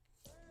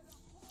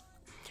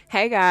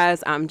Hey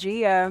guys, I'm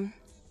Gia.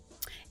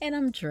 And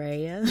I'm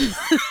Drea.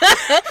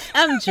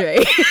 I'm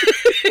Dre.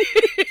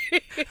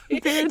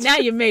 Now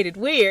you made it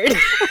weird.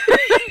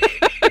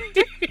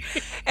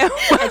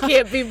 I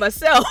can't be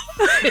myself.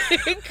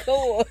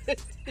 Cool.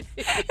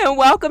 And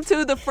welcome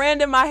to the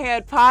Friend in My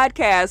Head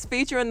podcast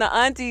featuring the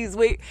aunties.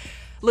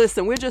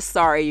 Listen, we're just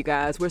sorry, you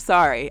guys. We're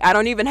sorry. I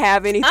don't even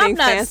have anything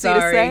fancy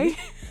to say.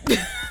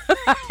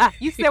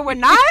 You said we're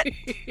not?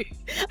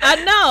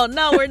 I know.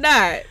 No, we're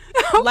not.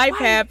 Life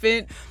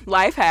happened.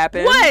 Life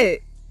happened.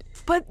 What?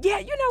 But yeah,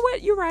 you know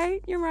what? You're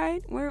right.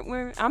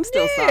 I'm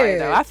still sorry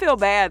though. I feel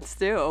bad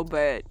still,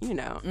 but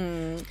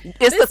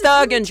it's the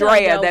thug and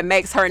Drea that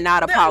makes her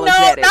not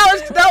apologetic. No,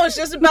 that was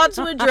just about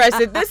to address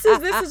it. This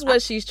is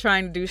what she's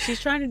trying to do. She's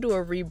trying to do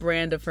a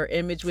rebrand of her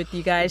image with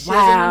you guys. She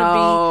doesn't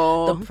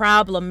want to be the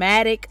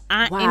problematic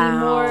aunt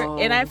anymore.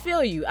 And I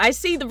feel you. I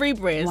see the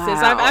rebrand. Wow. Sis.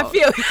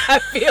 I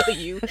feel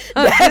you.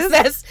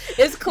 That's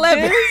it's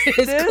clever.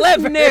 This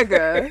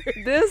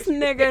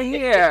nigga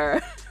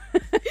here.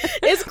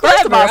 It's clever.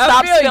 First of all,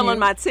 stop spilling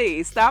my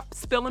tea. Stop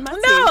spilling my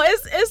tea. No,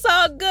 it's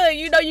all good.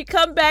 You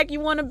come back, you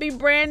want to be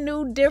brand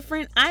new,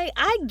 different. I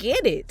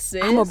get it,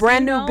 sis. I'm a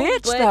brand new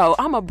bitch, though.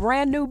 I'm a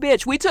brand new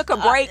bitch. We took a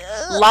break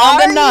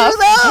long enough.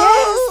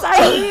 Yes,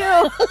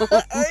 I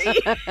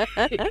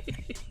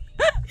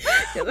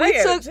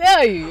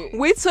am.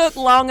 We took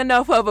long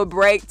enough of a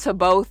break to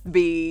both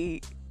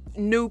be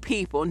new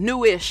people,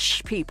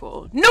 newish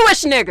people,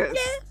 newish niggas.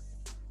 Yeah.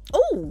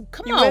 Oh,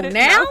 come on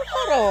now.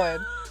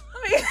 Hold on.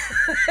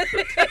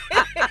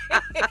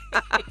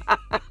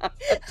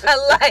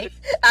 I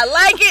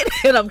like it,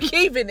 and I'm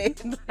keeping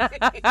it.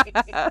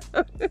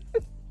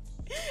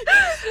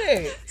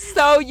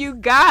 So, you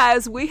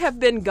guys, we have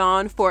been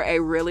gone for a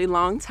really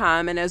long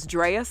time, and as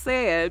Drea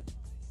said,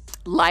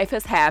 life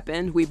has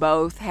happened. We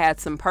both had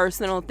some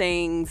personal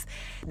things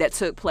that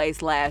took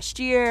place last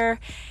year,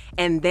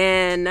 and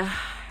then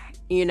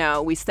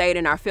we stayed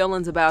in our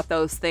feelings about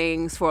those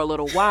things for a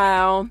little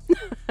while.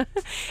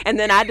 And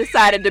then I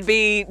decided to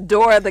be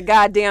Dora the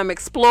goddamn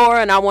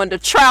Explorer, and I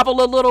wanted to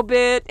travel a little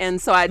bit.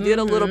 And so I did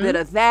a little bit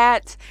of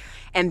that.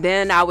 And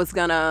then I was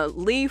going to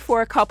leave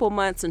for a couple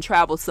months and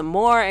travel some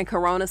more. And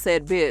Corona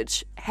said,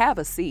 bitch, have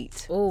a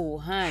seat. Oh,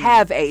 honey.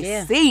 Have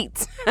a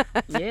seat.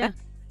 Yeah.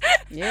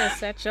 Yeah,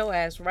 sat your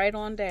ass right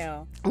on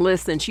down.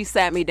 Listen, she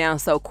sat me down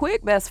so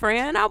quick, best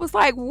friend. I was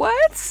like,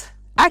 what?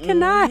 I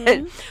cannot.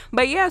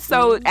 But yeah,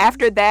 so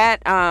after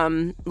that,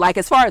 like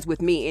as far as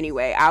with me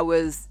anyway, I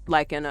was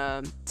like in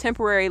a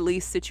temporary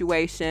lease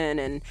situation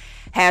and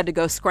had to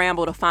go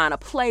scramble to find a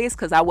place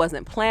because I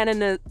wasn't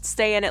planning to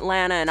stay in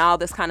Atlanta and all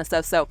this kind of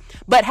stuff. So,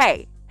 but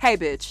hey,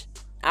 bitch,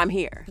 I'm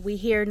here. We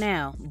here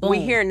now. Boom.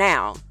 We here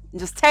now.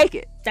 Just take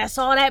it. That's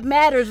all that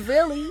matters,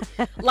 really.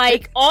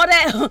 Like all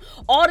the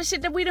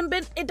shit that we done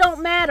been, it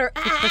don't matter.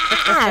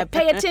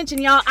 Pay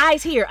attention, y'all.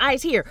 Eyes here.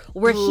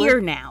 We're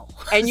here now.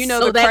 And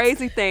the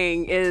crazy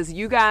thing is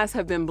you guys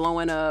have been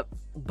blowing up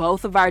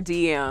both of our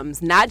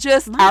DMs, not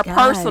just our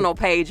personal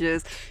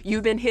pages.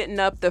 You've been hitting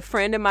up the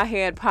Friend in My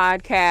Head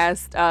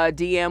podcast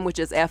DM, which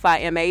is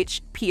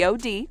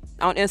FIMHPOD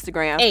on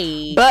Instagram.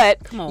 Hey, but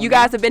you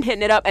guys have been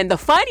hitting it up. And the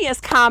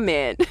funniest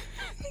comment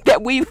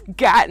that we've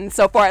gotten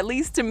so far, at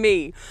least to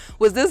me,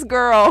 was this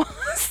girl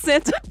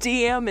sent a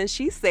DM and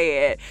she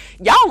said,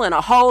 y'all in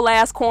a whole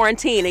ass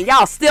quarantine and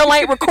y'all still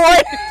ain't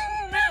recording.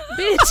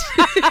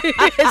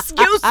 Bitch,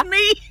 excuse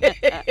me.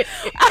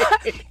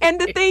 And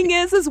the thing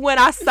is when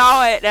I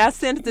saw it and I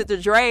sent it to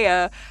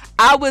Drea,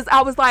 I was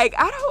like,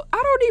 I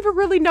don't even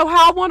really know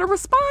how I want to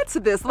respond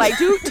to this. Like,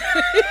 dude,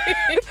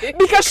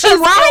 because she's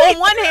right. On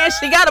one hand,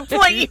 she got a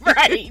point,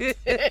 right?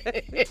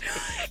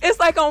 It's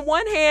like on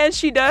one hand,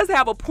 she does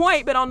have a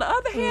point, but on the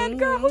other hand,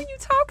 girl, who you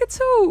talking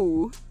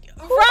to?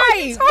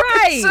 Right.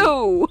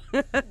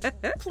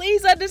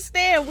 Please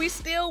understand, we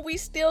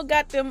still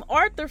got them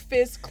Arthur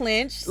fists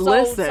clenched.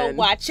 So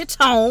watch your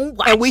tone.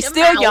 Watch and we your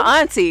still mouth. Your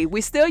auntie.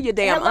 We still your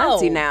damn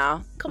auntie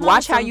now. Come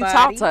watch on, how you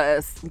talk to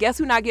us. Guess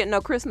who not getting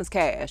no Christmas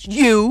cash?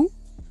 You.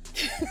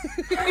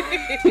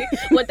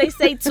 What they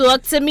say,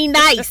 talk to me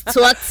nice.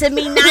 Talk to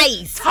me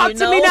nice. Talk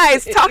to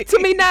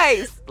me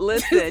nice.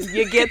 Listen,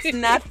 you get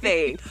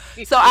nothing.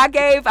 So I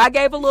gave a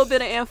little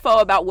bit of info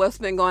about what's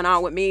been going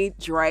on with me.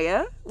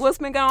 Drea, what's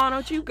been going on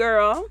with you,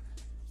 girl?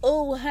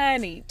 Oh,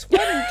 honey,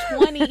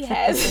 2020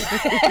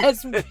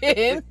 has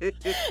been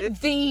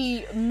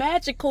the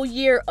magical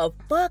year of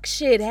fuck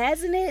shit,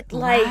 hasn't it?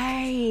 Like,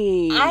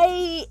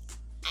 right.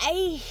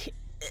 I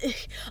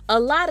a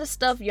lot of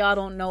stuff y'all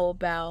don't know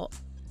about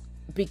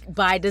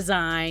by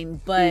design,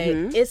 but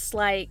it's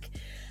like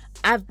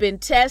I've been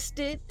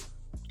tested.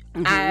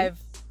 I've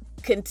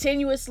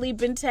continuously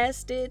been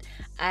tested.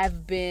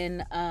 I've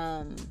been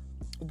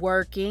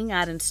working.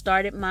 I done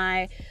started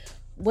my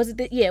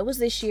it was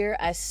this year.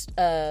 I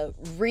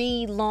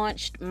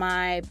relaunched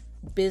my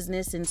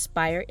business,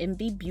 Inspire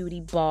Envy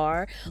Beauty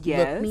Bar.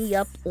 Yes. Look me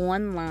up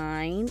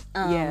online.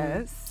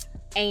 Yes.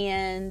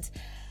 And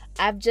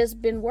I've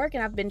just been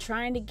working. I've been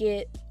trying to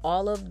get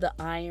all of the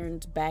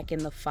irons back in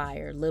the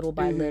fire little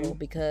by little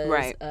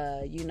because,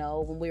 you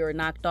know, when we were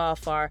knocked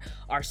off our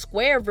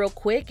square real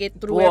quick, it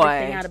threw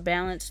everything out of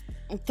balance,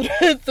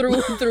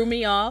 threw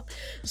me off.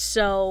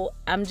 So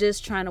I'm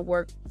just trying to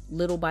work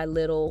little by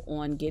little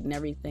on getting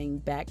everything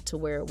back to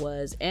where it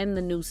was and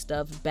the new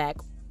stuff back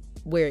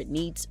where it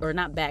needs, or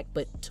not back,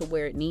 but to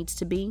where it needs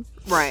to be.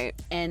 Right.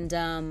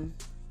 And,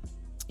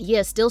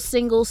 yeah, still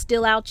single,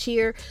 still out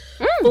here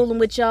fooling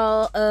with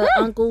y'all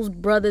uncles,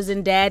 brothers,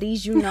 and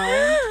daddies. You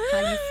know how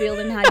you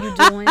feeling, how you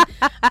doing.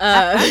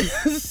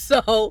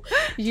 So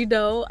you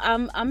know,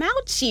 I'm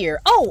out here.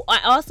 Oh,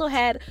 I also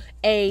had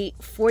a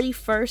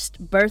 41st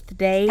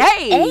birthday.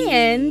 Hey,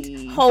 and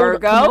Virgo.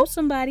 Come on,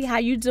 somebody, how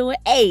you doing?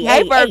 Hey,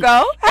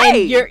 Virgo.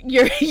 Hey,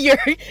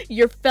 and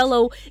your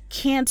fellow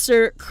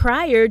Cancer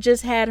crier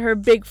just had her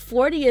big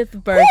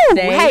 40th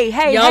birthday. Ooh,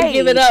 hey, y'all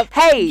give it up.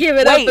 Give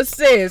it up for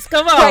sis.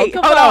 Come on,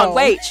 hold on.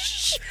 Wait.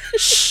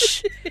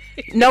 Shh.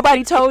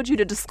 Nobody told you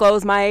to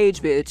disclose my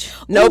age, bitch.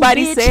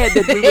 Nobody said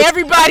that.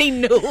 Everybody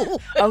knew.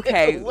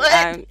 Okay.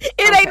 What?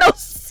 It ain't no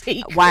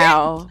secret.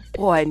 Wow.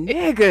 Boy,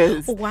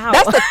 niggas. Wow.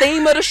 That's the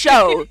theme of the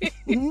show.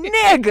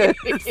 Niggas.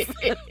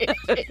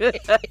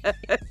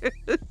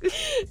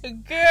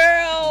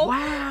 Girl.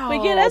 Wow.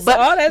 But yeah, that's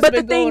all that's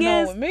been going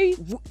on with me.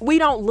 We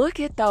don't look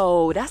it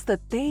though. That's the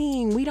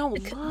thing. We don't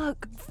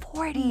look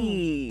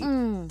 40.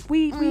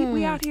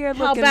 We out here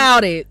looking. How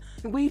about it?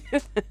 We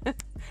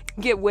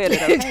get with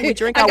it, okay? We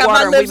drink our water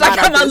I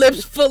got my business.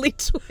 lips fully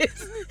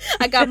twisted.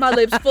 I got my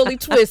lips fully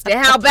twisted.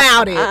 How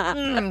about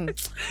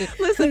it?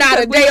 Listen,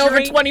 not a day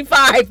over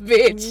 25,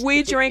 bitch.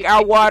 We drink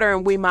our water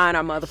and we mind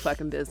our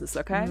motherfucking business,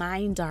 okay?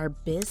 Mind our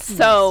business.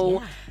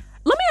 So,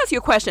 let me ask you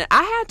a question.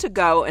 I had to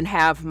go and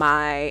have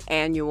my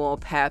annual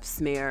pap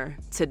smear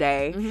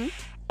today.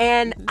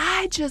 And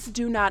I just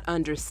do not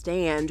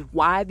understand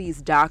why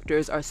these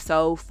doctors are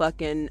so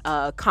fucking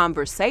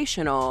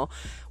conversational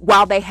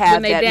while they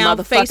have that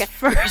motherfucking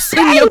first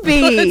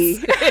baby.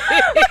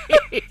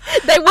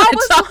 They want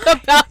to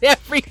talk about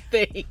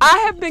everything.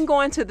 I have been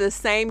going to the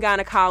same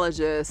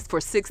gynecologist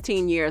for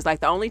 16 years. Like,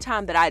 the only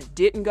time that I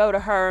didn't go to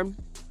her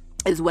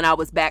is when I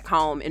was back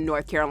home in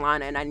North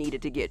Carolina and I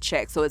needed to get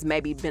checked. So it's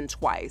maybe been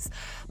twice.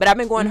 But I've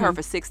been going to her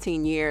for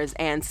 16 years.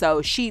 And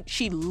so she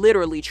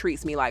literally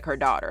treats me like her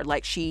daughter.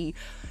 Like, she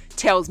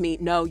tells me,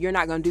 no, you're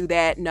not going to do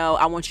that. No,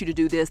 I want you to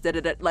do this. Da,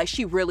 da, da. Like,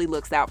 she really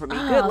looks out for me.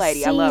 Good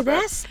lady. I love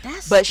her.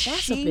 But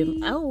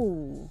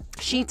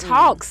she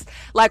talks.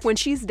 Like, when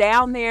she's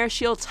down there,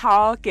 she'll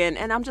talk.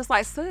 And I'm just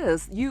like,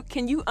 sis,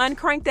 can you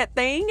uncrank that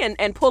thing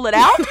and pull it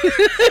out?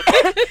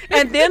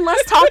 And then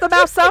let's talk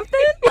about something?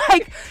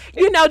 Like,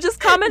 you know, just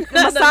come and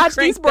massage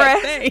these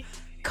breasts.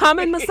 Come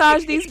and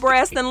massage these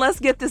breasts and let's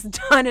get this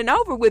done and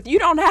over with. You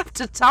don't have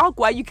to talk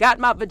while you got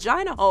my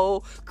vagina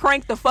hole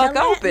cranked the fuck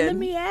open. Let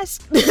me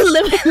ask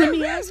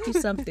you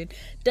something.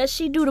 Does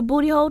she do the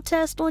booty hole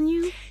test on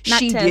you?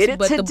 She did it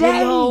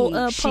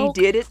today. She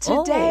did it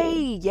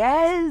today.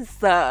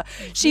 Yes.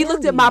 She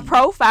looked at my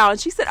profile and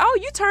she said, "Oh,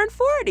 you turned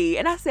 40."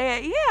 And I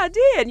said, "Yeah, I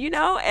did." You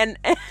know, and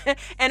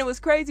it was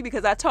crazy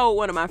because I told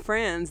one of my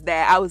friends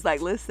that I was like,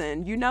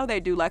 "Listen, you know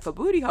they do like a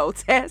booty hole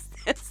test."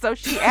 And so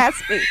she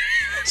asked me.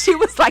 She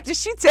was like, "Did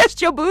she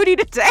test your booty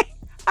today?"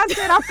 I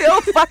said, "I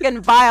feel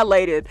fucking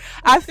violated.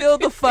 I feel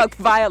the fuck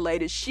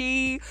violated."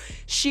 She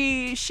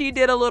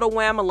did a little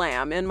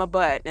wham-a-lam in my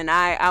butt, and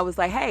I was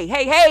like,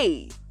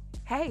 hey,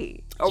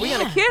 are we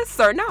gonna kiss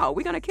or no?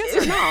 We gonna kiss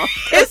or no?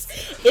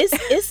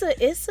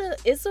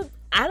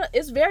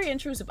 It's very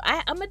intrusive.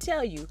 I'm gonna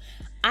tell you.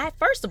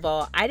 First of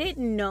all, I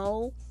didn't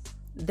know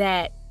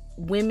that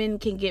women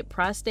can get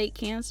prostate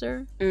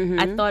cancer.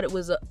 I thought it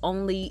was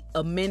only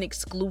a men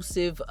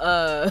exclusive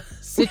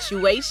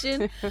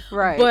situation.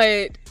 Right.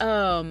 But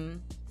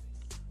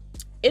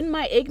in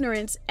my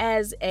ignorance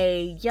as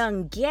a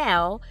young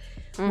gal,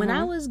 when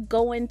I was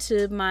going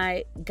to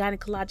my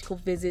gynecological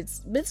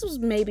visits, this was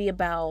maybe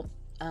about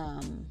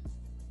I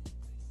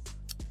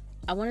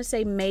want to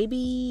say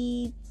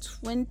maybe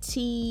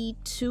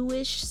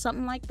 22-ish,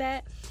 something like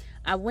that.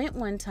 I went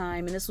one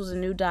time, and this was a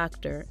new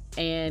doctor,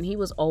 and he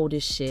was old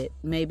as shit,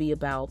 maybe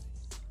about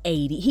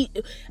 80.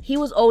 He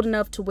was old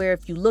enough to where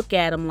if you look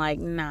at him like,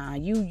 nah,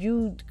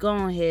 you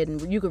go ahead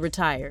and you could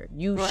retire.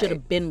 You should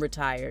have been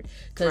retired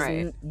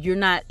because you're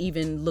not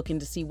even looking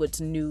to see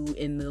what's new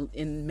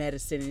in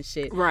medicine and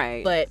shit.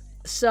 Right. But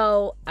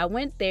so I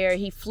went there.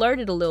 He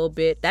flirted a little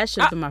bit. That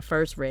should have been my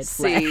first red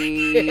flag.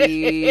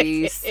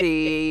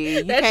 See,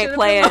 you can't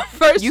play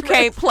it. You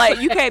can't play.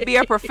 You can't be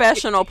a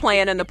professional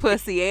playing in the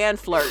pussy and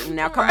flirting.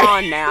 Now, come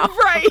on now.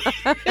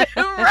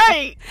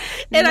 Right.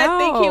 And I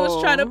think he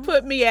was trying to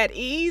put me at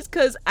ease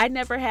because I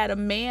never had a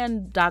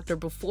man doctor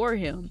before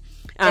him.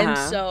 And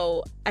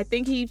so I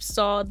think he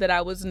saw that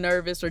I was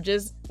nervous or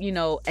just,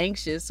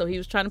 anxious. So he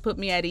was trying to put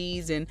me at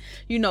ease and,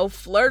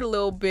 flirt a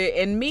little bit.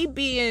 And me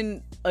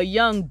being a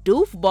young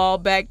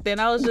doofball back then,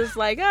 I was just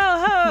like,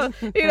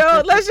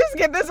 let's just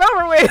get this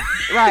over with.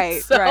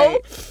 Right. So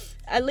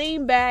I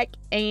leaned back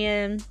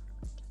and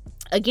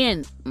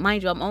again,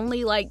 mind you, I'm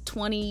only like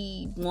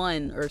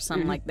 21 or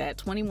something like that,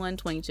 21,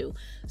 22.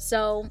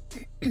 So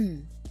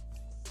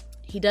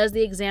he does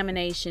the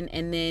examination,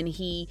 and then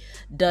he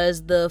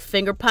does the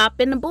finger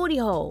pop in the booty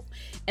hole.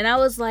 And I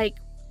was like,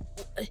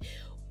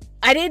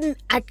 I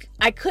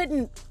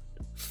couldn't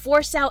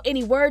force out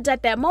any words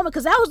at that moment,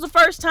 because that was the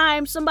first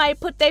time somebody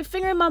put their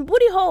finger in my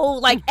booty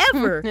hole, like,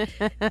 ever.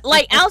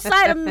 Like,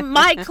 outside of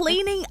my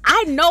cleaning,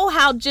 I know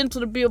how gentle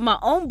to be with my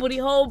own booty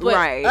hole,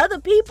 but other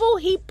people,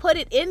 he put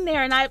it in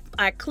there, and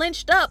I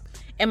clenched up,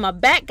 and my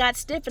back got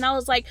stiff, and I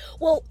was like,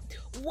 well,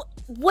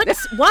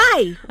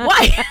 why?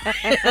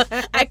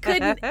 I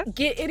couldn't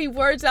get any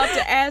words out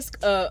to ask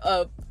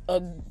a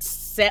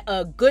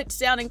good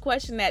sounding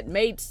question that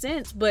made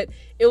sense, but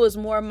it was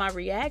more of my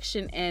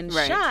reaction and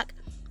shock.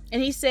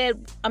 And he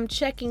said, I'm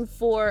checking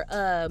for,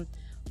 I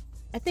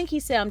think he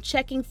said, I'm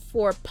checking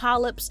for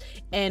polyps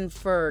and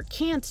for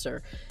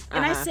cancer.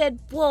 And I said,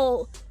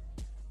 well,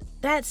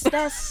 that's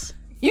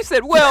you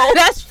said, well,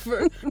 that's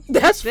for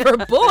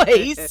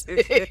boys.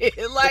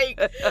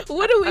 Like,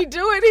 what are we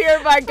doing here,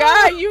 my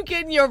guy? You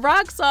getting your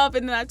rocks off?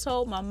 And then I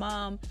told my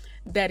mom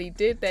that he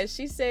did that.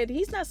 She said,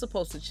 he's not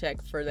supposed to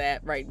check for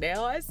that right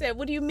now. I said,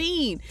 what do you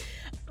mean?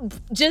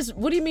 Just,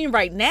 what do you mean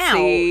right now?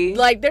 See?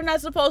 Like, they're not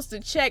supposed to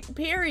check,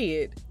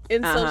 period.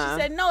 And so she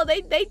said, no,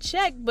 they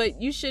check,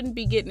 but you shouldn't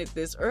be getting it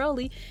this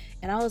early.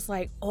 And I was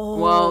like, oh,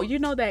 well, you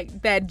know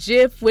that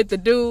GIF with the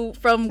dude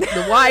from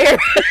The Wire?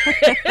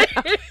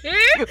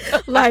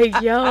 Like,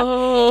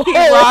 yo.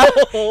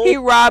 He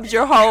robbed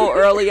your hole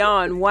early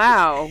on.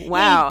 Wow.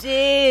 He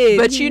did.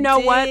 But you know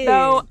what,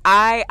 though?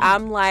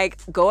 I'm like,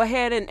 go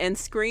ahead and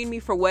screen me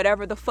for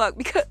whatever the fuck,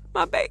 because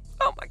my baby,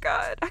 oh my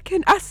God.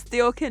 I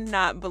still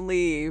cannot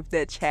believe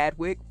that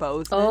Chadwick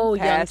Boseman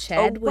passed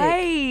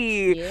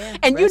away. Yeah,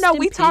 and you know,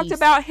 we talked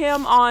about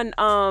him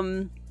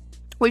on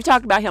we've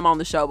talked about him on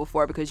the show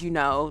before, because, you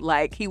know,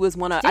 like, he was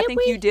one of, I think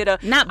you did a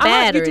not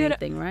bad or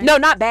anything, right? No,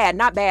 not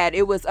bad.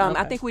 It was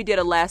I think we did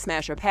a Last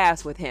Smash or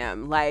Pass with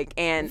him, like,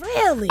 and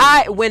really,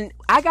 when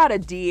I got a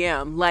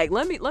DM, like,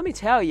 let me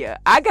tell you,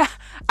 I got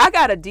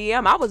a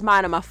DM. I was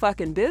minding my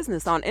fucking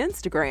business on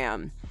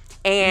Instagram,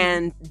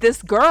 and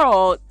this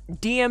girl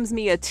DMs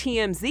me a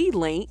TMZ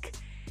link,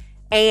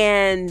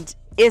 and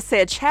it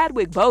said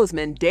Chadwick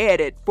Boseman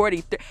dead at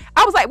 43.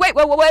 I was like, whoa.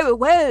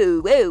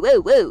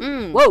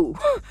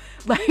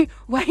 Like,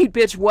 wait,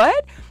 bitch,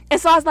 what?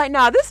 And so I was like,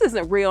 no, this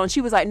isn't real. And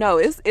she was like, no,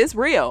 it's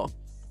real.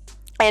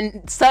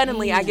 And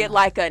suddenly I get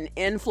like an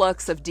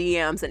influx of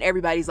DMs, and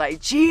everybody's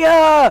like,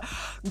 Gia,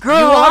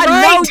 girl, I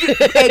know you.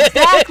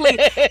 Exactly.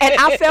 And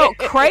I felt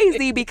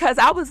crazy, because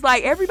I was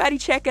like, everybody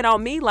checking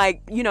on me,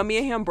 like, you know, me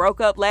and him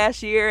broke up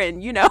last year,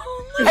 and, you know,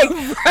 like,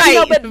 you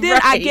know, but then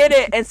I get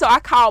it. And so I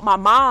called my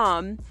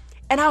mom,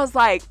 and I was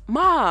like,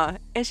 Ma,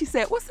 and she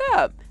said, what's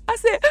up? I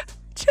said,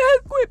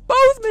 Chadwick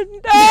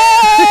Boseman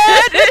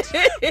died.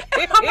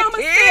 My mama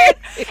said,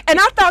 and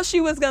I thought she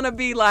was going to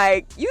be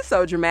like, you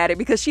so dramatic,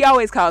 because she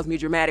always calls me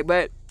dramatic,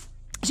 but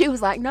she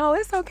was like, no,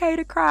 it's okay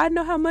to cry. I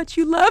know how much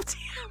you loved him.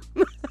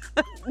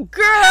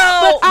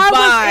 Girl,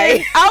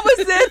 I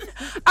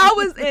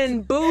was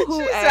in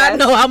boohoo ass. I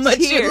know how much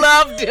tears. you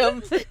loved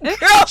him.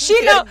 Girl, she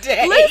knows.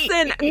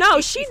 Listen,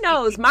 no, she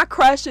knows my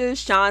crushes: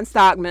 Sean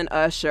Stockman,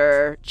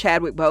 Usher,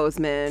 Chadwick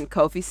Boseman,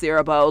 Kofi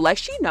Siriboe. Like,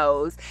 she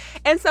knows,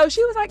 and so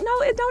she was like,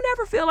 "No, it don't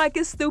ever feel like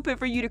it's stupid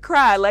for you to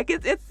cry. Like,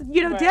 it's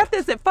you know, death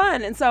isn't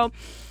fun." And so,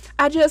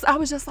 I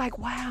was just like,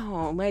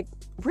 "Wow, like,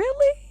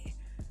 really,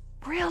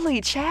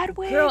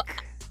 Chadwick." Girl,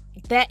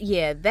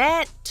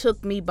 that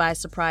took me by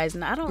surprise,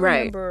 and I don't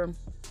remember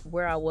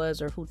where I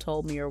was or who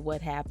told me or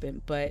what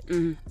happened, but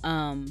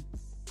I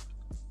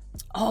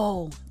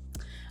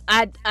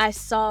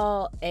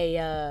saw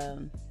a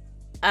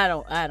I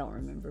don't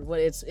remember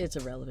what it's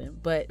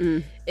irrelevant, but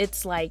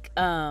it's like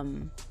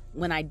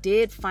when I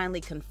did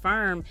finally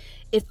confirm,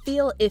 it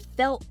felt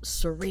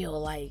surreal,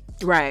 like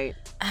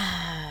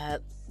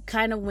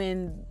kind of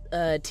when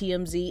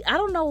TMZ, I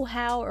don't know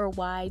how or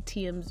why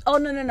TMZ,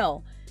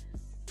 no,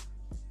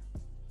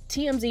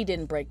 TMZ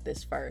didn't break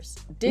this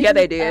first. Yeah,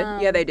 they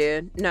did. They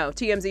did. No,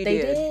 TMZ did. They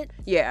did?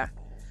 Yeah.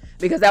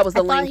 Because that was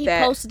the link that...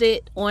 he posted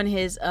it on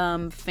his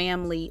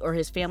family, or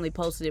his family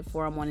posted it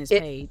for him on his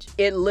page.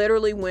 It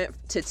literally went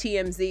to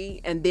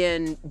TMZ, and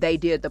then they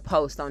did the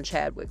post on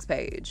Chadwick's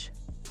page.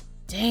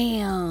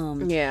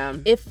 Damn. Yeah.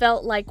 It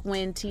felt like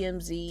when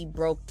TMZ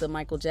broke the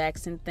Michael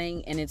Jackson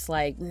thing, and it's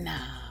like, no.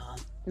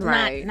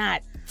 Right.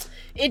 Not.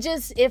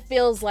 It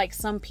feels like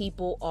some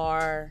people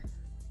are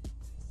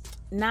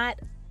not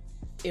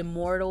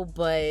immortal,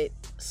 but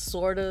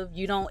sort of,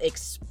 you don't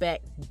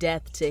expect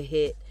death to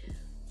hit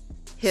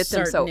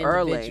them so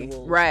early,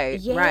 right?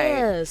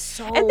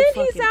 So and then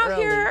he's out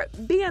early. here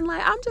being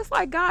like, I'm just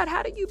like, God,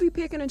 how do you be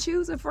picking and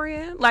choosing,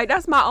 friend? Like,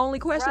 that's my only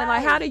question.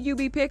 Like, how do you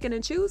be picking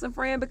and choosing,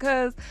 friend?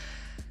 Because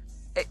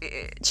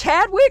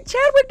Chadwick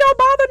don't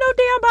bother no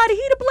damn body.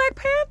 He the Black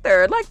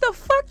Panther. Like, the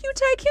fuck you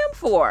take him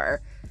for?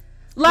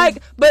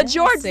 Like, but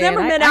George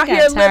Zimmerman out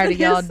here living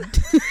his...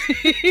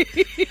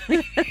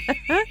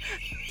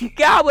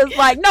 God was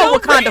like, no,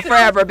 Wakanda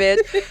forever, bitch.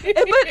 But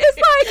it's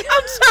like,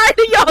 I'm tired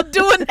of y'all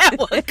doing that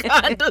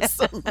Wakanda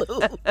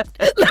salute.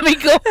 Let me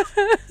go.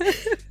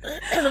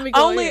 Let me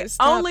go ahead and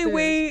stop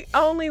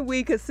only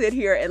we could sit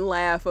here and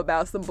laugh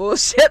about some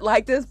bullshit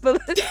like this,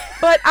 but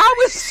I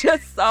was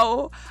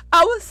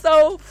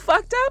so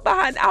fucked up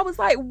behind. I was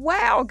like,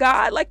 wow,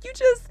 God, like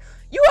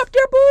you up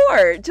there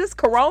bored. Just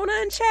Corona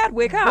and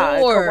Chadwick, huh?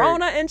 Bored.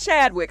 Corona and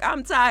Chadwick.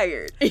 I'm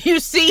tired. You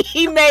see,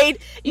 he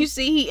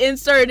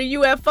inserted a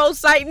UFO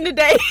sighting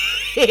today.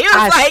 He was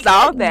I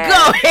saw that.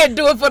 Go ahead and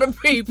do it for the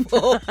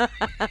people.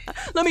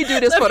 Let me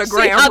do this for the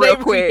gram real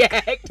quick.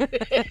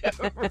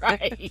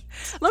 Right.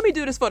 Let me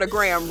do this for the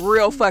gram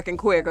real fucking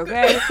quick,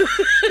 okay?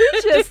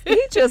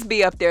 he just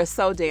be up there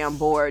so damn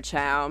bored,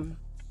 child.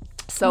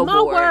 So my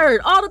bored.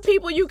 word, all the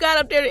people you got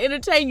up there to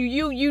entertain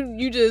you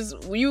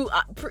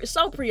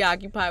so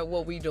preoccupied with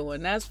what we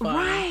doing. That's fine.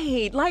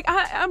 Right. Like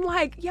I'm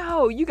like,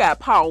 yo, you got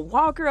Paul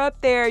Walker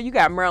up there, you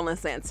got Marilyn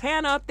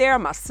Santana up there,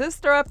 my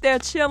sister up there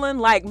chilling.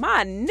 Like,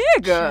 my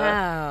nigga,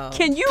 Wow.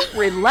 Can you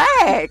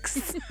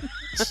relax?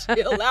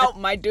 Chill out,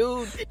 my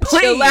dude.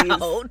 Please. Chill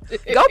out.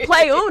 Go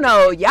play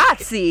Uno,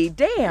 Yahtzee,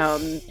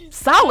 damn,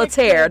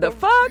 solitaire. The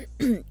fuck?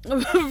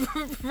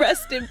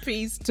 Rest in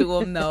peace to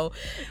him, though.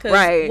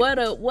 Right. What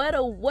a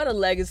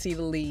legacy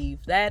to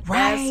leave. That's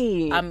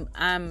I'm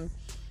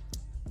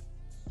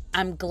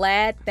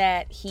glad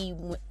that he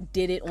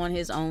did it on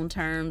his own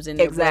terms and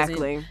there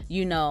wasn't,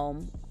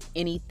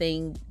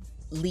 anything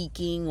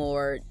leaking,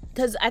 or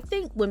because I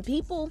think when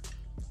people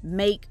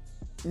make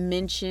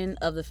mention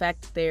of the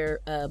fact that they're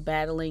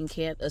battling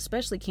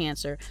especially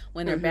cancer,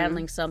 when they're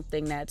battling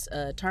something that's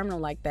terminal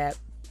like that,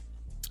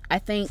 I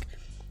think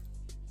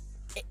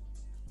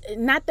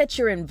not that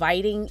you're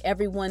inviting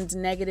everyone's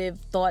negative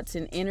thoughts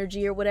and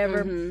energy or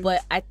whatever,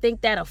 but I think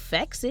that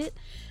affects it.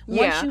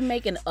 Once you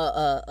make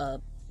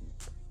a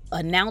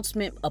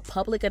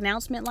public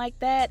announcement like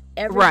that,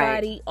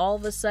 everybody all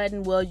of a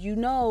sudden,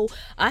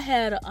 I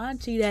had an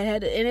auntie that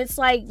had and it's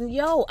like,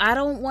 yo, I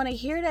don't want to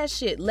hear that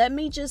shit. Let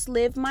me just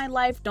live my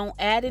life. Don't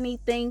add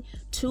anything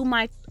to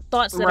my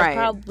thoughts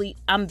that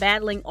I'm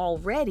battling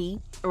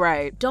already.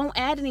 Right. Don't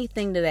add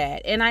anything to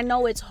that. And I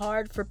know it's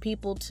hard for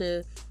people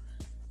to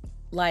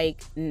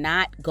like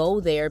not go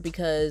there,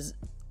 because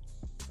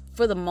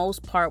for the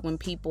most part, when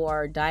people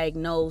are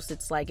diagnosed,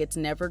 it's like it's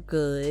never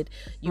good.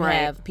 You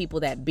have people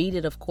that beat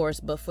it, of course,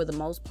 but for the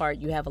most part,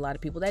 you have a lot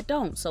of people that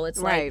don't. So it's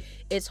like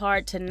it's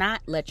hard to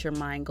not let your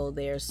mind go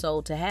there. So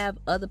to have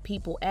other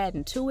people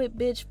adding to it,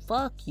 bitch,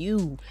 fuck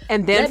you.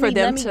 And then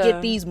let me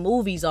get these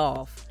movies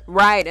off.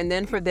 Right. And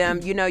then for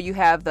them, you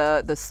have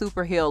the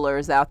super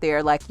healers out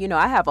there. Like,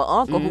 I have an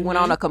uncle who went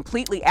on a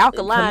completely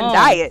alkaline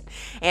diet.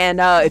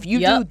 And if you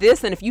do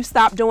this and if you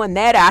stop doing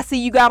that, I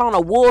see you got on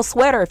a wool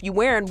sweater. If you're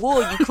wearing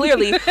wool, you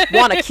clearly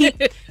want to keep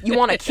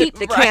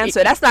the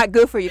cancer. That's not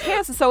good for your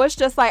cancer. So it's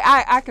just like,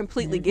 I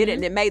completely get it.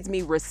 And it made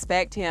me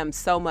respect him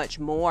so much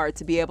more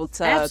to be able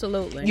to,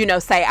 absolutely,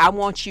 say, I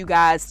want you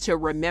guys to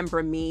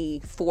remember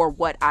me for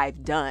what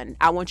I've done.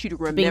 I want you to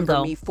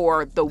remember me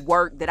for the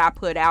work that I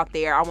put out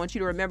there. I want you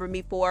to remember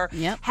me for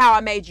how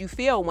I made you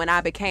feel when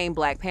I became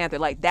Black Panther.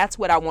 Like, that's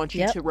what I want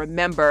you to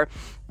remember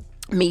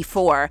me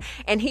for.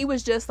 And he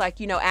was just like,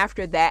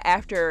 after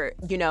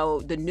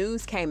the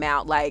news came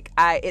out, like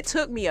it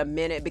took me a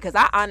minute, because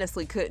I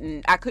honestly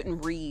couldn't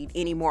read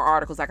any more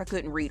articles. Like, I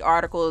couldn't read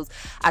articles.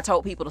 I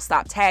told people to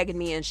stop tagging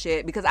me and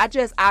shit, because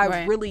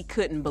I really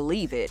couldn't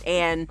believe it.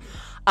 And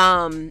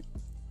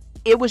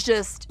it was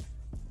just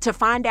to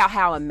find out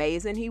how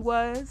amazing he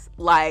was,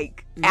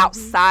 like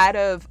outside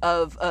of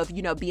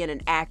being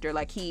an actor.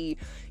 Like, he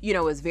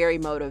was very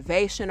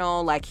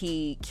motivational. Like,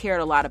 he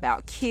cared a lot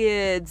about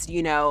kids,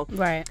 he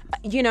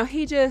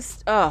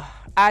just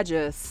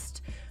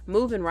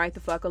moving right the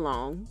fuck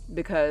along,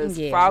 because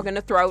frog in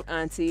the throat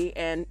auntie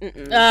and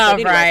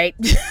right.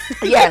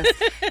 Yes.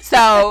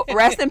 So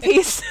rest in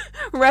peace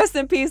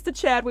to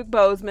Chadwick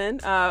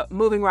Boseman.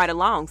 Moving right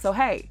along. So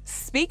hey,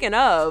 speaking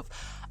of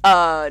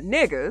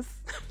niggas,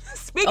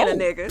 speaking of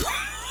niggas,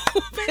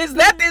 is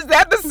that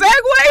the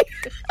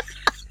segue?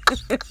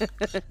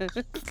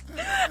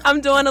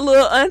 I'm doing a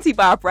little auntie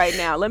bop right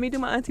now. Let me do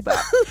my auntie bop.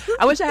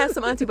 I wish I had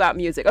some auntie bop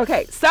music.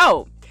 Okay,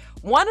 so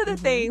one of the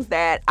things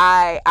that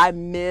I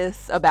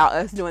miss about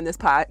us doing this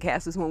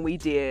podcast is when we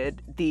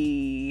did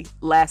the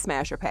Last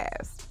Smash or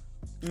Pass.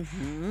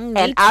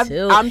 And I'm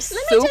Let me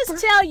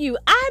just tell you,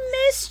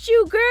 I missed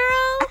you,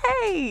 girl.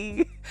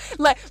 Hey,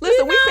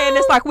 listen, we saying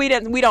this like we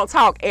don't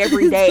talk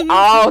every day,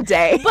 all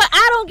day. But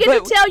I don't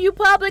get to tell you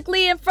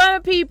publicly in front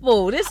of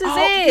people. This is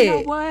it. You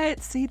know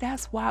what? See,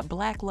 that's why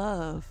Black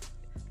love.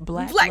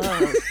 Black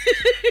love.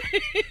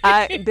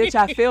 I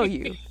feel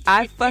you.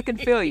 I fucking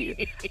feel you.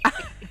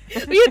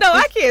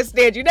 I can't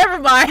stand you. Never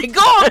mind.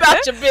 Go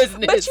about your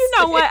business. But you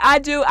know what?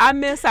 I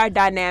miss our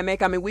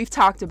dynamic. I mean, we've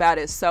talked about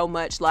it so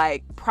much,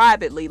 like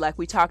privately, like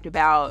we talked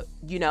about,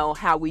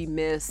 how we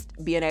missed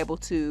being able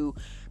to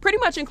pretty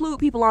much include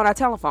people on our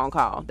telephone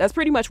call. That's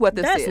pretty much what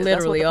this is. That's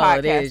literally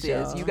what the all podcast it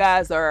is. You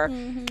guys are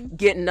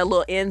getting a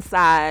little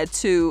inside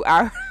to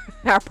our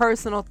our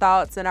personal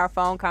thoughts and our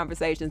phone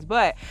conversations.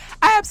 But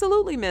I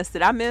absolutely missed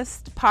it. I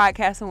missed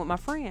podcasting with my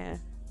friend.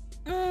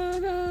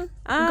 Go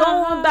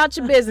on about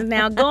your business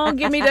now. Go on,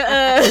 give me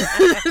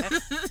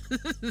the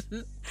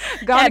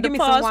go on, give me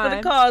some wine for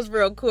the cause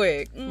real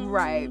quick.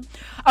 Right.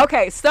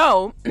 Okay,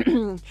 so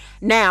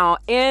now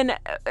in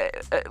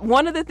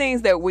one of the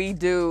things that we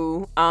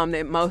do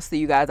that most of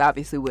you guys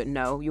obviously wouldn't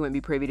know, you wouldn't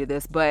be privy to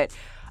this, but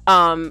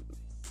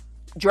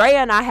Drea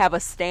and I have a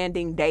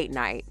standing date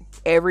night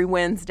every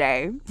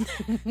Wednesday.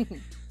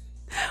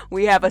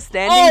 We have a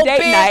standing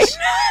date night.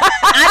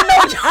 I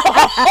know you.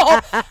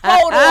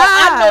 Hold on.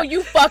 I know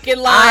you fucking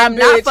lying. I'm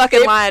not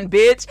fucking lying,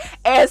 bitch.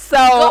 And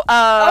so,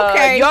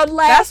 your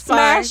last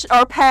smash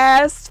or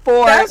pass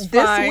for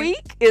this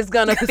week is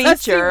gonna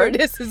feature.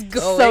 This is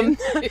going.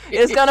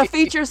 It's gonna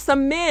feature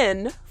some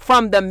men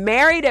from the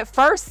Married at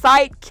First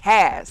Sight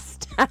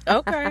cast.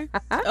 Okay.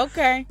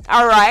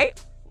 All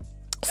right.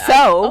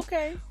 So,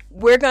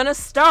 we're gonna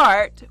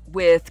start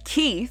with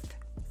Keith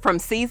from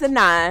season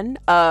 9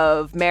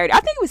 of Married.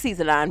 I think it was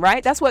season 9,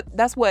 right? That's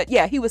what.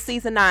 Yeah, he was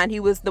season 9. He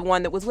was the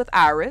one that was with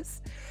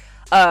Iris.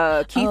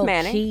 Keith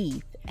Manning.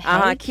 Keith.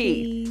 Hey,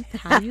 Keith.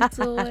 How you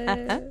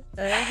doing?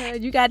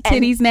 You got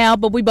titties now,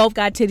 but we both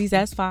got titties.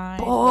 That's fine.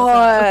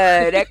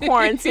 Boy, that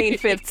quarantine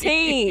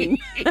 15.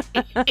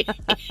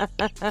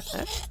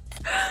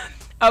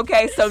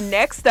 Okay, so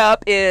next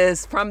up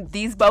is from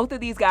both of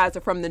these guys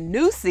are from the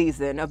new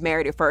season of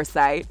Married at First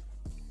Sight.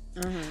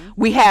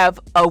 We have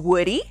a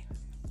Woody.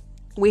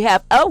 We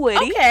have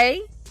Woody.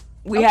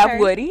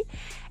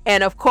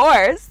 And of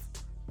course,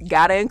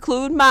 gotta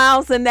include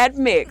Miles in that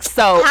mix.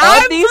 So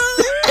of these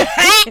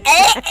hey,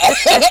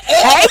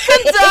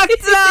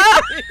 conductor.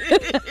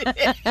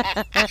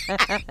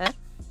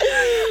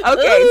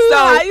 Okay, so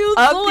how you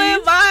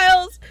doing,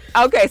 Miles?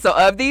 Okay, so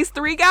of these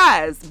 3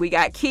 guys, we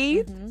got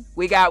Keith,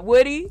 we got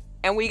Woody,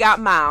 and we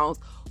got Miles.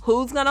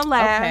 Who's gonna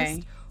last?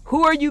 Okay.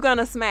 Who are you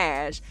gonna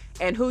smash?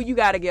 And who you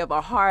gotta give a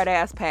hard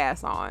ass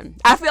pass on?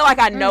 I feel like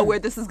I know where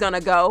this is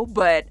gonna go,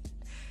 but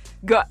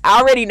I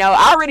already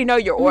know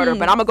your order,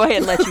 but I'm gonna go ahead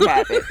and let you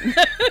have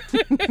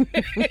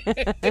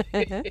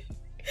it.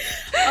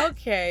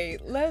 Okay,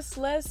 let's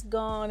go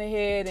on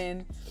ahead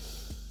and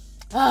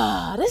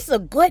this is a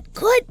good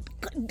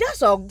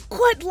that's a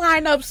good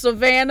lineup,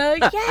 Savannah.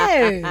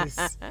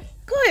 Yes.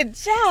 Good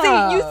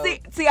job.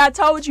 See, I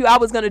told you I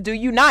was gonna do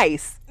you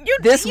nice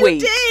this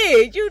week.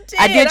 You did.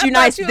 I did you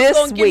nice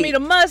this week. Give me the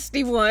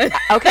musty one.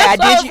 Okay, I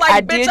did you. I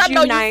did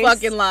you nice. You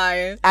fucking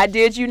lying. I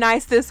did you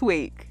nice this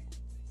week.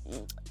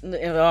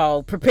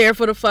 Oh, prepare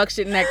for the fuck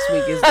shit next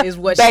week is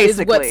what's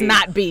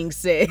not being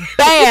said.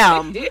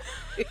 Bam.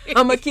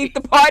 I'm gonna keep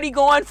the party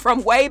going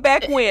from way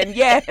back when.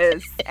 Yes,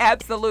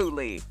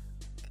 absolutely.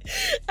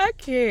 I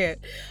can't.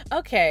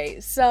 Okay,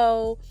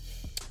 so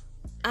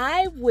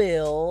I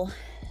will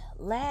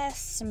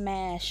last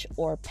smash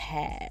or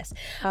pass.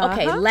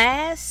 Okay,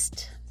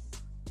 last.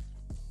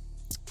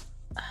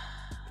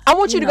 I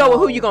want you to go with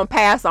who you're gonna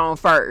pass on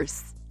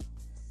first.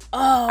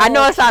 Oh, I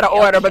know it's out of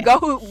order, but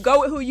go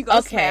with who you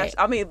gonna smash.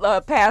 I mean,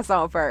 pass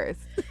on first.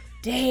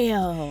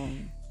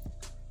 Damn.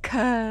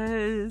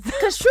 Cause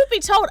truth be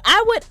told,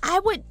 I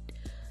would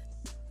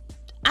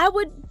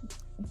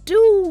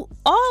do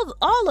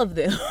all of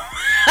them.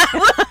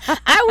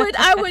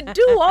 I would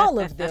do all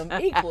of them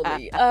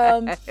equally.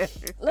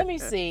 Let me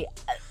see.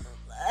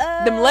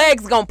 Them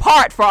legs gonna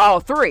part for all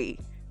 3.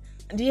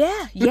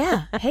 Yeah.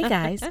 Hey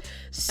guys.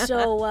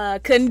 So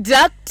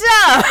conductor,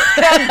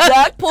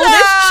 pull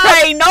this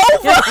train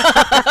over.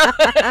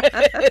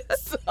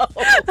 So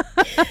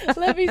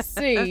let me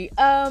see.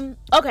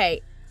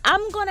 Okay,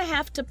 I'm gonna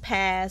have to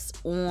pass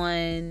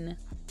on.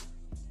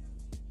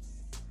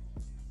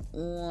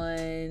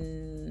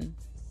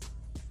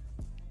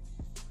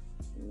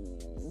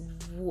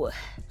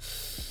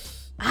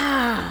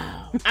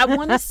 I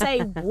want to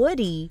say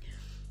Woody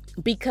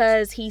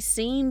because he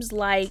seems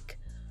like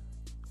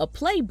a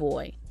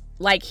playboy.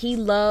 Like he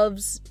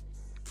loves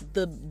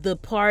the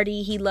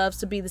party. He loves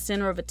to be the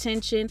center of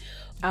attention.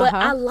 But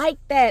I like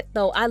that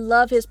though. I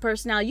love his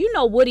personality. You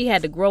know, Woody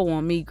had to grow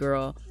on me,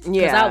 girl.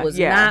 Because I was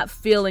not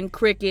feeling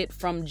Cricket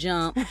from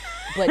jump.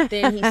 But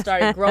then he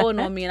started growing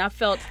on me and I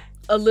felt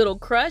a little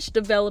crush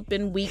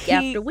developing week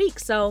after week.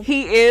 So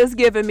he is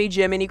giving me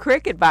Jiminy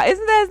Cricket vibe.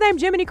 Isn't that his name,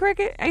 Jiminy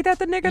Cricket? Ain't that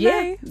the nigga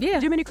name? Yeah.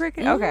 Jiminy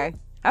Cricket?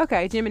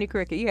 Okay, Jiminy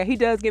Cricket. Yeah, he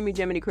does give me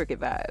Jiminy Cricket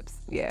vibes.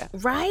 Yeah.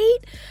 Right?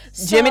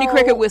 Jiminy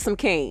Cricket with some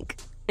kink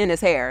in his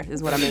hair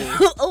is what I mean.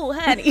 Oh,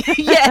 honey.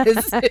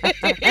 Yes.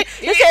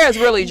 His hair is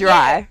really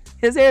dry. Yeah.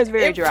 His hair is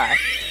very dry.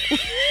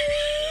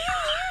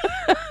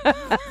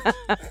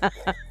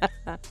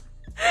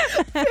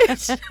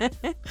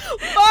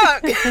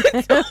 Fuck.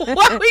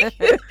 Why we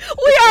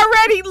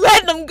already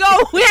letting them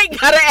go. We ain't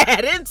gotta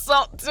add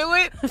insult to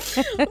it.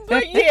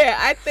 But yeah,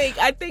 I think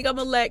I'm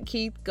gonna let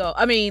Keith go.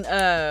 I mean,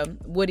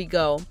 Woody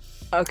go.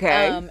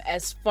 Okay.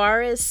 As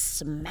far as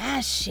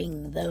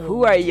smashing though.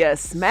 Who are you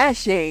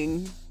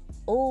smashing?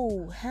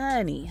 Oh,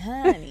 honey.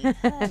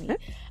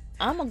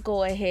 I'm gonna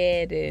go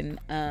ahead and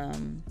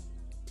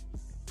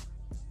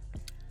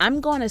I'm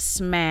going to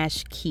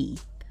smash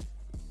Keith.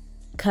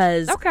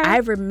 Because Okay. I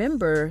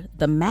remember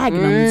the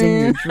magnums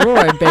in your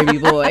drawer, baby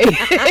boy.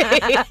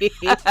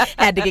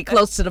 Had to get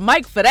close to the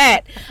mic for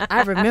that.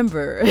 I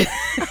remember.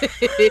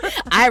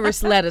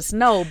 Iris let us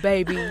know,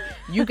 baby.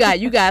 You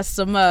got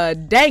some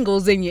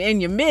dangles in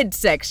your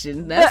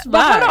midsection. That's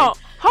fine. But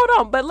hold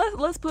on. But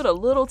let's put a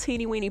little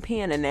teeny weeny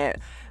pin in that.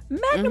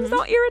 Magnums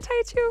don't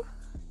irritate you?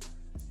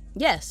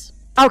 Yes.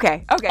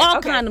 Okay. All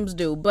okay. condoms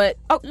do, but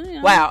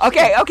Wow.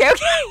 Okay.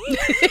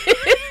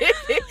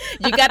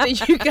 you got to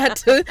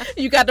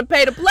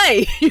pay to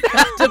play. You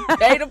got to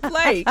pay to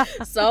play.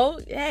 So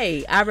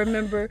hey, I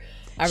remember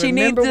She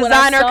needs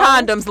designer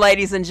condoms,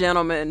 ladies and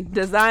gentlemen.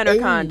 Designer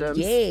condoms.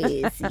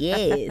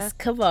 Yes.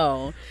 Come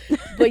on.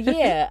 But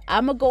yeah,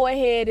 I'm gonna go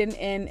ahead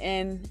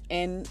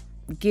and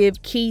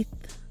give Keith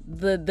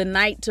the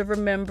night to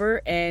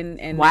remember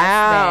and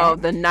Wow,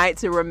 the night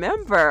to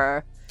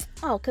remember.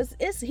 Oh,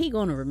 because he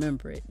gonna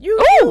remember it.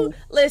 You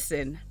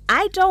listen,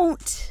 I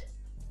don't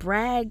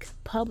brag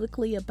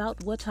publicly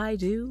about what I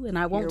do, and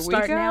I won't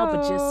start now,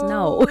 but just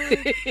know.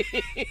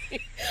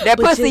 That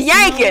pussy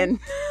yanking.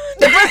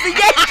 The pussy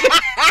yanking.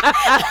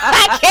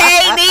 I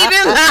can't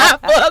even lie,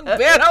 fuck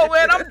better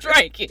when I'm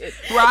drinking.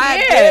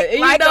 Right.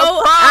 Yeah, like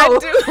I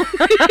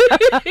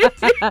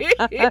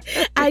do.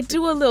 I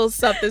do a little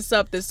something.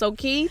 So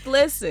Keith,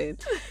 listen,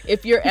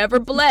 if you're ever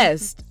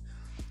blessed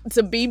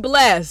to be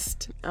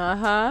blessed,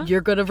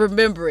 you're gonna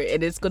remember it,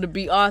 and it's gonna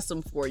be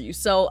awesome for you.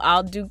 So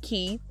I'll do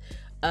Keith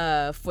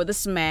for the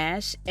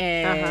smash,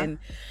 and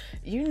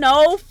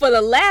for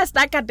the last,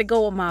 I got to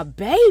go with my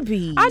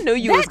baby. I knew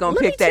you was gonna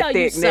pick that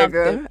thick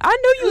nigga. I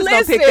knew you was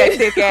gonna pick that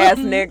thick ass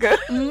nigga.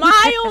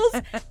 Miles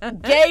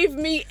gave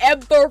me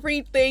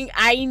everything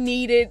I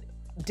needed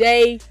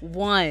day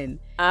one.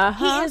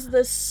 He is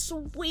the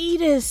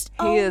sweetest.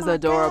 He is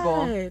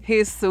adorable. God.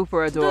 He's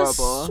super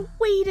adorable. The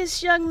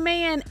sweetest young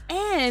man.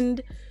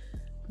 And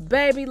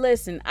baby,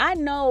 listen, I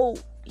know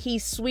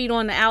he's sweet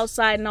on the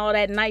outside and all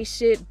that nice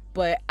shit,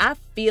 but I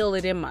feel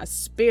it in my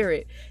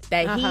spirit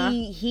that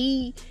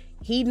he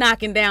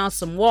knocking down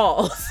some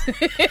walls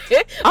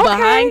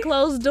behind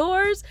closed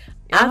doors.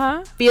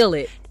 I feel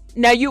it.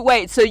 Now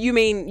so you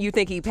mean you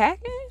think he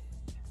packing?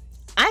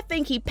 I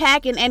think he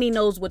packing and he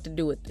knows what to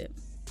do with them.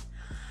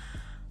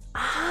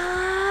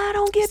 I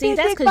don't get See, big,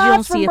 that's big because you don't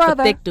vibes from see it brother.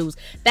 for thick dudes.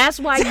 That's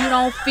why you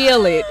don't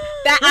feel it.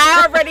 That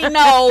I already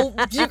know.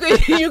 You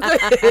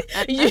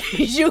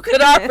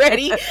could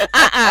already.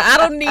 I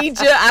don't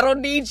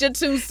need your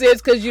 2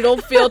 cents because you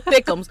don't feel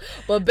thickums.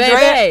 But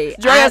baby,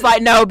 Drea's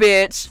like, no,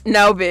 bitch.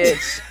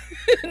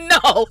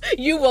 No,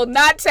 you will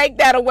not take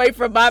that away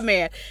from my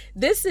man.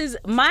 This is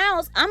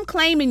Miles. I'm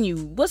claiming you.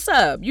 What's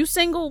up? You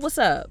single? What's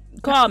up?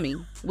 Call me.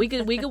 We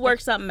could work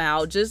something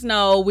out. Just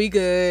know we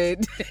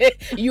good.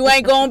 You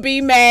ain't gonna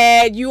be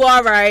mad. You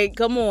all right?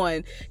 Come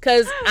on,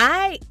 cause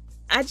I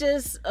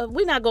just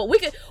we not going.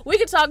 We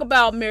could talk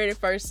about Married at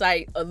First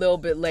Sight a little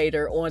bit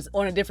later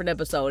on a different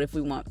episode if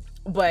we want.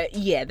 But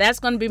yeah, that's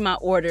gonna be my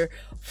order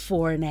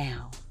for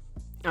now.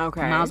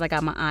 Okay. Miles, I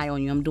got my eye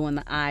on you. I'm doing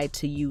the eye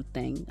to you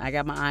thing. I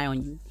got my eye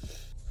on you.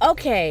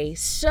 Okay,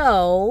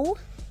 so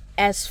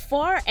as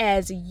far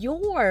as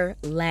your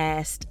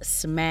last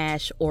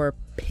smash or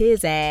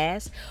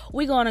pizzazz,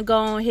 we're gonna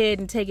go ahead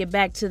and take it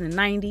back to the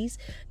 90s,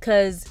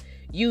 cause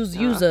you's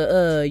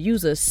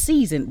a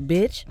seasoned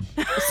bitch.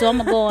 So I'm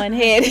gonna go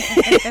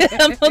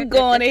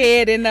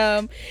ahead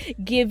and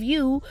give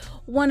you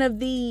one of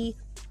the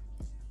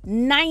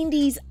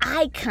 90s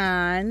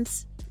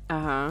icons.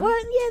 Well,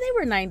 yeah, they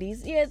were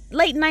 90s. Yeah,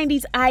 late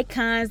 90s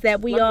icons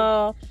that we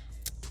all...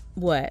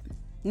 What?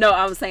 No,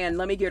 I was saying,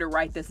 let me get her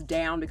write this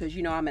down because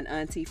you know I'm an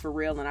auntie for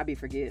real and I be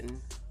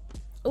forgetting.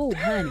 Oh,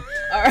 honey.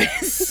 All right,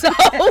 so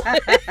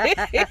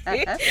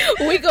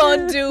we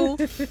gonna do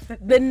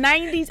the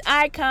 90s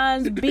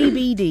icons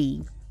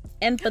BBD.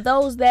 And for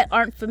those that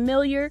aren't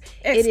familiar,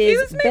 it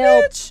is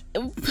Bell... Bitch?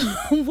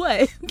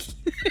 What?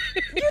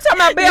 You talking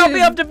about Bell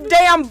Biv the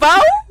damn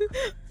Vogue?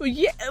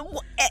 Yeah.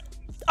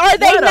 Are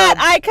they not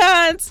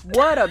icons?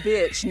 What a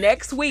bitch.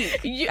 Next week,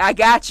 I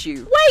got you.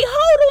 Wait,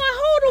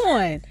 hold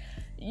on.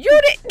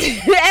 You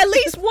did, at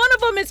least one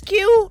of them is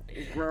cute.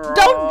 Girl.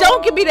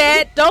 Don't give me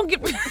that. Don't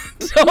give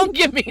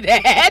me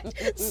that.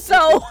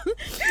 So,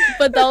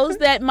 for those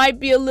that might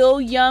be a little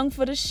young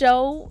for the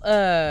show,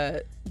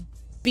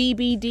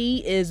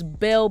 BBD is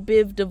Belle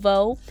Biv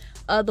DeVoe,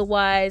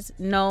 otherwise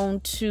known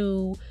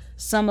to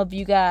some of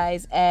you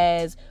guys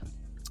as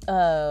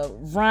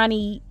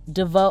Ronnie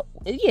DeVoe.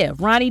 Yeah,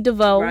 Ronnie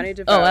DeVoe.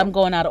 Oh, I'm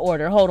going out of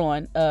order. Hold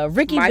on.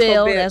 Ricky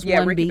Bell, that's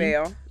one Ricky B.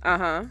 Bell.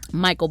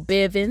 Michael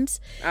Bivins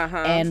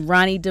and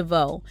Ronnie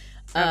DeVoe.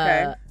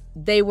 Okay.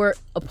 They were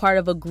a part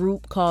of a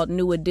group called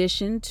New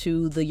Edition,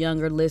 to the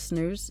younger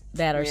listeners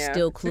that are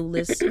still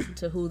clueless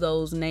to who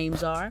those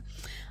names are.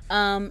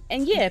 And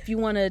yeah, if you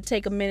want to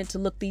take a minute to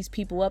look these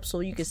people up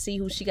so you can see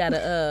who she got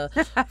to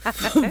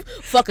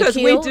fuck or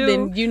kill,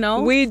 then you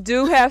know. We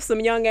do have some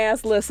young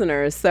ass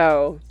listeners,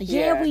 so.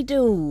 Yeah, we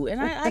do.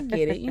 And I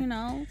get it, you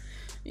know.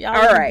 Y'all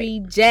All want to right.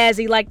 be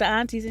jazzy like the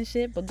aunties and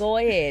shit, but go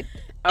ahead.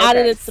 Out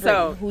of the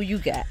three, who you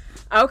got?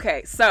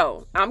 Okay,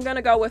 so I'm going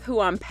to go with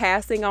who I'm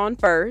passing on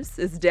first.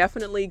 It's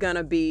definitely going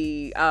to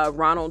be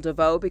Ronald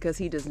DeVoe, because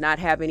he does not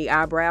have any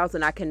eyebrows,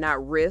 and I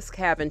cannot risk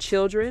having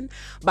children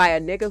by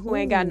a nigga who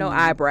ain't got no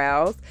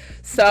eyebrows.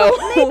 So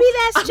but maybe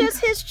that's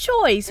just his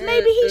choice.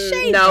 Maybe he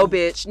shaved. No,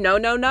 bitch.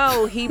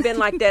 No. He been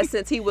like that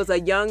since he was a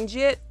young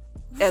jit.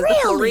 As the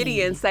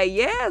Floridians say,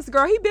 yes,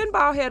 girl, he been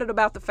bald-headed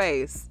about the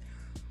face.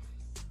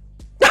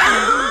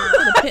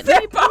 Let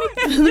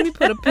me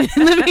put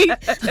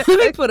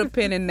a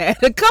pin in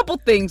that. A couple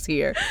things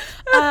here.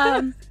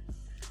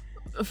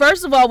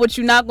 First of all, what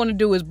you're not going to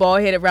do is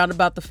bald-headed round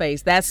about the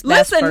face.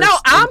 Listen, no,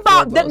 I'm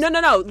bald.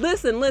 No.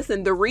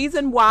 Listen. The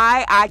reason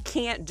why I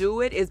can't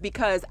do it is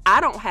because I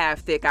don't have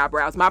thick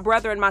eyebrows. My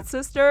brother and my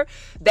sister,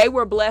 they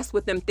were blessed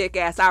with them thick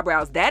ass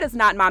eyebrows. That is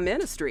not my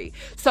ministry.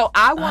 So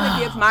I want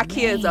to give my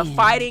kids a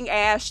fighting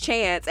ass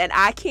chance, and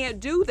I can't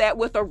do that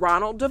with a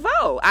Ronald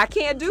DeVoe. I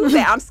can't do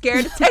that. I'm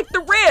scared to take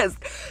the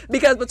risk,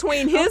 because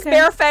between his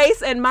bare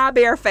face and my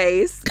bare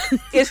face,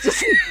 it's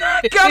just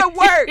not gonna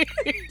work.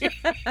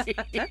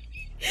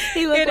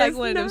 He looked like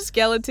one of them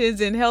skeletons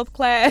in health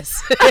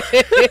class.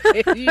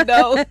 You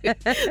know,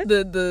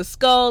 the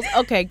skulls.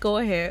 Okay, go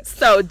ahead.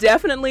 So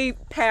definitely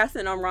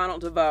passing on Ronald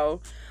DeVoe.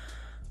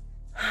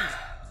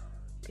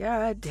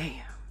 God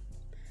damn.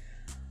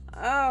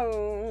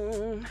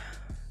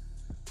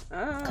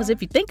 Because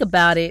if you think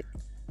about it,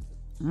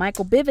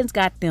 Michael Bivins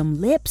got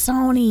them lips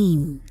on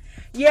him.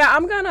 Yeah,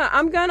 I'm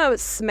gonna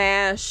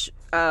smash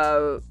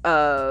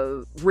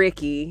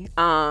Ricky.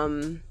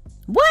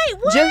 Wait,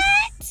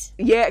 what?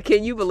 Yeah,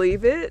 can you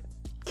believe it?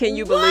 Can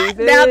you believe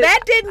it? Now that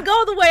didn't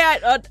go the way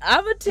I'm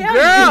gonna tell you.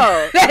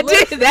 Girl,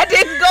 that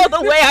didn't go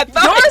the way I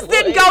thought. Yours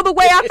didn't go the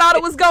way I thought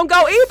it was gonna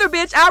go either,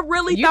 bitch. I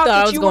really thought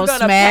that you were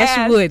gonna smash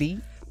pass.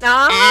 Woody.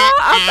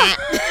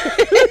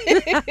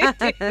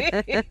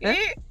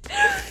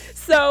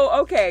 So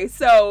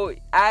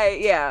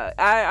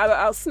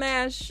I'll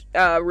smash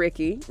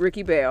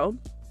Ricky Bell,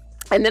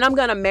 and then I'm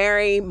gonna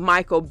marry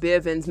Michael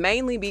Bivins,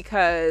 mainly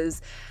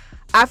because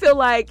I feel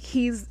like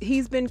he's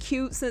been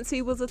cute since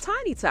he was a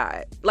tiny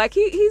tot. Like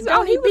he beat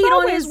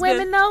on his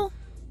women though.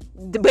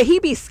 But he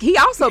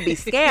also be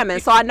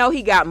scamming, so I know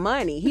he got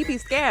money. He be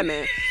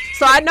scamming,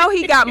 so I know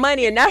he got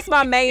money, and that's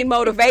my main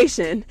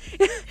motivation.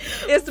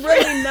 It's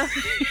really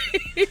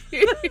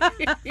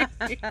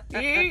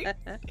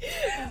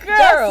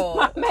Girl,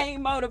 that's my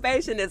main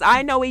motivation is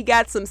I know he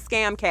got some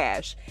scam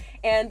cash.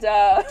 And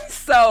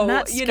so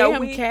not you know,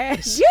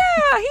 cash.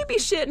 Yeah, he be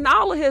shitting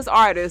all of his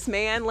artists,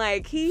 man.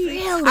 Like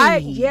really?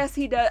 Yes,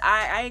 he does.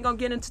 I ain't gonna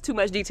get into too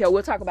much detail.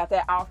 We'll talk about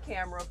that off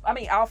camera. I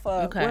mean, off.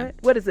 Okay.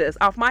 What is this?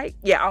 Off mic?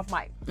 Yeah, off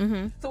mic.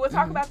 Mm-hmm. So we'll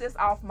talk about this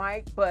off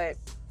mic. But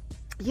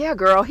yeah,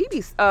 girl, he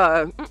be That's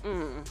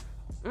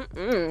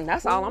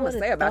all I'm gonna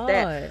say about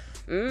that.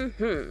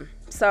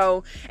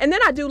 So, and then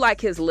I do like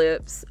his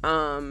lips.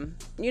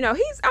 You know,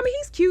 he's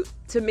cute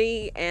to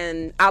me,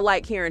 and I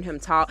like hearing him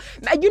talk.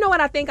 You know what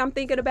I'm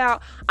thinking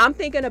about? I'm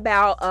thinking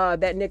about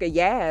that nigga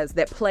Yaz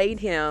that played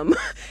him.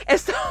 And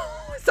so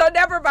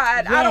never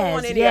mind. I don't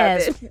want any of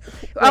it.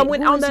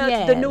 Wait, on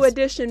the New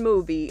Edition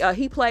movie,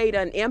 he played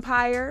an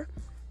Empire.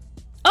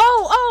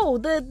 Oh,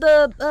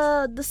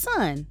 the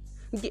son.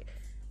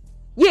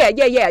 Yeah.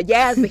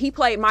 Yaz, but he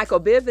played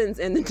Michael Bivins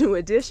in the New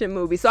Edition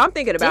movie. So I'm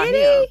thinking about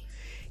him.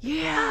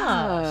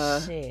 Yeah. Oh,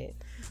 shit.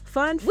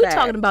 Fun fact. We're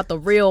talking about the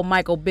real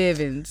Michael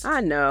Bivins.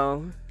 I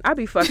know. I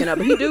be fucking up.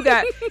 But he do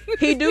got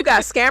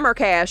scammer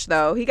cash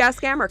though. He got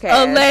scammer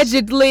cash.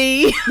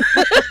 Allegedly.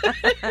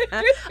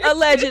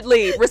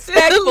 Allegedly.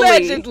 Respectfully.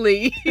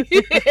 Allegedly.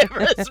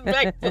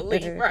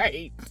 Respectfully,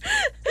 right.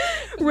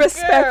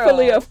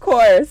 Respectfully, Girl. Of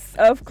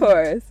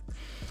course.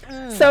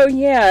 So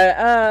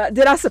yeah,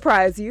 did I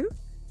surprise you?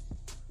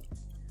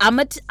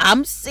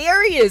 I'm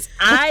serious.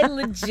 I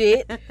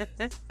legit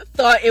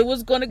thought it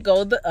was gonna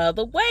go the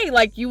other way.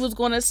 Like you was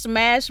gonna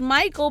smash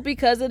Michael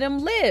because of them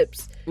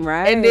lips.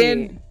 Right. And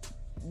then,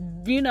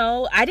 you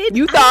know, I didn't.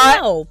 You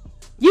thought.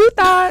 You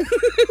thought.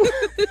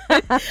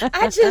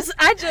 I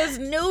just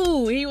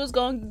knew he was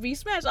gonna be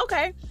smashed.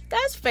 Okay,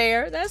 that's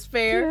fair.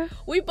 Yeah.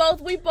 We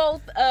both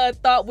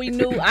thought we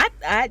knew. I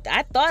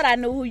thought I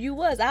knew who you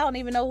was. I don't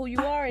even know who you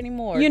are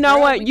anymore. You know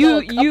what?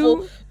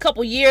 You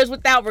couple years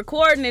without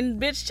recording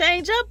and bitch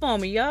change up on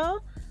me,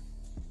 y'all.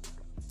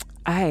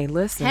 Hey,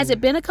 listen. Has it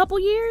been a couple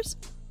years?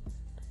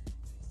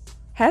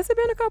 Has it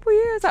been a couple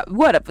years?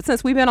 What,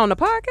 since we've been on the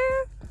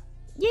podcast?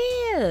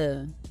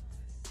 Yeah.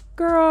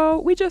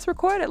 Girl, we just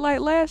recorded like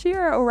last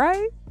year,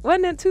 right?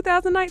 Wasn't it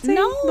 2019?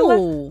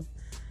 No.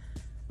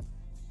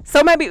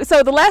 So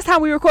the last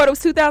time we recorded was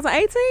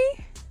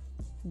 2018?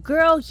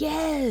 Girl,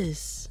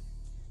 yes.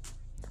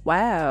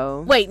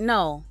 Wow. Wait,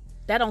 no.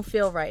 That don't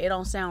feel right. It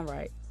don't sound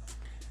right.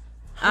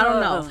 I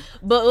don't know.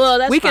 But well,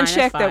 that's we fine. can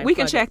check that. We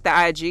can check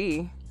the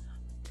IG.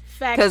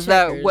 Fact checkers,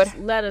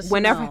 let us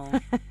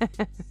know.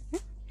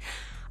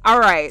 All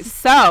right.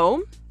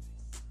 So,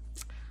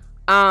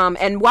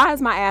 and why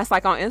is my ass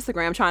like on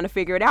Instagram trying to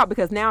figure it out?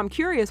 Because now I'm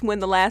curious when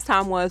the last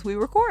time was we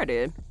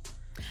recorded.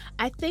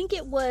 I think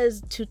it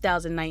was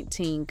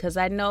 2019 because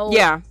I know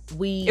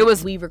we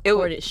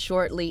recorded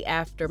shortly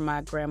after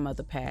my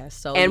grandmother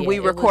passed. So and we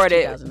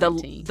recorded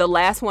the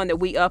last one that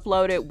we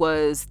uploaded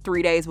was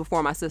 3 days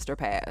before my sister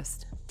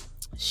passed.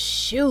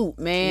 Shoot,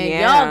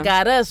 man, y'all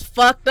got us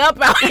fucked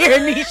up out here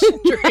in these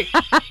streets.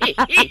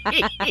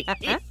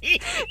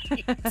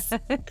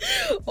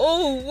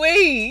 Oh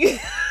wait.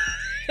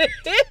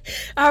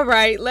 All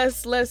right,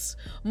 let's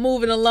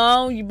move it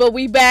along. But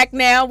we back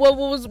now. What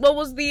was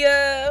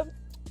the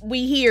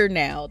we here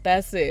now.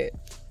 That's it.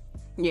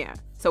 Yeah.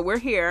 So we're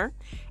here,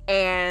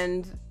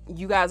 and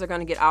you guys are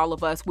gonna get all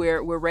of us.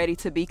 We're ready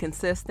to be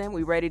consistent.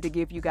 We're ready to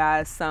give you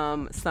guys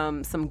some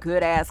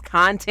good ass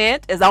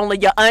content, as only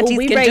your aunties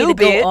can ready do. To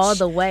bitch. Go all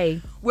the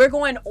way. We're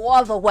going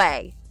all the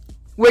way.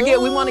 We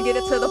want to get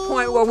it to the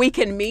point where we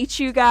can meet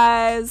you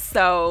guys.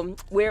 So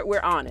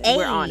we're on it. Ay.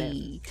 We're on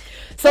it.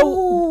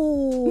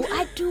 So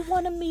I do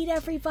want to meet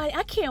everybody.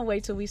 I can't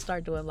wait till we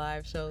start doing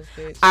live shows,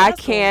 bitch. I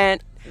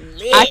can't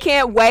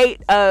wait.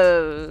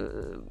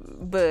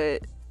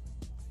 But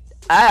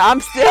I'm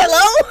still.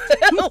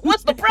 Hello?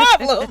 What's the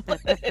problem?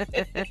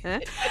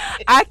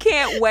 I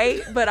can't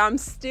wait, but I'm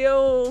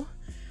still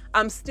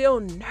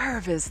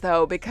nervous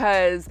though,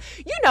 because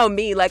you know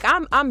me, like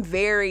I'm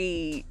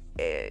very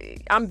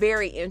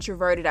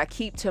introverted. I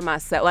keep to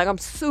myself. Like I'm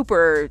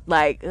super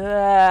like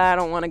I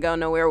don't want to go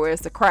nowhere where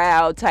it's a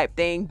crowd type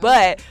thing.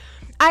 But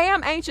I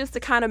am anxious to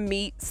kind of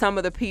meet some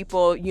of the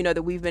people, you know,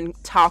 that we've been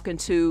talking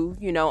to,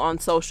 you know, on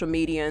social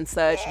media and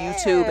such,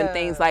 YouTube and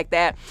things like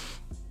that.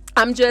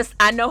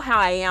 I know how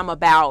I am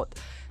about.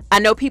 I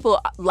know people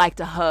like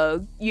to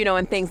hug, you know,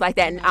 and things like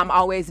that. And I'm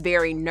always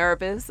very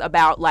nervous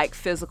about like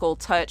physical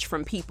touch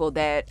from people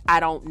that I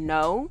don't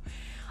know.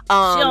 She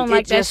don't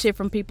like that shit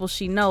from people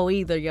she know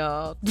either,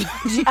 y'all.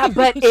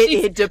 But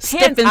it depends.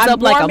 Stiffens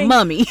up like a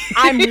mummy.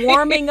 I'm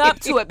warming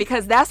up to it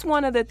because that's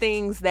one of the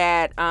things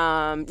that,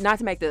 not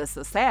to make this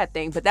a sad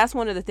thing, but that's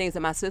one of the things that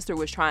my sister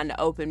was trying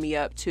to open me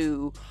up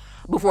to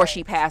before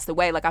she passed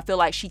away. Like I feel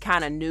like she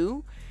kind of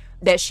knew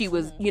that she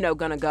was, you know,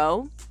 gonna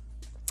go.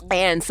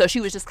 And so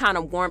she was just kind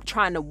of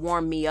trying to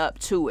warm me up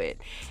to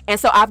it. And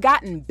so I've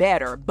gotten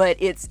better, but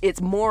it's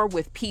more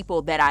with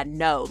people that I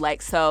know.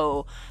 Like,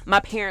 so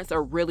my parents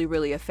are really,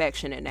 really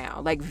affectionate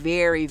now, like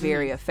very,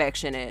 very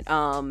affectionate.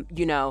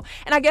 You know,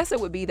 and I guess it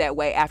would be that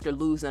way after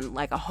losing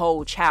like a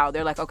whole child.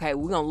 They're like, okay,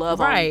 we're going to love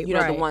on, you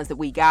know, the ones that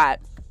we got.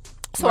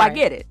 So I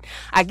get it.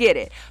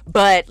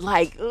 But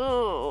like,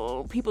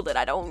 people that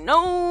I don't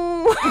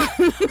know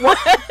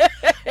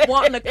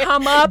wanting to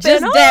come up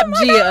just and dap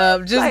Gia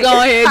up. Just like,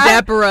 go ahead,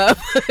 dap her up.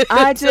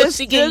 I just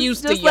she get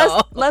used to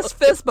y'all. Let's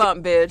fist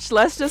bump, bitch.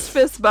 Let's just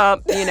fist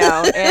bump, you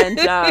know. And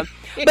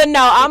but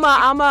no,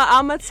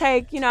 I'm a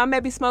take, you know, I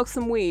maybe smoke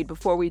some weed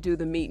before we do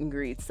the meet and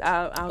greets.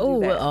 I'll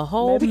do that. A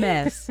whole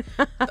mess.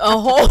 A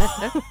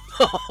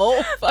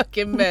whole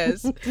fucking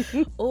mess.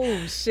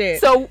 Oh shit.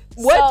 So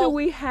what do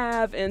we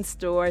have in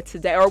store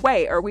today? Or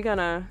wait, are we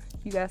gonna?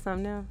 You got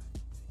something now?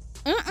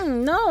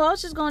 No, I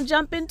was just gonna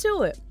jump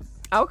into it.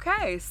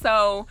 Okay,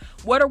 so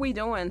what are we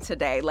doing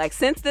today? Like,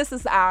 since this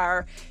is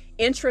our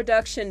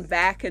introduction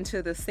back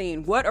into the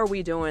scene, what are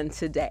we doing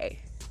today?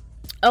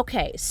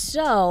 Okay,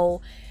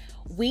 so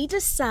we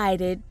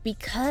decided,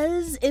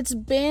 because it's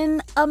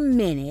been a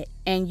minute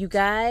and you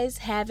guys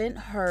haven't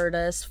heard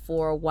us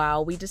for a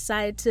while, we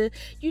decided to,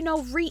 you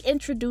know,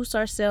 reintroduce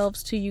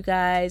ourselves to you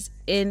guys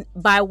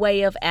by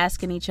way of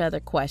asking each other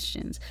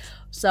questions.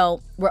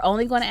 So we're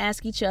only going to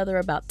ask each other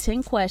about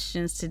 10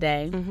 questions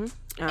today.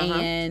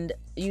 And,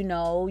 you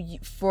know,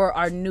 for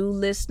our new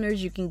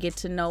listeners, you can get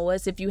to know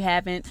us if you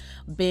haven't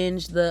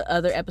binged the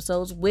other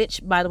episodes, which,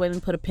 by the way, let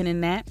me put a pin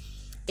in that.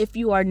 If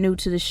you are new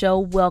to the show,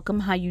 welcome.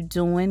 How you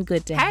doing?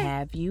 Good to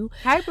have you.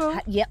 Hi, boo.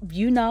 Yep,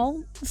 you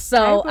know.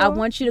 So I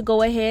want you to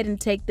go ahead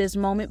and take this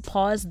moment,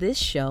 pause this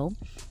show,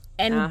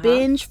 and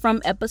binge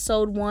from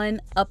episode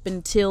 1 up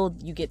until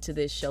you get to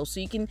this show, so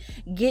you can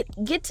get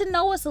to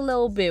know us a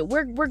little bit.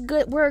 We're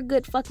good. We're a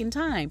good fucking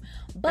time.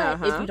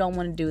 But if you don't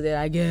want to do that,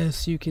 I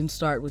guess you can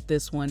start with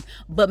this one.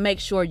 But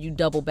make sure you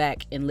double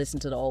back and listen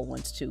to the old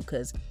ones too,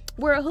 because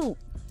we're a hoot.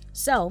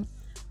 So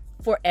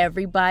for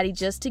everybody,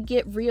 just to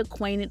get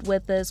reacquainted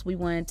with us, we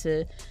wanted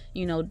to,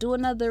 you know, do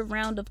another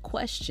round of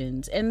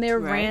questions. And they're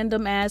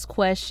random ass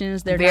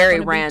questions. They're very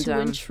not random.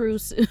 Be too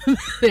intrusive.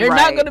 They're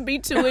not going to be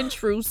too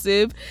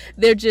intrusive.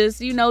 They're just,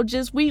 you know,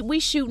 just we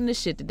shooting the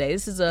shit today.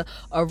 This is a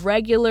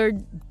regular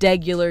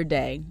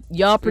day.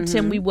 Y'all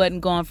pretend we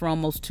wasn't gone for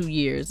almost 2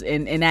 years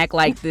and act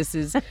like this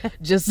is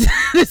just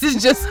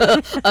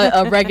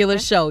a regular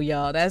show,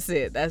 y'all. That's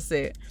it.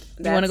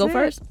 You want to go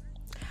first?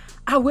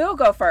 I will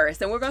go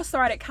first, and we're going to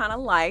start it kind of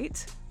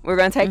light. We're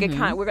going to take it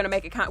kind. We're going to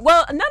make it kind.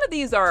 Well, none of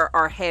these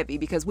are heavy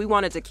because we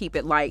wanted to keep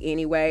it light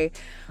anyway.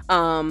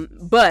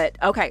 But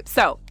okay,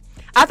 so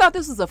I thought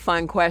this was a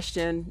fun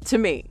question to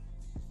me.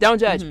 Don't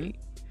judge me.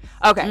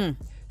 Okay,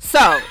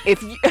 so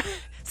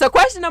so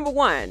question number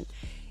 1: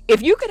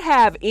 if you could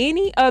have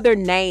any other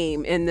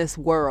name in this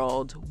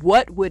world,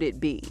 what would it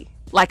be?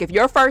 Like, if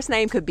your first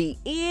name could be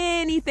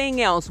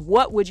anything else,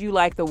 what would you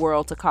like the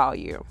world to call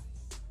you?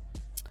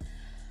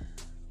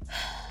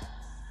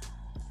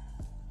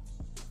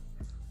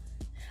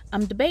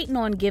 I'm debating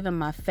on giving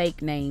my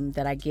fake name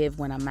that I give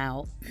when I'm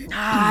out.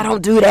 I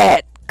don't do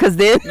that. Cause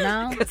then,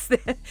 No?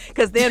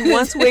 cause then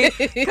once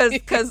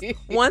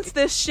once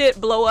this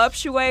shit blow up,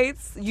 you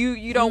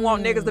don't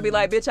want niggas to be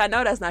like, bitch, I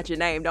know that's not your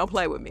name. Don't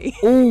play with me.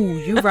 Ooh,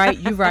 you right.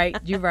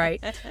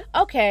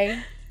 Okay.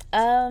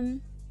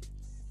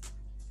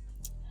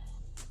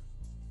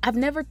 I've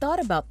never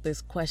thought about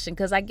this question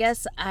because I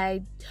guess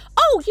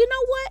oh, you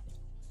know what?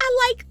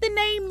 I like the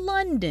name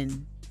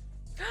London.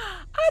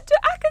 I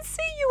can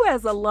see you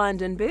as a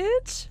London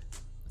bitch.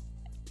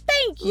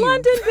 Thank you.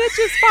 London bitch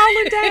is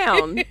falling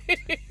down.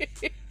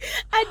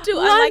 I do.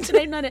 I like the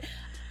name London.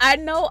 I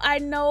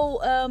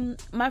know.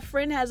 My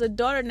friend has a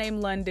daughter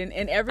named London,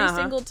 and every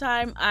single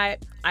time I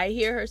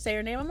hear her say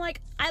her name, I'm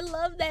like, I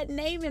love that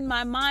name. In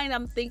my mind,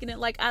 I'm thinking it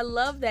like, I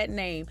love that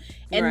name.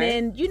 And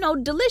then,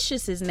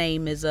 Delicious's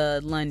name is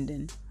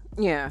London.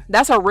 Yeah,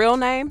 that's her real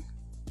name.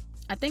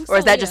 I think so. Or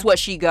is that just what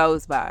she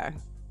goes by?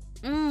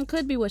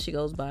 Could be what she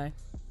goes by.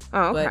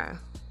 Oh, okay.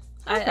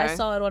 I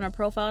saw it on her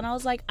profile and I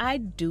was like, I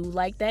do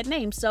like that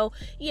name. So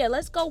yeah,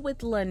 let's go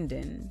with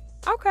London.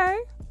 Okay.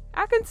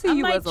 I can see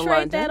you as a London. I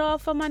might trade that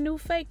off for my new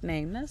fake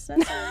name. That's all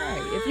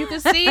right. If you can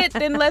see it,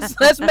 then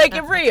let's make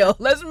it real.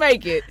 Let's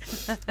make it.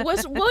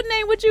 What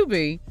name would you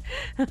be?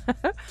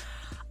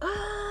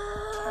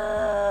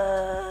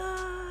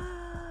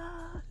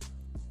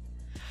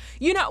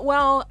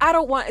 Well, I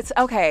don't want, it's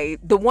okay.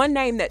 The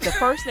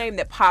first name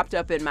that popped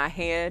up in my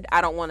head,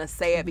 I don't want to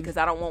say it because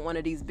I don't want one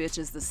of these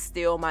bitches to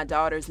steal my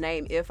daughter's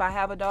name if I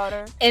have a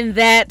daughter. And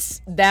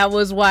that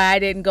was why I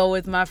didn't go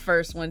with my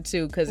first one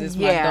too, because it's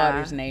my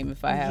daughter's name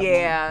if I have one.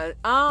 Yeah.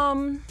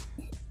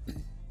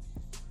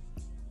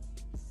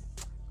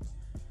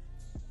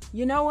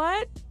 You know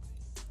what?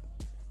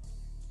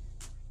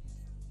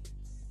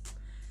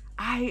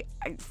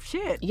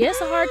 Shit. Yeah,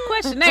 it's a hard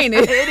question, ain't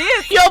it? It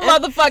is. Your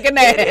motherfucking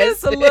ass. It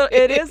is a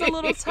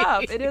little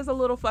tough. It is a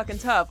little fucking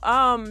tough.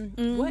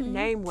 What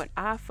name would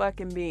I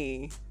fucking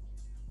be?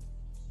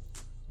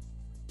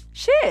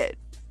 Shit.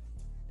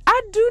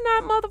 I do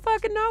not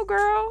motherfucking know,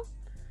 girl.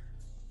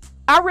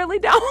 I really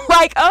don't.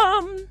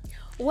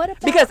 What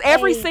about because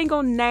every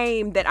single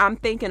name that I'm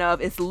thinking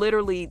of is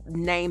literally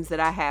names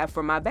that I have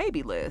for my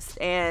baby list.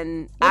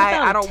 And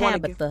I don't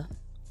want to.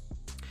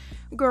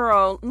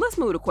 Girl, let's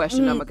move the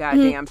question number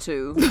goddamn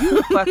 2.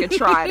 You fucking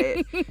tried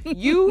it.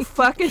 You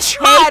fucking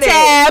tried it.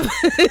 Tab.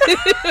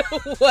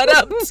 What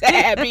up,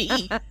 Tabby?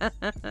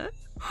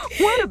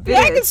 What a bitch.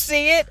 I can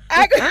see it.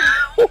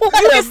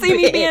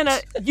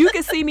 You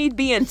can see me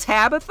being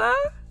Tabitha?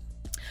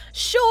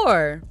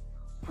 Sure.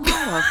 What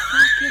a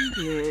fucking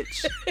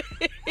bitch.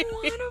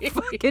 What a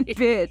fucking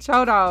bitch.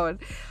 Hold on.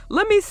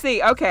 Let me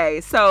see.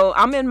 Okay, so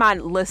I'm in my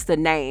list of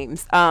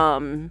names.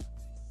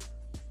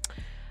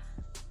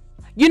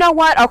 You know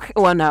what? Okay,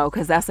 well, no,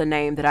 because that's a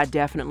name that I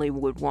definitely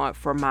would want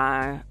for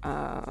my.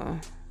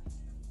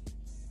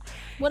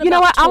 What you know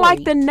what? Toy? I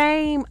like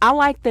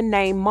the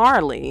name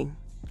Marley.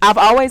 I've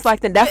always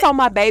liked it. That's on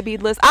my baby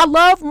list. I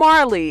love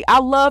Marley. I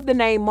love the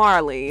name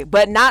Marley,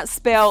 but not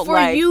spelled for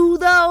you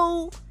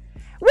though.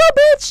 Well,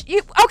 bitch,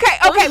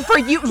 okay, for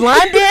you,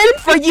 London,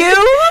 for you.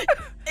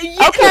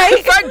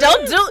 Okay,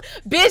 don't do,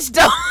 bitch.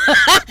 Don't.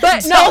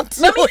 But don't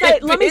no, do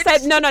let me say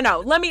no.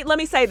 Let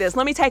me say this.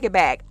 Let me take it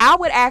back. I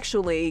would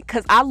actually,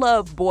 because I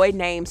love boy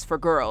names for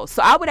girls,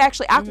 so I would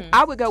actually,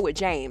 I would go with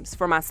James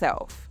for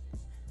myself.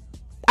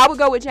 I would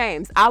go with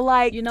James. I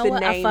like the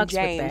name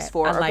James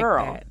for a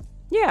girl. That.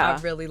 Yeah,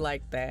 I really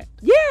like that.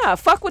 Yeah,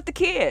 fuck with the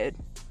kid.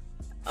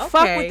 Okay.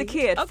 Fuck with the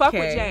kid. Okay. Fuck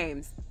with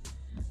James.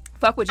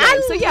 Fuck with James. I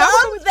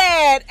love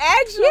that.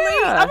 Actually,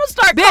 Yeah. I'm gonna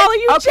start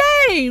calling you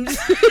James.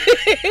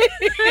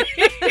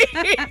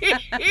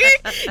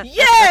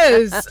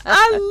 Yes,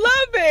 I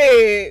love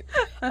it.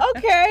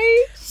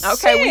 Okay.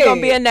 Okay, we're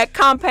gonna be in that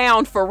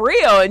compound for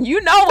real, and you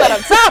know what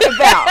I'm talking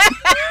about.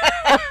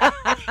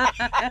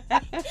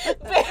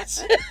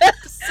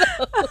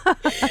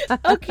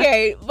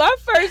 Okay, my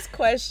first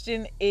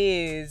question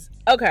is,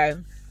 okay.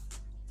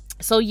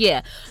 So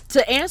yeah,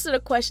 to answer the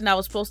question I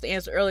was supposed to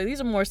answer earlier, these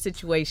are more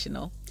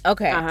situational.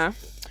 Okay.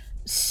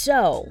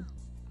 So,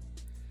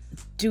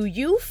 do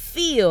you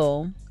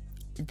feel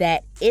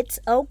that it's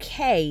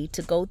okay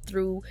to go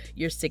through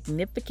your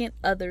significant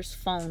other's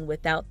phone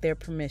without their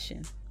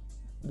permission?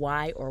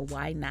 Why or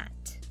why not?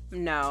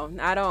 No,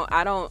 I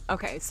don't.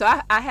 Okay, so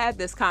I had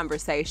this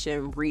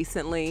conversation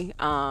recently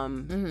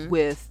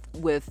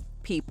with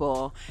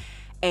people,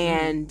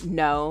 and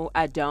no,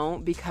 I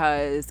don't,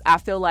 because I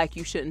feel like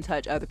you shouldn't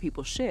touch other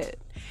people's shit.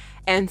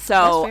 And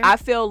so I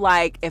feel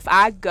like if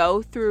I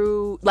go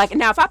through, like,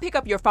 now if I pick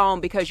up your phone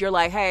because you're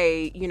like,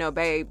 hey,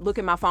 babe, look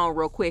at my phone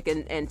real quick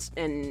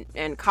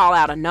and call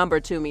out a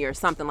number to me or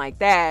something like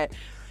that,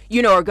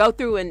 or go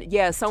through and,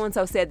 yeah,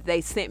 so-and-so said that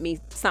they sent me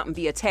something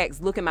via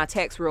text, look at my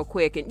text real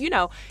quick. And,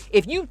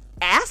 if you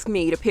ask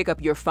me to pick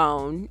up your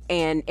phone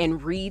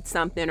and read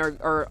something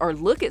or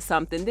look at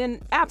something,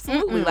 then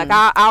absolutely, like,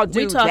 I'll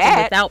do that. We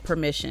talking without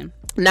permission.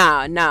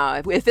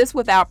 Nah. If it's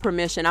without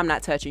permission, I'm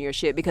not touching your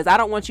shit because I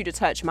don't want you to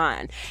touch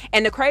mine.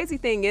 And the crazy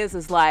thing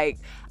is like,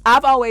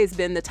 I've always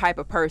been the type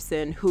of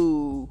person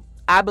who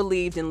I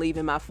believed in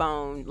leaving my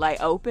phone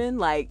like open,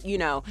 like, you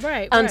know,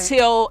 right.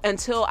 until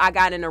I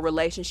got in a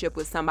relationship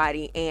with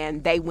somebody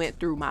and they went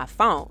through my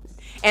phone.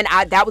 And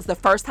that was the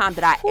first time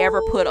that I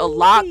ever put a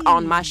lock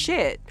on my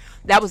shit.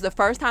 That was the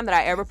first time that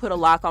I ever put a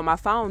lock on my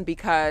phone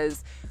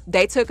because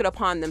they took it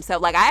upon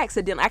themselves. Like, I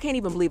can't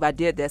even believe I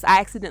did this. I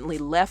accidentally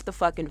left the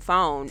fucking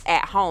phone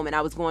at home and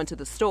I was going to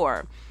the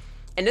store.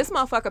 And this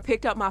motherfucker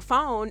picked up my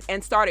phone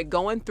and started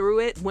going through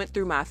it, went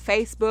through my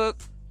Facebook.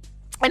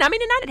 And I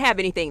mean, and I didn't have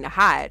anything to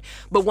hide.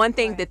 But one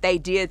thing that they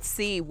did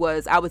see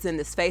was I was in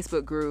this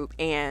Facebook group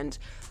and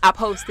I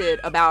posted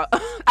about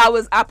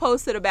I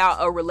posted about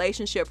a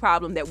relationship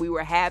problem that we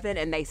were having,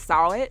 and they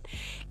saw it.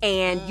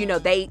 And you know,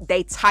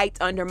 they typed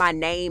under my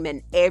name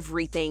and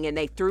everything, and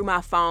they threw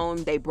my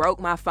phone, they broke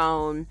my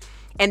phone.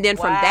 And then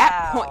from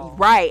that point,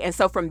 right. And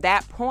so from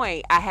that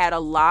point, I had a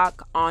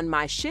lock on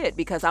my shit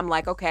because I'm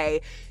like,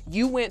 okay,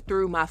 you went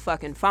through my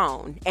fucking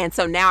phone. And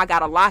so now I got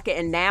to lock it.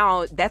 And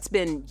now that's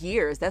been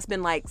years. That's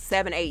been like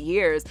 7-8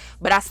 years.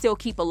 But I still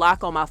keep a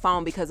lock on my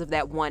phone because of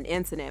that one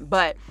incident.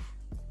 But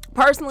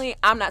personally,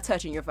 I'm not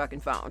touching your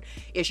fucking phone.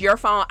 It's your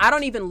phone. I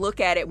don't even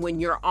look at it when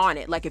you're on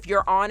it. Like, if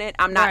you're on it,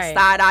 I'm not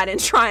side-eyed and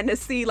trying to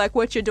see like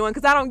what you're doing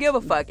because I don't give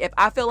a fuck. If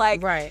I feel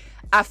like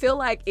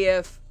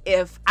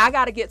if I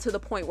got to get to the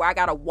point where I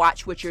got to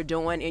watch what you're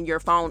doing in your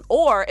phone,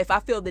 or if I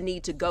feel the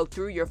need to go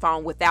through your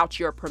phone without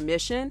your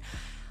permission,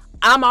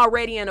 I'm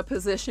already in a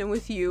position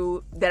with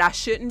you that I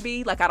shouldn't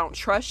be. Like, I don't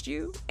trust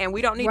you, and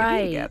we don't need to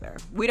be together.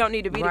 We don't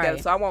need to be together,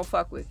 so I won't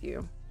fuck with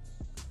you.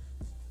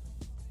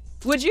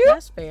 Would you?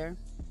 That's fair.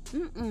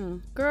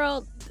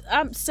 Girl,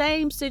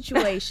 same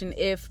situation.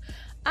 If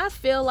I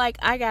feel like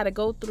I got to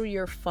go through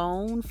your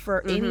phone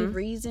for any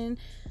reason,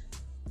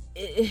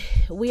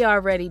 we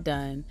already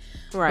done.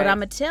 Right. But I'm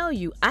gonna tell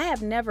you, I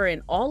have never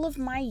in all of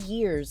my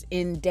years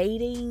in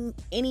dating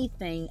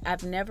anything,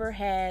 I've never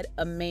had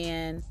a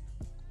man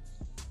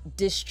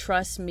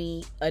distrust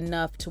me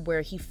enough to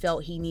where he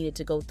felt he needed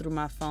to go through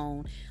my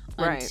phone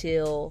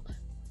until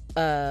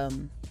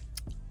not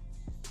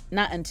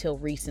until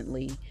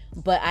recently,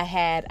 but I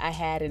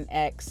had an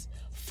ex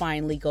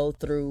finally go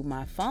through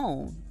my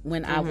phone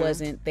when I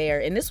wasn't there,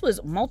 and this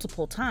was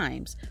multiple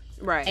times.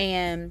 Right.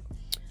 And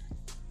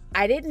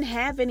I didn't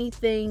have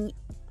anything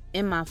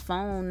in my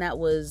phone that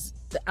was,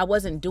 I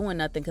wasn't doing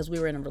nothing because we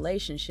were in a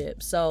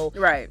relationship. So,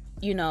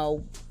 you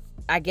know,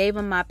 I gave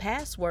him my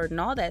password and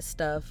all that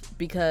stuff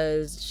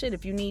because, shit,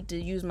 if you need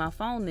to use my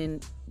phone,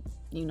 then,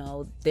 you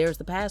know, there's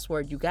the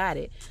password. You got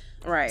it.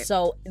 Right.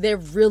 So there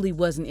really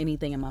wasn't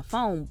anything in my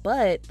phone.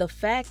 But the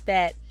fact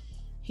that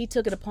he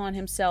took it upon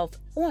himself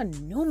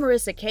on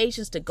numerous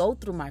occasions to go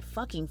through my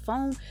fucking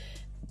phone.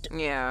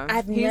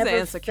 Yeah. He's an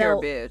insecure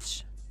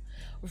bitch.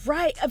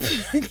 Right.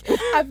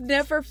 I've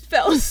never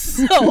felt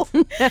so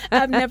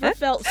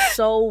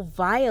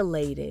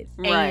violated.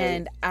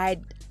 And I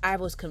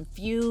was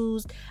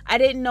confused. I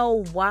didn't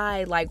know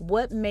why. Like,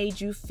 what made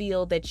you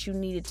feel that you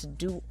needed to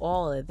do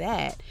all of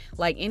that?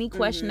 Like, any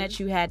question that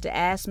you had to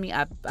ask me,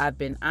 I've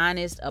been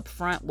honest,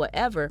 upfront,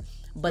 whatever.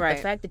 But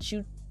the fact that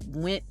you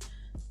went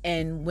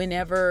and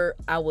whenever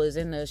I was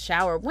in the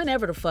shower,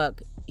 whenever the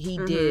fuck he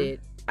did,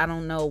 I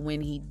don't know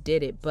when he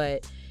did it,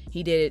 but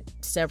he did it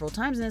several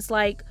times. And it's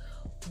like,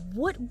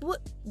 what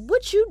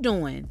you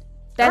doing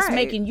that's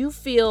making you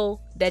feel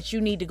that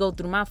you need to go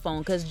through my phone?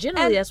 Because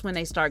generally that's when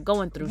they start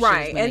going through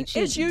shit. And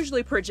it's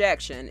usually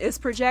projection. It's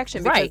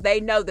projection because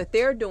they know that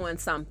they're doing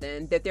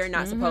something that they're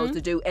not supposed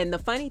to do. And the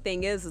funny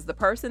thing is the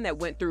person that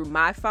went through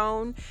my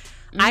phone,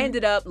 I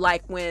ended up,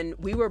 like, when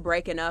we were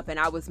breaking up and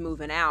I was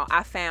moving out,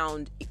 I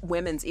found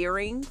women's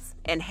earrings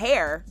and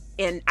hair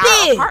in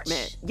our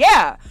apartment.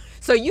 Yeah.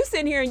 So you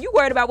sitting here and you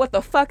worried about what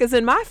the fuck is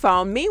in my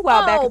phone.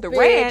 Meanwhile, back at the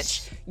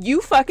ranch, you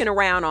fucking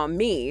around on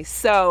me.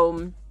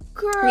 So,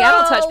 girl, yeah, I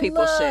don't touch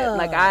people's shit.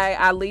 Like,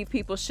 I leave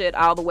people's shit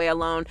all the way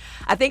alone.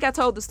 I think I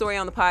told the story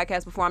on the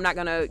podcast before. I'm not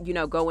going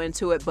to, go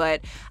into it.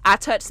 But I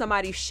touched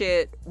somebody's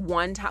shit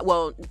one time.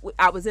 Well,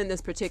 I was in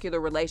this particular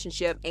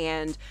relationship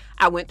and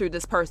I went through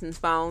this person's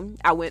phone.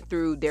 I went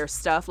through their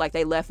stuff. Like,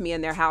 they left me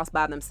in their house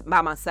by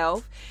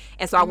myself.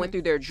 And so I went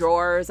through their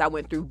drawers. I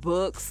went through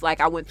books. Like,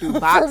 I went through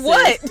boxes. For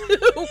what?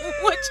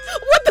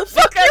 What the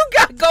fuck you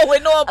got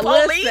going on,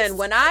 police? Listen,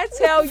 when I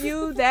tell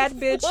you that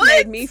bitch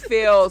made me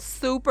feel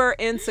super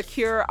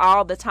insecure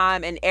all the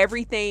time, and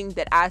everything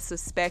that I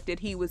suspected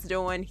he was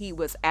doing, he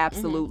was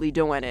absolutely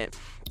doing it.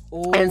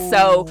 Ooh. And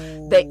so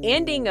the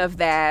ending of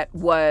that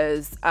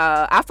was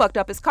I fucked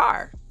up his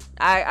car.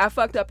 I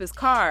fucked up his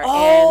car.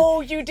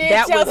 Oh, and you did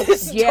tell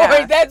this story.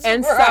 Yeah. That's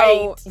and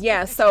right.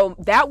 So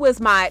that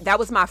was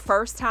my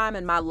first time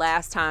and my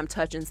last time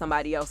touching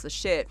somebody else's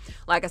shit.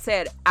 Like I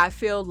said, I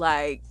feel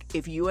like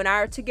if you and I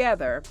are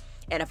together,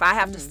 and if I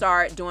have to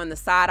start doing the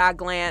side-eye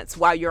glance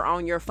while you're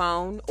on your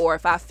phone, or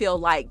if I feel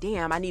like,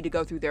 damn, I need to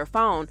go through their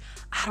phone,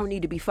 I don't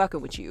need to be fucking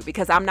with you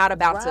because I'm not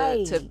about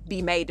to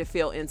be made to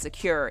feel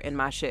insecure in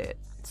my shit.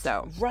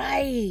 So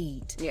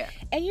right. Yeah.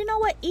 And you know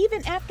what?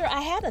 Even after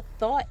I had a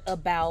thought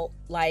about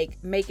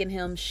like making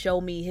him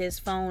show me his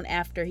phone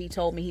after he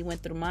told me he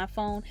went through my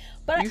phone,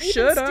 but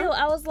still,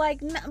 I was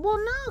like,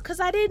 no, because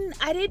I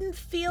didn't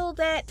feel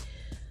that.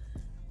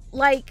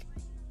 Like,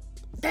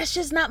 that's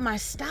just not my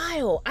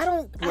style. I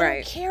don't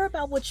care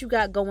about what you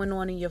got going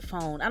on in your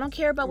phone. I don't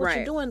care about what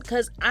you're doing,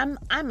 because I'm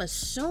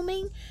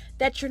assuming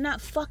that you're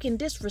not fucking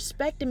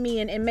disrespecting me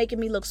and making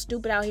me look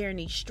stupid out here in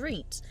these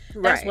streets.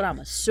 That's what I'm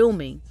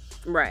assuming.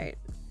 Right.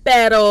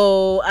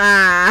 Pero,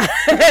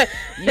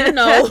 you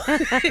know,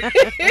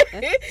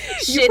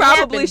 shit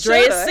probably happened. Dre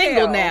is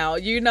single now,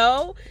 you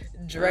know?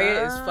 Dre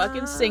is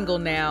fucking single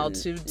now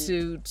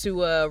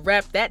to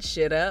wrap that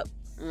shit up.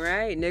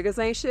 Right.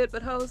 Niggas ain't shit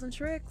but hoes and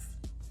tricks.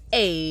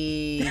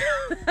 Hey.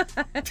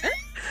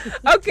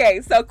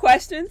 Okay, so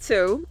question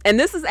 2. And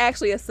this is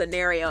actually a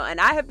scenario.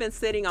 And I have been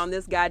sitting on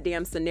this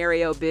goddamn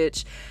scenario,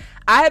 bitch.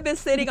 I have been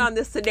sitting on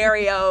this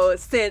scenario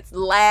since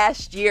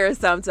last year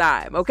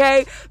sometime,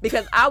 okay?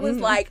 Because I was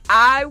like,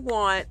 I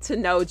want to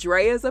know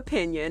Drea's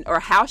opinion or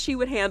how she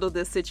would handle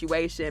this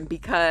situation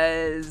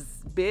because,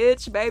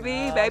 bitch,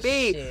 baby.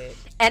 Shit.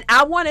 And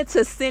I wanted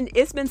to send,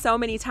 it's been so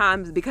many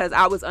times because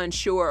I was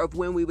unsure of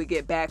when we would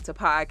get back to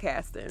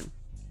podcasting.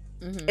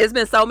 It's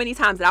been so many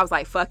times that I was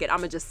like, fuck it, I'm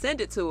going to just send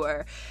it to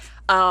her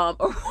or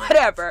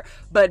whatever.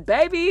 But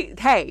baby,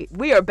 hey,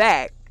 we are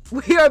back.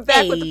 We are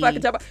back with the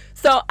fucking top.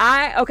 So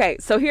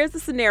here's the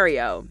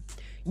scenario.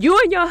 You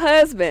and your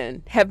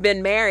husband have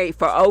been married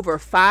for over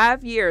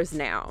 5 years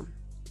now.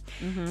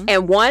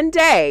 And one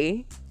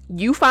day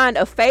you find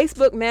a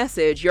Facebook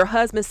message your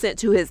husband sent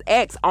to his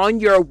ex on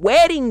your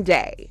wedding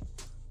day.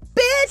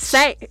 Bitch!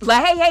 Say,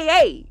 like,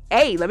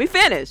 hey, let me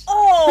finish.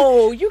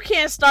 Oh, you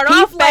can't start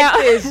off like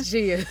this,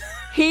 Gia.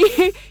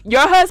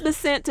 Your husband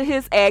sent to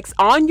his ex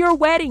on your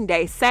wedding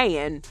day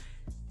saying,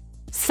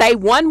 say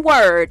one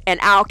word and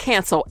I'll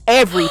cancel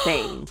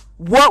everything.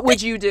 What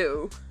would you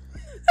do?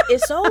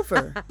 It's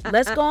over.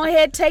 Let's go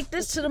ahead and take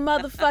this to the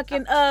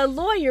motherfucking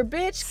lawyer,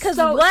 bitch. Cause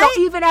so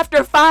even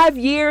after 5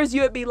 years,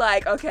 you'd be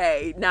like,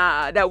 okay,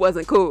 nah, that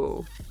wasn't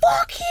cool.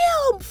 Fuck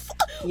him.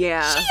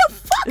 Yeah.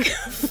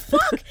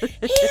 Fuck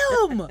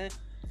him.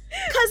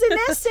 Cause in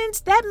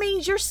essence, that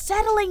means you're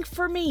settling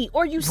for me,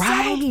 or you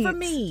settled for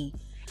me.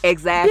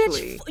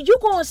 Exactly. Bitch, you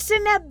gonna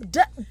send that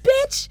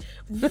bitch?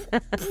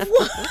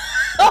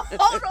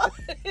 Hold on.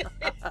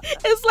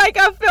 It's like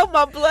I feel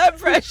my blood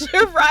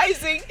pressure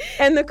rising.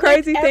 And the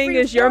crazy thing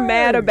is, you're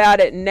mad about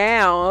it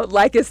now,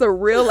 like it's a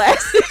real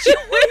ass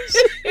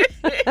situation.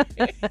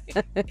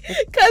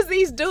 Because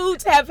these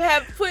dudes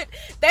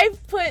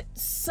they've put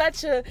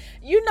such a,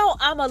 you know,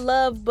 I'm a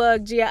love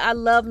bug, Gia. I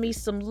love me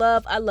some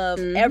love. I love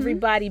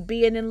everybody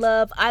being in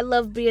love. I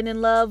love being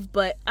in love,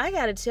 but I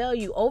gotta tell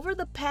you, over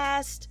the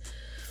past.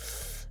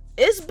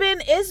 It's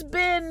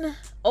been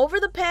over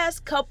the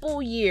past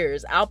couple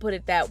years, I'll put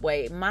it that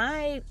way.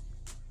 My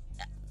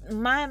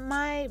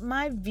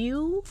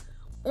view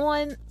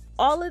on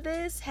all of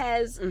this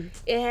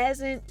it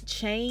hasn't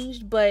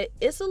changed, but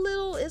it's a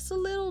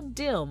little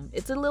dim.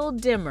 It's a little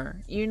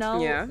dimmer, you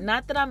know? Yeah.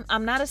 Not that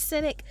I'm not a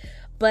cynic,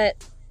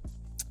 but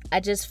I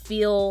just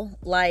feel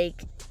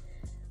like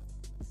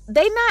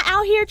they not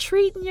out here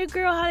treating your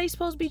girl how they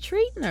supposed to be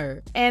treating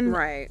her. And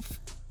right.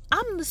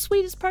 I'm the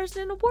sweetest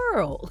person in the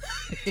world.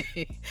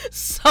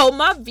 So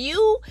my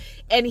view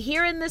and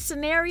hearing this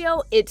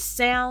scenario, it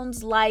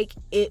sounds like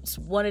it's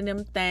one of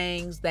them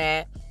things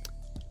that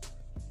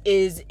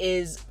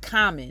is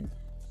common,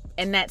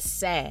 and that's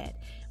sad.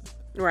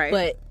 Right.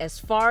 But as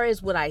far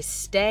as would I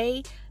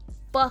stay,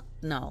 fuck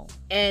no.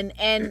 And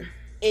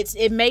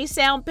it may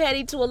sound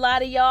petty to a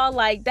lot of y'all,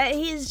 like that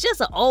he's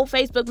just an old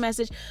Facebook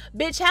message.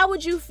 Bitch, how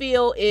would you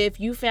feel if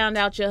you found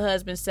out your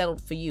husband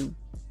settled for you?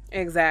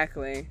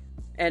 Exactly.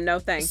 And no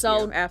thank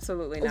you.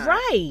 Absolutely not.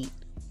 Right.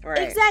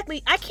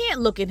 Exactly. I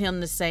can't look at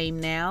him the same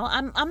now.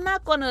 I'm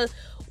not gonna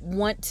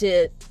want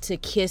to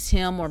kiss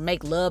him or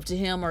make love to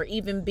him or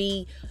even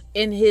be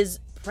in his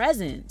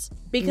presence,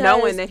 because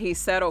knowing that he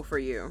settled for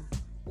you.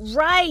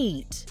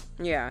 Right.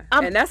 Yeah.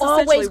 And that's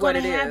always essentially what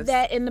it is. Gonna have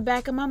that in the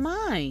back of my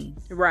mind.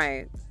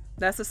 Right.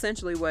 That's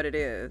essentially what it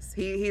is.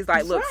 He's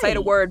like, look, say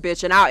the word,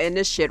 bitch, and I'll end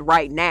this shit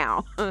right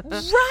now.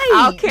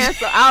 Right.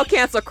 I'll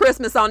cancel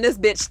Christmas on this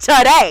bitch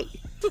today.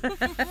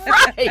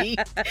 Right.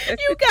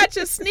 You got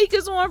your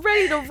sneakers on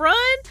ready to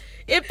run.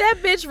 If that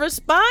bitch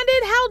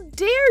responded, how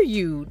dare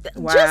you?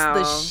 Wow. Just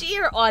the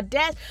sheer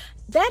audacity.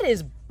 That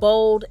is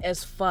bold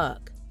as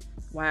fuck.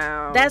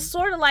 Wow. That's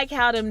sort of like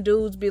how them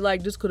dudes be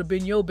like, this could have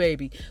been your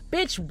baby.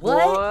 Bitch,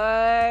 what?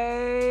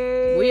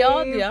 Boy. We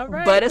all, yeah,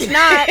 right. But it's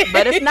not,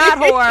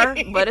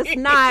 whore. But it's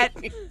not.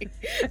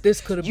 This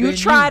could have been you.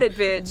 Tried it,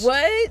 bitch.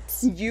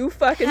 What? You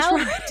fucking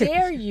tried it. How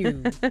dare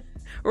you?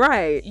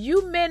 Right.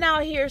 You men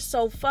out here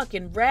so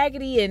fucking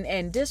raggedy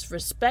and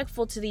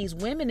disrespectful to these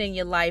women in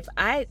your life.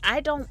 I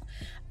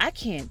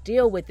can't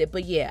deal with it.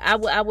 But yeah,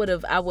 I would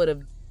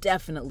have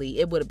definitely,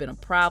 it would have been a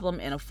problem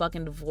and a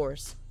fucking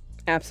divorce.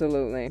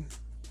 Absolutely.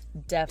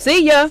 Definitely.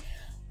 See ya.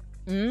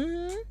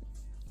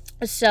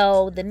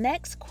 So the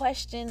next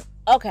question,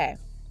 okay.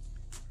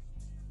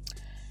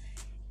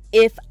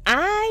 If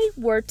I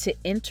were to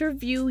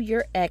interview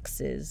your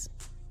exes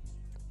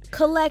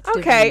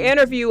collectively. Okay,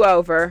 interview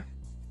over.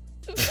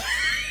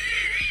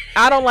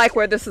 I don't like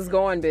where this is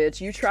going,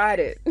 bitch. You tried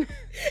it.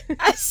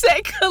 I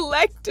say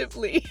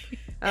collectively.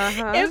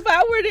 If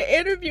I were to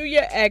interview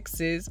your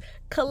exes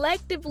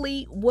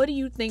collectively, what do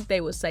you think they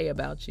would say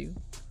about you?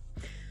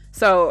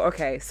 So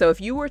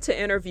if you were to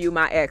interview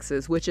my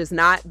exes, which is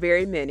not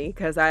very many,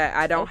 because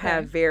I don't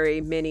have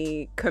very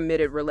many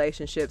committed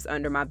relationships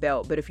under my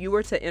belt, but if you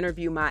were to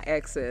interview my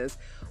exes,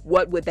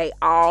 what would they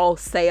all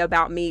say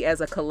about me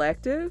as a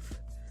collective?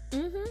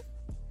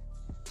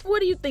 What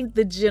do you think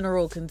the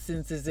general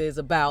consensus is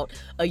about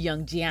a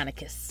young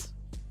Giannikis?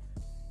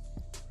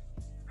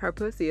 Her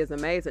pussy is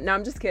amazing. No,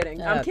 I'm just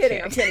kidding. I'm Okay.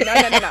 kidding. I'm kidding. No.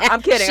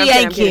 I'm kidding. She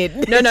I'm ain't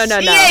kidding. kidding. No.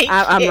 She ain't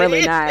I'm really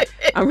kidding. not.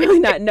 I'm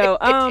really not. No.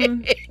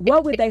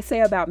 What would they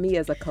say about me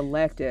as a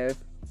collective?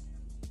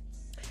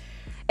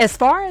 As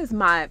far as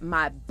my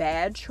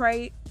bad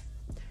trait,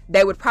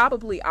 they would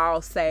probably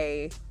all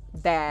say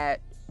that,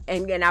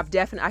 and I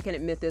can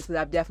admit this,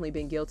 because I've definitely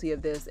been guilty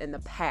of this in the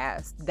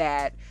past,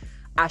 that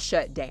I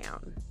shut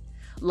down.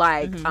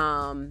 Like,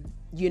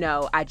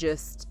 I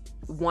just,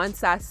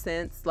 once I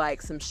sense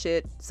like some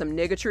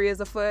niggatry is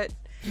afoot,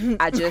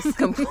 I just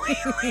completely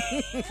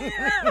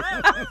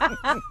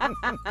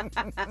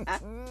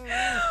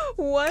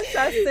once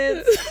I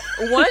sense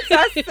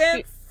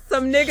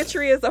some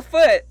niggatry is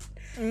afoot,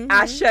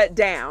 I shut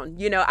down.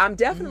 I'm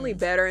definitely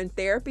better, and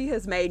therapy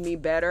has made me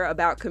better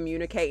about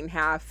communicating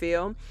how I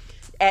feel.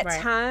 At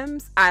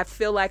times I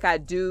feel like I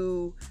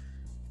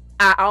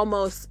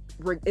almost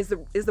is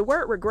the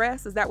word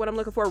regress? Is that what I'm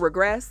looking for?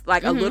 Regress,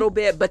 like a little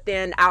bit, but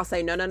then I'll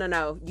say,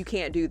 no, you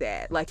can't do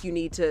that. Like, you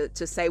need to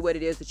say what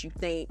it is that you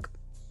think.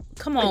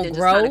 Come on, and then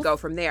growth. just kind of go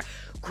from there.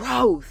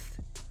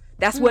 Growth.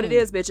 That's what it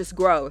is, bitch. It's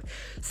growth.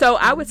 So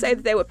I would say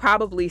that they would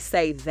probably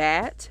say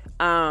that.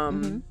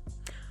 But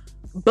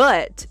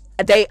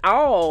they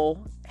all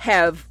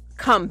have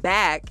come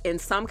back in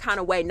some kind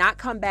of way, not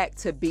come back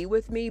to be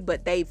with me,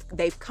 but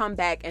they've come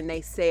back and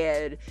they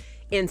said,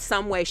 in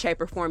some way, shape,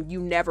 or form, you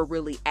never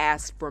really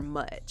asked for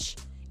much.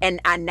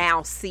 And I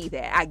now see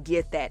that. I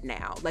get that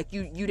now. Like,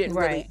 you didn't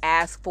really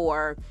ask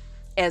for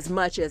as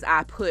much as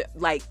I put,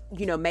 like,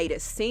 made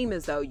it seem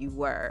as though you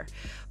were.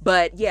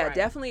 But yeah,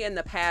 definitely in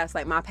the past,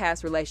 like my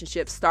past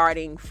relationships,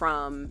 starting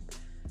from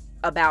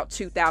about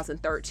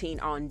 2013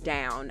 on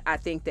down, I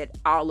think that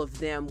all of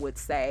them would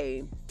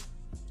say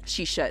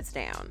she shuts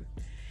down.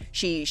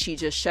 She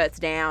just shuts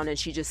down, and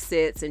she just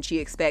sits, and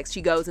she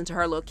goes into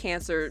her little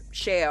Cancer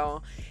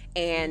shell,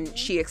 and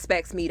she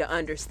expects me to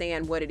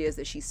understand what it is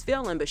that she's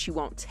feeling, but she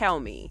won't tell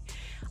me.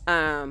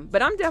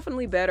 But I'm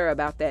definitely better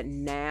about that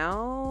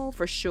now,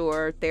 for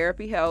sure.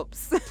 Therapy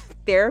helps.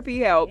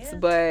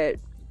 But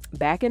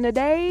back in the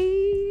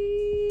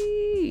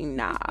day,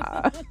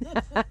 nah.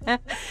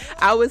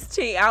 I was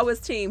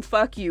team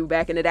fuck you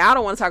back in the day. I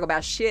don't want to talk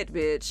about shit,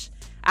 bitch.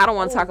 I don't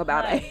want to talk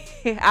about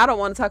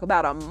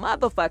a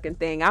motherfucking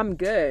thing. I'm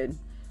good.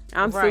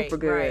 I'm super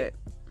good. Right.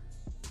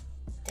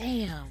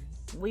 Damn.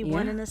 We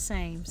one and the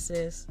same,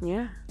 sis.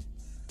 Yeah.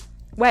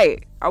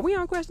 Wait, are we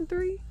on question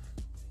 3?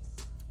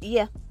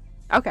 Yeah.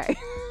 Okay.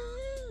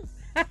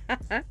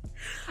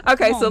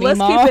 Okay, so let's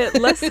keep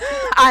it.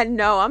 I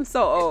know, I'm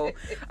so old.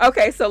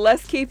 Okay, so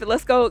let's keep it.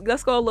 Let's go a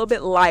little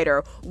bit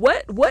lighter.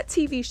 What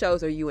TV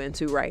shows are you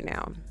into right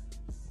now?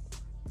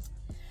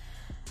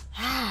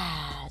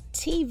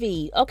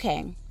 TV.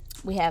 Okay.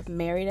 We have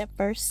Married at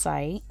First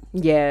Sight.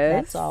 Yes.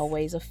 That's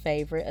always a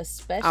favorite,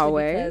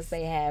 especially because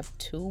they have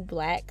 2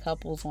 black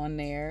couples on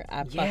there.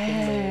 I fucking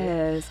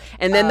live.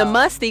 And then the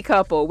musty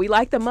couple. We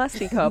like the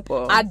musty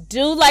couple. I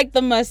do like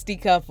the musty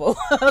couple.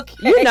 Okay.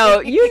 You know,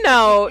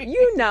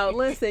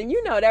 listen,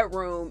 that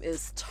room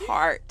is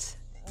tart.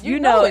 You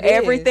know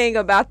everything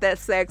about that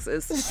sex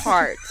is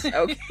tart,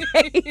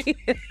 okay?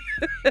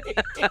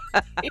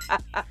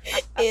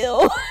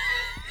 Ew.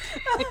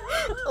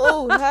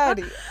 Oh,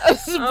 honey.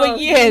 But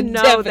yeah,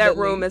 definitely. That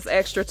room is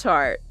extra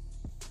tart.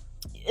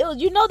 Ew,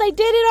 you know they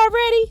did it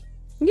already?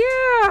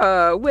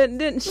 Yeah,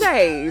 didn't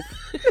shave.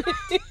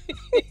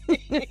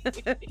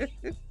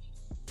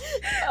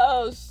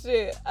 Oh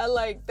shit. I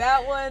like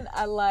that one.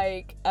 I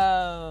like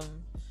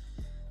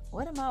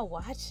what am I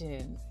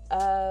watching?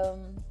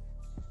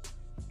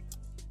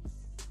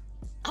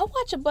 I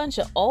watch a bunch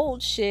of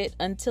old shit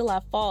until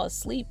I fall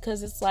asleep,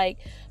 because it's like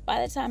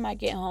by the time I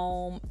get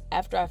home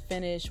after I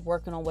finish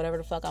working on whatever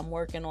the fuck I'm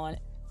working on,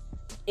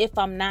 if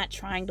I'm not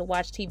trying to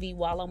watch TV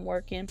while I'm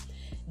working,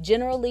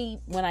 generally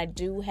when I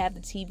do have the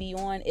TV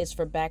on, it's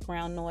for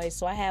background noise.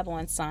 So I have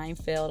on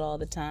Seinfeld all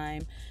the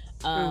time.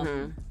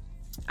 I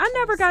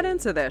never got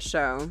into that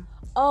show.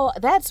 Oh,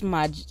 that's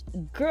my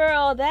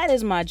girl. That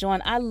is my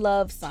joint. I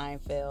love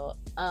Seinfeld.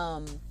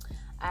 I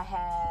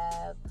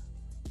have,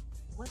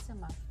 what's in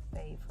my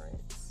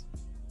favorites?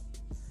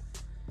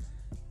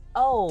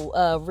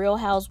 Oh, Real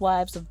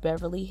Housewives of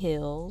Beverly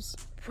Hills.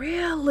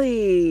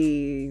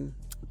 Really?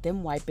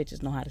 Them white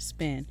bitches know how to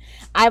spin.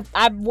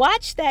 I've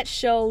watched that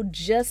show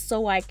just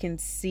so I can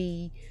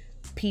see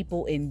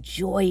people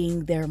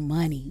enjoying their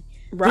money.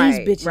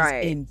 Right, These bitches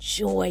right.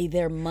 enjoy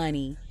their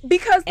money.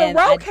 Because the And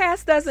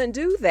Roadcast doesn't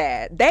do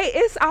that.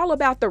 It's all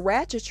about the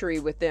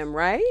ratchetry with them,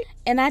 right?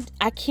 And I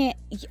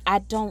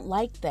don't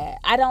like that.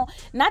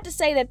 Not to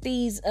say that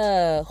these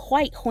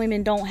white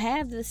women don't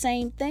have the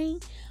same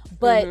thing,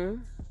 but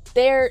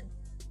their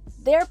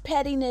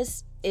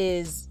pettiness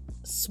is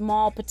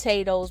small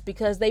potatoes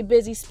because they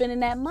busy spending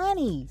that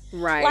money.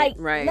 Right, like,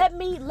 right. Let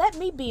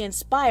me be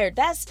inspired.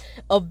 That's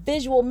a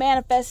visual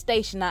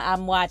manifestation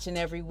I'm watching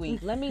every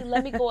week. Let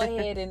me go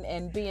ahead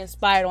and be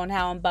inspired on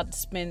how I'm about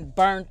to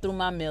burn through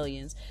my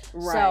millions.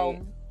 Right.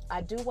 So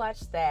I do watch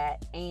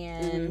that,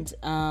 and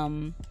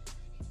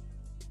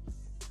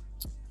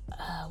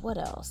what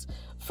else?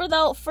 For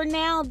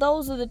now,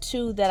 those are the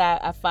two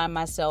that I find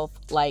myself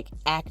like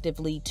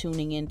actively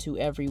tuning into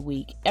every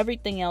week.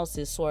 Everything else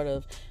is sort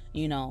of,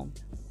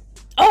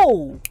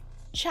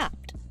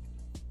 Chopped.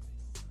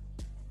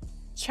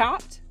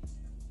 Chopped?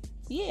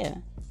 Yeah.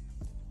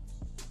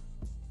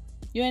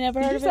 You ain't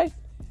never heard of it?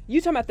 You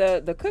talking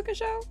about the cooking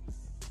show?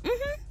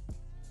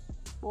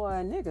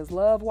 Boy, niggas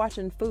love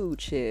watching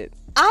food shit.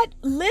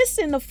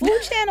 The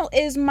Food Channel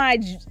is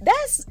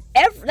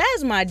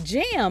that's my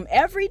jam.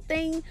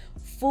 Everything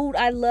food.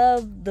 I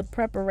love the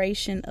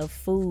preparation of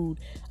food.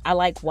 I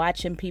like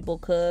watching people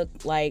cook.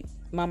 Like,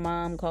 my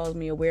mom calls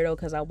me a weirdo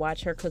because I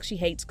watch her cook. She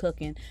hates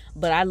cooking,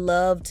 but I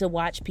love to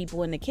watch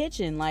people in the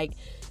kitchen. Like,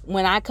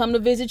 when I come to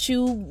visit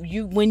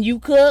when you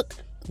cook,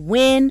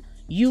 because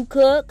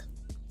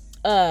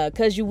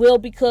you will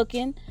be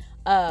cooking.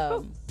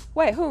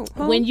 Wait, who?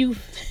 When you,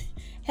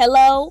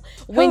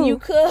 when you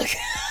cook,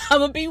 I'm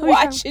gonna be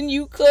watching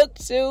you cook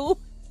too.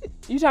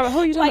 You talking about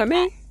who? You talking about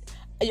me?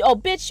 Oh,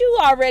 bitch, you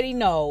already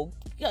know.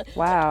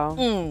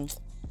 Wow.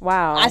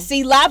 Wow. I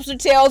see lobster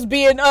tails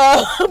being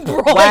broiled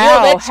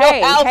wow. at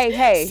your house.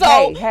 Hey,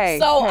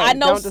 so I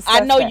know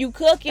that. you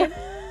cooking.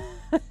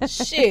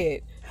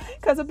 Shit.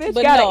 Because a bitch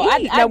But gotta no,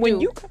 eat. I Now,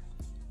 do.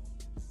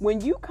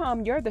 when you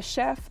come, you're the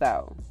chef,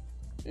 though.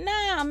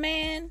 Nah,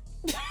 man.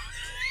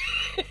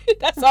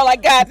 That's all I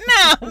got.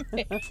 Nah,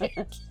 man.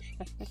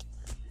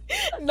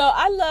 No,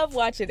 I love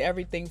watching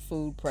everything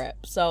food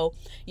prep. So,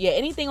 yeah,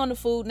 anything on the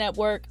Food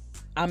Network,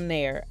 I'm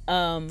there.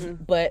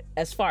 But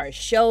as far as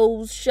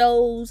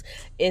shows,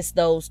 it's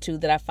those two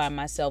that I find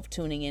myself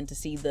tuning in to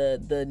see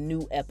the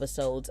new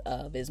episodes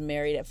of is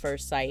Married at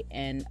First Sight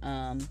and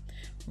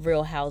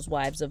Real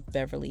Housewives of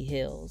Beverly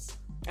Hills.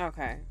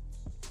 Okay.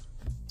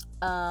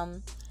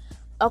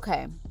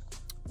 Okay.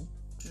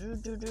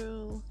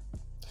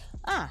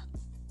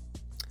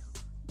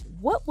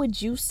 What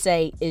would you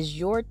say is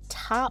your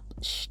top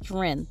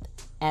strength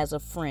as a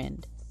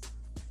friend?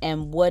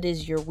 And what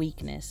is your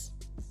weakness?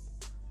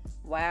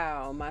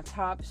 Wow, my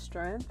top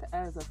strength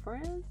as a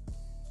friend?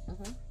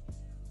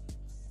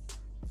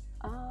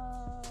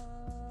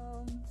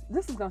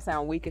 This is gonna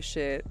sound weak as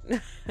shit.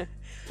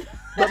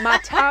 But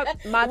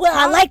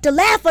I like to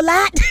laugh a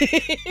lot.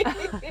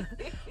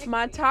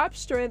 My top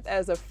strength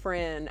as a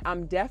friend,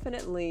 I'm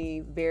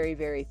definitely very,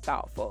 very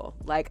thoughtful.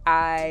 Like,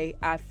 I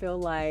feel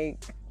like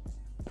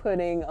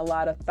putting a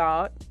lot of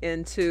thought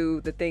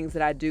into the things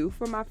that I do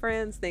for my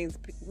friends, I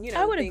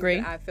would agree.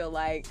 that I feel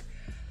like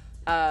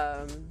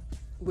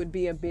would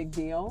be a big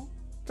deal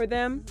for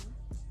them.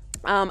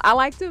 I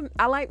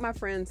like my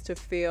friends to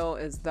feel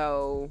as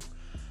though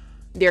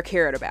they're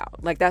cared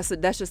about. Like, that's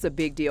just a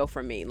big deal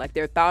for me. Like,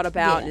 they're thought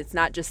about, and it's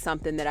not just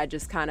something that I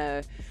just kind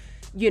of,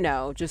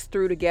 just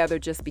threw together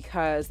just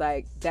because,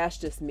 like, that's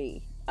just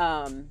me.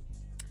 I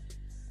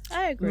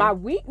agree. My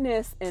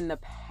weakness in the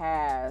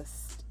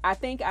past, I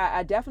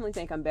definitely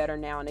think I'm better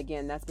now, and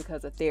again, that's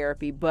because of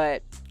therapy,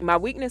 but my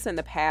weakness in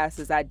the past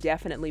is I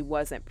definitely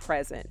wasn't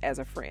present as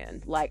a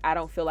friend. Like, I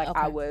don't feel like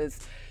I was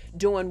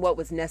doing what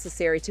was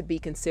necessary to be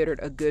considered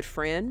a good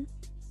friend.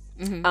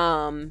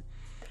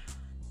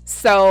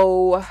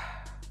 So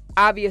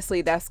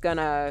obviously that's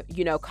gonna,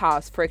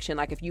 cause friction.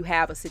 Like, if you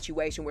have a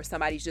situation where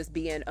somebody's just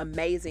being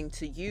amazing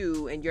to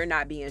you and you're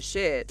not being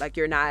shit, like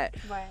you're not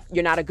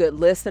a good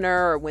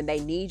listener, or when they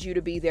need you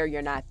to be there,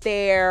 you're not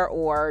there,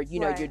 or,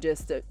 you're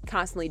just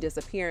constantly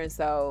disappearing.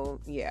 So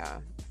yeah,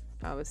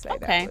 I would say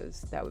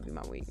that would be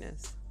my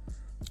weakness.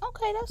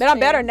 Okay, that's But I'm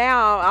better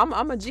now.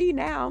 I'm a G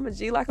now. I'm a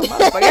G like a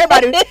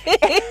motherfucker.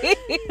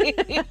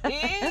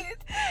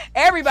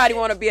 Everybody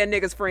want to be a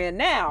nigga's friend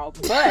now.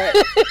 But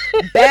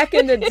back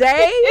in the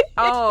day,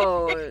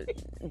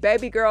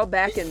 baby girl,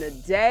 back in the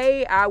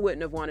day, I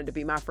wouldn't have wanted to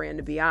be my friend,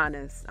 to be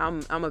honest. I'm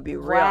going to be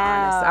real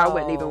honest. I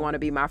wouldn't even want to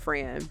be my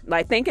friend.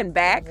 Like, thinking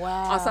back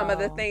on some of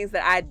the things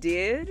that I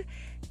did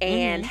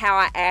and how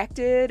I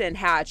acted and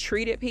how I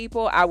treated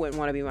people, I wouldn't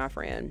want to be my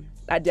friend.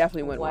 I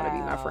definitely wouldn't want to be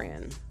my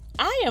friend.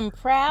 I am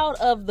proud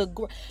of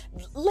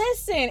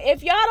listen,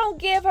 if y'all don't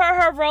give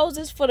her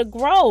roses for the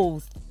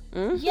growth.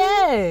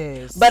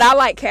 Yes. But I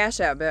like Cash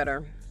App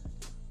better.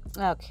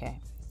 Okay.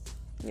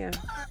 Yeah.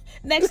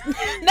 Next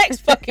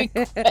fucking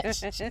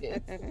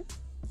question.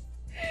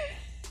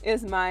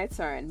 It's my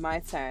turn.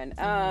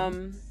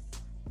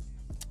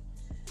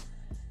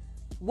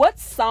 What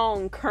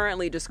song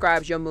currently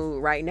describes your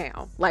mood right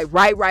now? Like,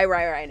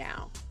 right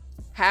now.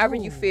 However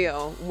you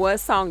feel. What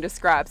song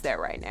describes that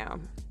right now?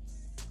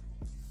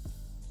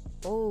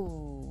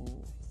 Oh,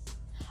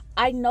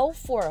 I know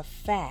for a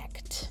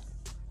fact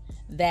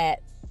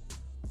that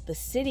the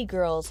City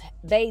Girls,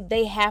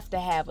 they have to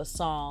have a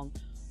song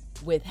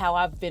with how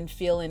I've been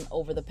feeling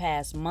over the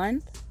past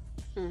month.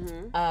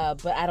 Mm-hmm.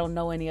 But I don't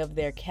know any of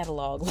their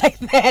catalog like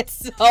that,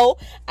 so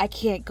I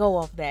can't go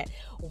off that.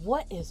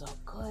 What is a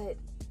good...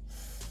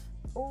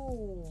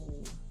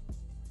 Ooh.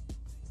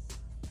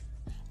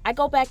 I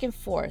go back and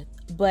forth,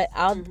 but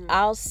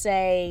I'll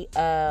say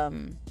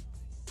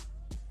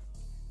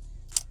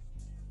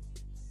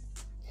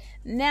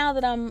now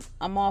that I'm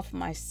off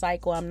my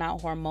cycle, I'm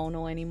not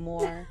hormonal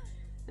anymore.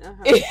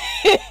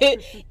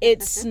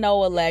 It's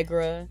Snow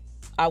Allegra.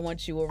 I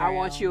Want You Around. I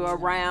Want You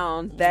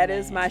Around. That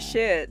is my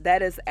shit.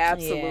 That is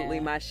absolutely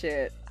my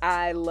shit.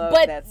 I love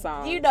that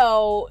song. You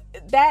know,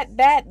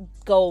 that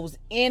goes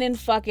in and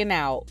fucking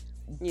out.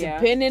 Yeah.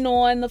 Depending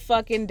on the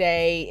fucking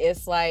day,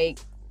 it's like,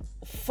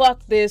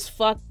 fuck this,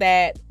 fuck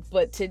that.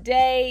 But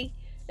today,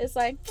 it's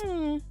like,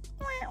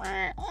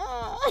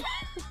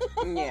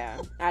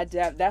 yeah.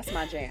 That's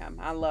my jam.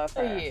 I love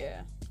her.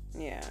 Yeah.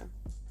 Yeah.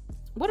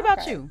 What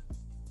about you?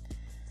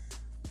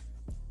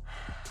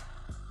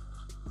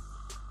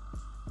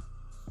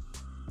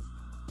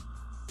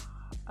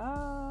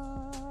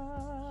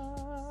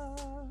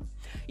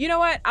 You know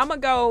what? I'm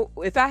gonna go.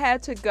 If I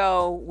had to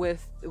go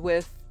with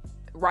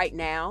right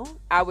now,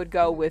 I would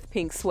go with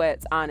Pink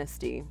Sweat's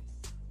Honesty.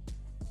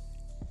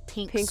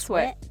 Pink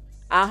Sweat.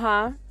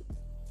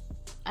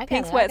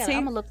 Pink Sweat. I'm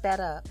gonna look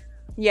that up.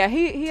 Yeah,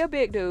 he a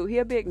big dude. He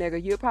a big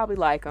nigga. You'll probably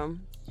like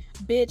him.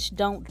 Bitch,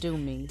 don't do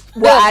me.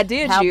 Well, I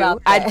did you.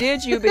 I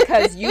did you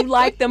because you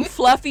like them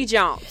fluffy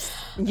jumps.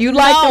 You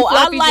like them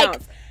fluffy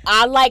jumps.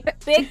 I like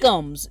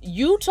thickums.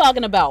 You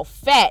talking about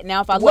fat.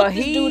 Now, if I look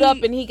this dude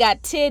up and he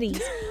got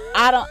titties,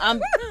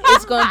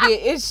 it's going to be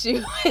an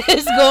issue.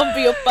 It's going to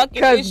be a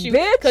fucking issue.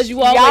 Because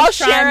you always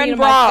sharing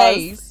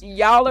bras.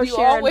 Y'all are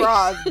sharing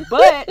bras.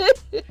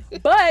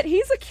 But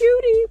he's a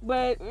cutie.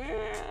 But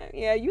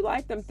yeah, you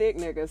like them thick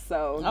niggas.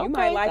 So you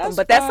might like them.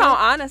 But that song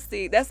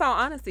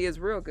Honesty is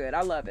real good.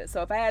 I love it.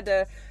 So if I had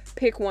to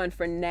pick one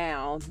for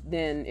now,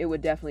 then it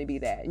would definitely be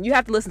that. And you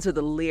have to listen to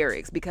the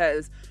lyrics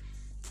because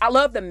I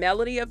love the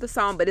melody of the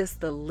song, but it's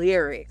the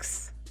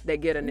lyrics that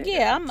get a nigga.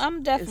 Yeah,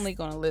 I'm definitely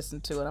going to listen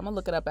to it. I'm going to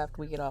look it up after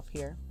we get off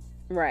here.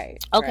 Right.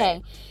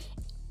 Okay.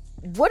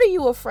 Right. What are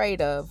you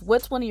afraid of?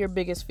 What's one of your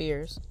biggest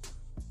fears?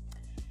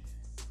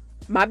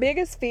 My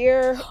biggest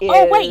fear is...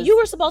 Oh, wait. You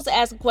were supposed to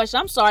ask a question.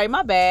 I'm sorry.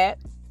 My bad.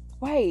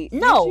 Wait.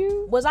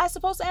 No. Was I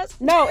supposed to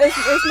ask? No,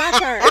 it's my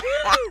turn.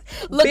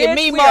 Look at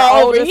me more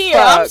over here.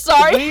 I'm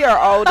sorry. We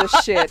are old as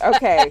shit.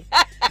 Okay.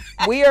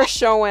 We are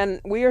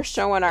showing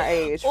our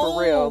age for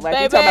real.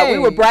 Like we talking about, we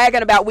were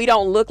bragging about we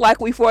don't look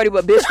like we 40,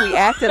 but bitch, we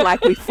acting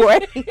like we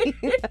 40.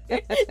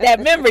 That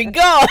memory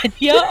gone,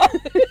 yo.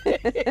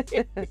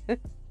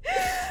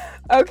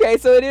 Okay,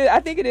 so it is. I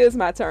think it is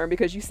my turn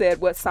because you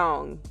said what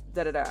song?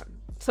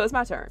 So it's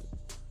my turn.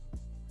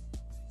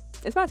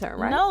 It's my turn,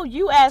 right? No,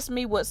 you asked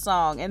me what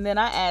song, and then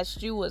I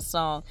asked you what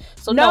song.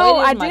 So no,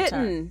 it is I my didn't.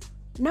 Turn.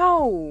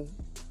 No.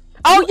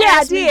 Oh, yeah,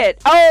 I did.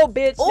 Oh,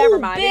 bitch. Never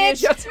mind.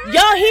 Bitch.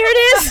 Y'all hear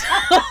this?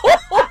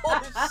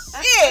 Oh,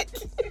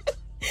 shit.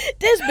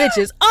 This bitch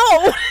is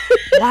old.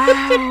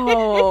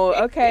 Wow.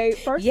 Okay.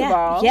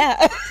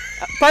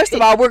 First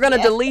of all, we're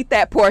gonna delete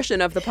that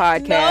portion of the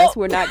podcast. No.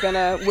 We're not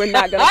gonna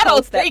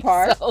post that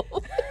part. So.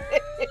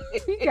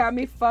 You got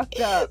me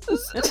fucked up. So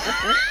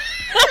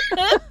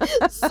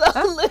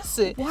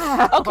listen.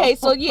 Wow. Okay.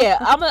 So yeah,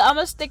 I'm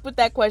gonna stick with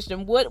that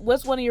question.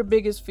 What's one of your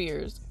biggest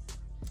fears?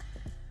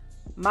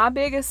 My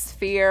biggest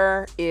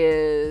fear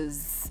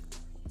is,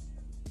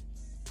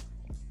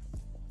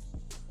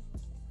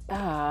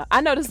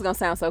 I know this is going to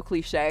sound so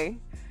cliche,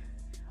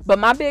 but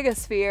my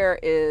biggest fear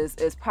is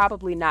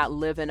probably not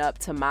living up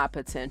to my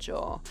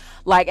potential.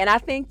 Like, and I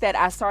think that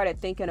I started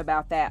thinking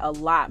about that a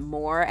lot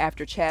more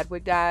after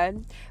Chadwick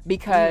died,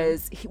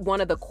 because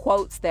one of the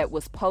quotes that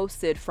was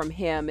posted from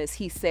him is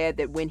he said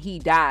that when he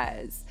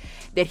dies,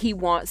 that he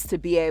wants to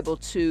be able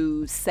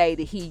to say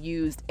that he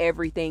used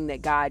everything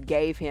that God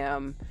gave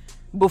him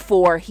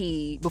before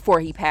he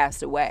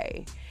passed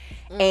away.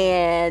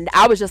 And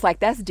I was just like,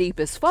 that's deep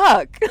as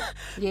fuck.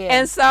 Yeah.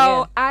 And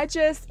so I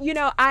just,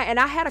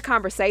 I had a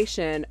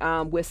conversation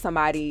with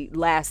somebody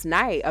last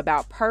night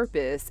about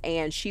purpose,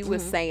 and she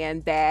was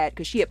saying that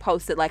because she had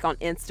posted like on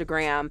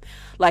Instagram,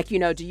 like,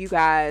 do you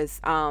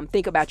guys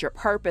think about your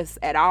purpose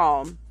at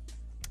all?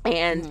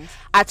 And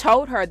I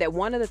told her that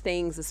one of the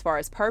things as far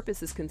as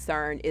purpose is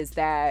concerned is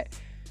that,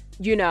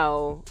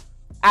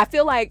 I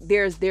feel like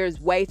there's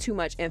way too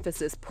much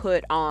emphasis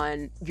put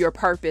on your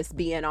purpose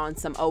being on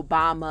some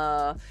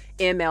Obama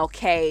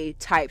MLK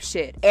type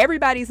shit.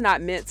 Everybody's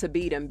not meant to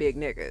be them big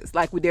niggas.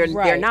 Like they're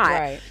not.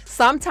 Right.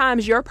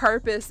 Sometimes your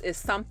purpose is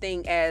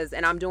something as,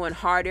 and I'm doing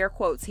hard air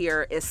quotes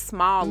here, as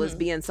small as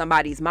being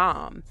somebody's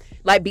mom.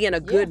 Like being a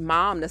good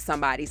mom to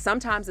somebody.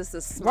 Sometimes it's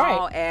as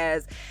small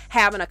as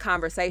having a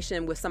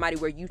conversation with somebody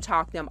where you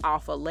talk them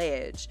off a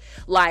ledge.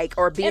 Like,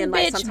 or being and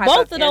like bitch, some type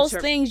both of those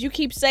things you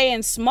keep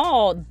saying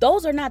small,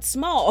 those are not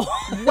small.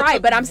 Right,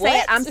 but I'm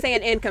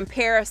saying in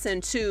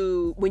comparison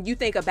to when you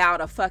think about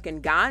a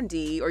fucking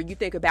Gandhi, or you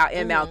think about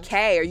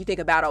MLK, or you think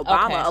about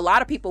Obama, a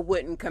lot of people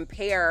wouldn't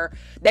compare.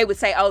 They would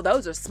say, oh,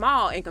 those are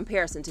small in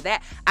comparison to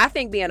that. I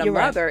think being a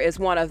mother is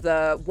one of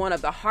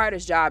the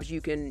hardest jobs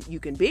you can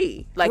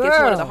be. Like, it's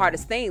one of the hardest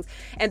things.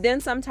 And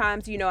then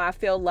sometimes, you know, I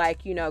feel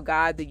like, you know,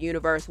 God, the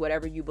universe,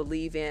 whatever you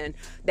believe in,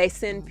 they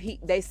send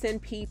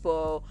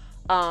people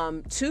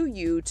to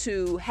you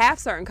to have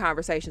certain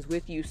conversations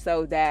with you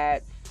so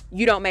that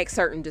you don't make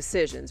certain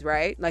decisions,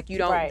 right? Like you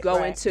don't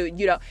go into,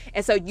 you know,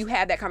 and so you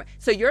have that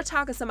so you're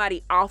talking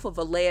somebody off of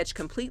a ledge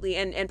completely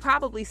and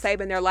probably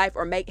saving their life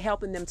or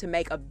helping them to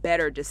make a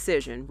better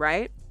decision,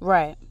 right?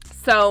 Right.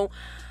 So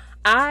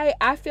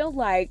I feel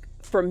like,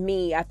 for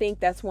me, I think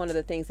that's one of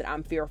the things that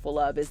I'm fearful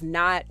of, is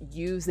not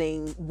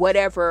using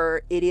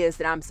whatever it is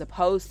that I'm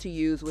supposed to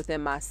use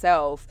within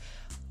myself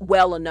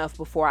well enough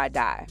before I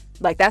die.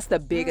 Like, that's the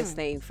biggest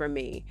thing for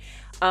me.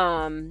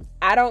 I'm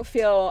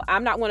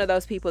not one of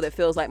those people that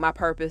feels like my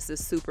purpose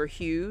is super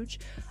huge.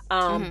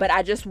 But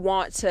I just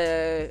want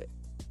to,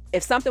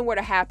 if something were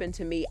to happen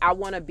to me, I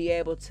want to be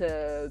able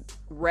to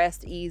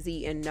rest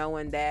easy in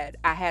knowing that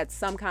I had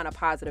some kind of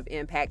positive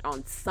impact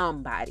on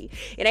somebody.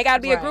 It ain't got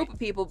to be a group of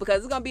people, because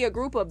it's going to be a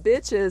group of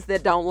bitches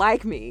that don't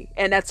like me,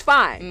 and that's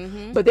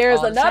fine. But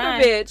there's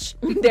another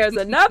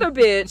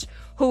bitch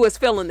who is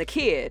feeling the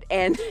kid,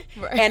 and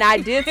I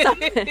did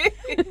something.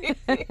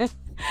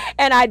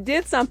 And I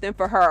did something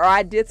for her, or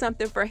I did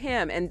something for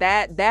him, and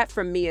that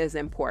for me is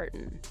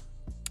important.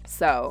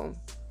 So,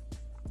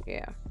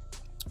 yeah.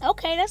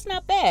 Okay, that's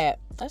not bad.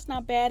 That's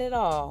not bad at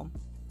all.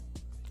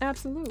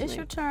 Absolutely. It's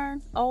your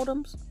turn,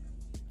 Oldhams.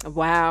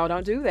 Wow,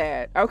 don't do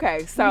that.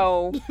 Okay,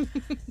 so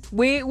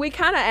we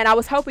kind of, and I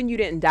was hoping you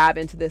didn't dive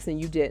into this, and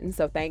you didn't,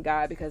 so thank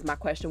God, because my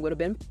question would have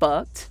been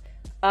fucked.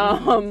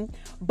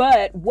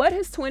 But what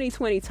has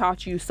 2020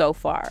 taught you so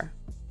far?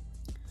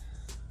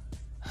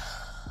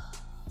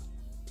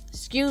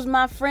 Excuse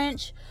my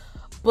French,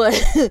 but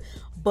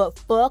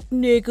fuck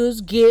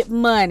niggas get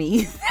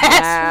money.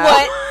 That's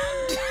what.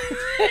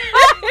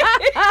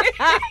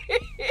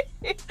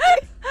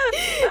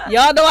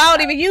 Y'all know I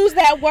don't even use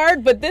that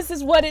word, but this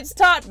is what it's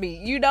taught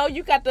me. You know,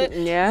 you got to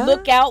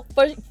look out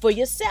for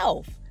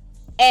yourself.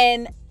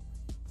 And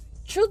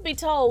truth be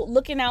told,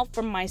 looking out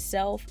for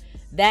myself,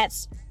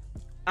 that's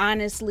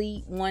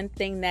honestly one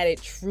thing that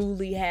it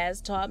truly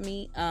has taught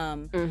me.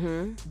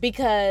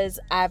 Because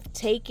I've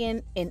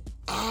taken an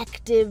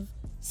active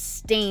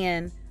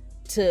stand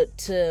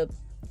to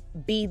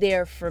be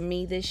there for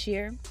me this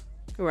year.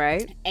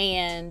 Right.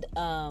 And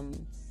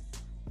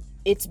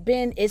it's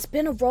been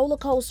a roller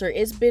coaster.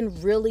 It's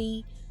been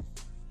really,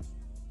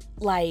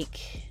 like,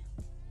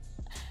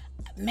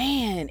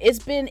 man, it's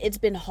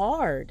been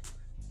hard.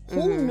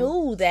 Who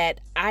knew that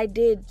I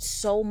did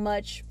so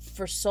much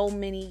for so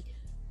many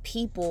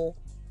people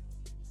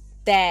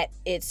that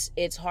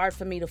it's hard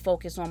for me to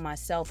focus on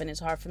myself, and it's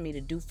hard for me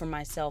to do for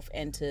myself,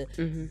 and to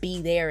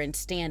be there and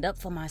stand up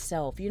for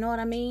myself. You know what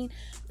I mean?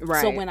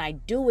 Right. So when I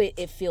do it,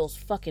 it feels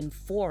fucking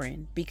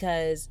foreign,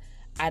 because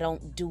I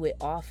don't do it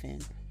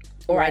often,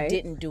 or I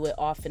didn't do it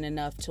often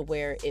enough to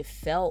where it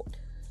felt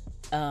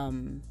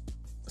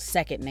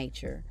second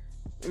nature.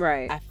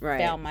 Right. I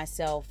found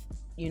myself,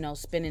 you know,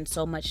 spending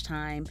so much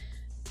time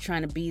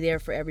trying to be there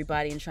for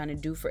everybody and trying to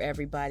do for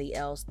everybody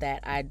else that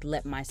I'd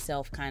let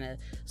myself kind of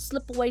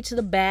slip away to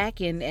the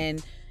back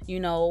and you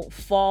know,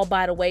 fall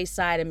by the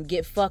wayside and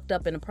get fucked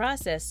up in the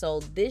process. So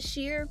this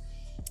year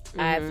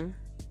I've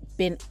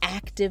been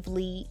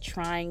actively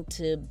trying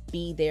to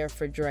be there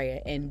for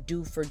Drea and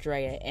do for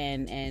Drea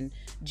and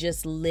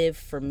just live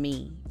for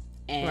me.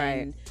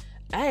 And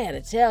I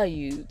gotta tell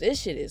you,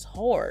 this shit is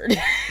hard.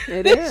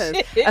 It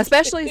is,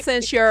 especially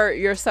since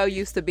you're so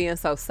used to being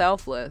so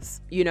selfless.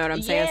 You know what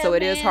I'm saying? So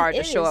it is hard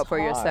to show up for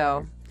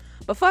yourself.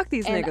 But fuck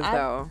these niggas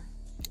though.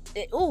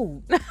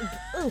 Ooh.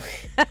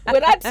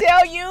 When I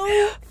tell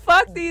you,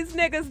 fuck these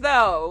niggas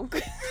though.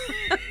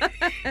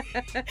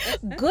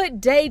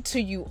 Good day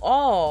to you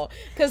all,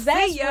 because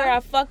that's where I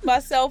fucked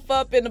myself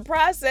up in the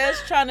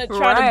process, trying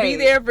to be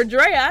there for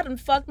Drea. I done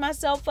fucked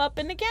myself up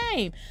in the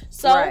game.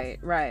 So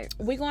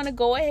we're gonna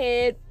go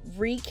ahead,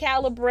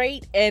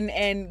 recalibrate,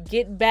 and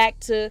get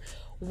back to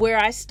where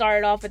I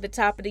started off at the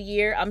top of the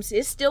year.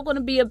 It's still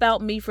gonna be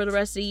about me for the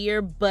rest of the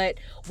year, but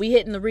we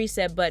hitting the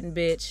reset button,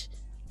 bitch.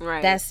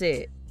 Right. That's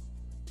it.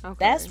 Okay.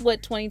 That's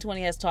what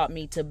 2020 has taught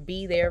me, to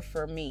be there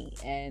for me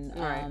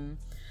and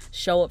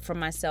show up for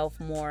myself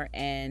more,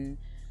 and,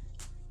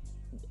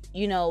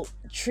 you know,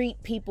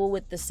 treat people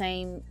with the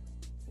same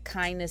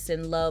kindness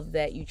and love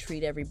that you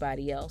treat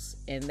everybody else.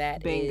 And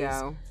that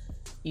is,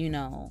 you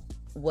know,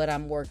 what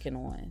I'm working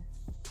on.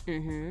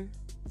 Mm-hmm.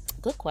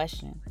 Good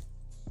question.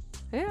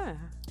 Yeah,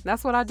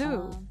 that's what I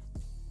do.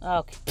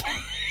 Okay.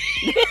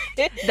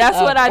 That's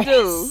what I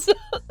do.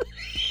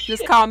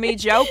 Just call me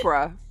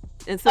Jopra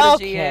instead of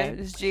Gia.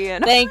 It's Gia.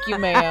 Thank you,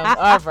 ma'am.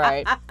 All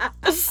right.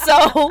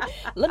 So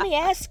let me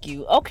ask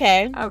you.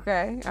 Okay.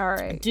 Okay. All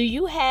right. Do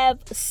you have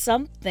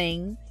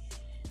something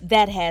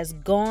that has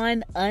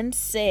gone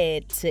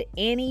unsaid to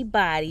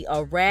anybody,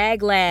 a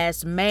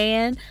raglass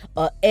man,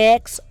 a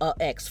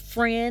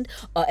ex-friend,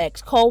 a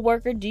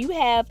ex-coworker? Do you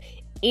have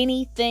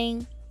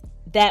anything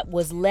that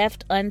was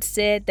left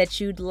unsaid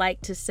that you'd like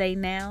to say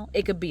now?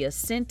 It could be a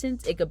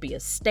sentence, it could be a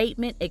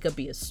statement, it could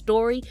be a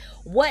story.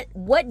 What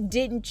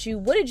did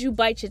you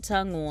bite your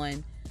tongue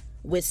on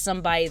with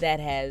somebody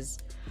that has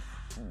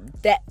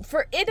that?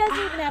 For it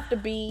doesn't even have to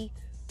be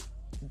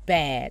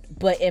bad,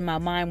 but in my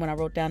mind when I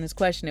wrote down this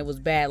question, it was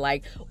bad.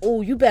 Like,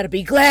 oh, you better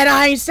be glad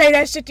I ain't say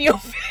that shit to your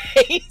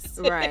face.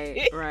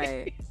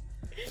 Right.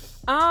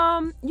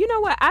 You know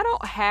what? I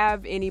don't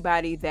have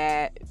anybody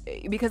that,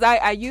 because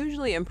I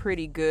usually am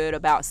pretty good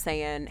about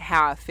saying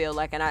how I feel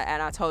like, and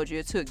I told you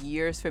it took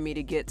years for me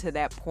to get to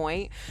that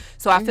point.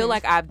 So I feel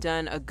like I've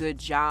done a good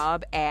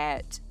job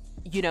at,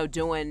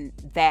 doing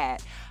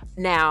that.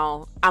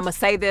 Now, I'm going to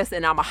say this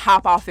and I'm going to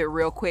hop off it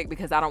real quick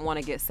because I don't want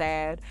to get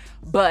sad,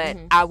 but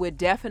I would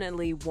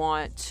definitely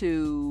want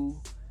to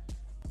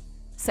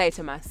say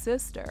to my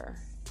sister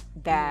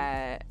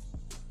that,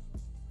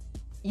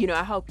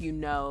 I hope you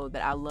know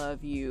that I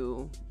love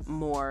you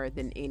more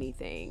than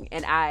anything.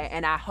 And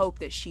I hope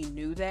that she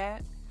knew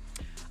that.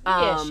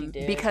 Yeah, she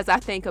did. Because I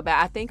think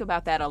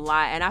about that a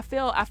lot, and I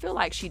feel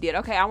like she did.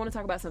 Okay, I want to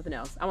talk about something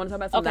else. I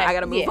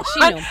gotta move on.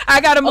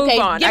 I gotta move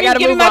on.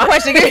 Give me my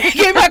question. Give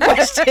me my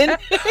question.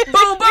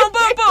 Boom, boom,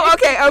 boom, boom.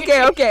 Okay.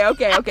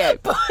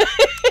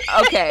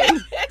 Okay.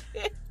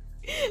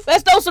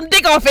 Let's throw some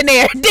dick off in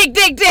there. Dick.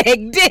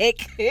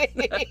 Wait.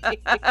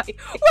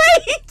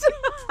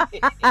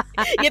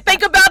 You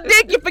think about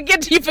dick, you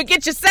forget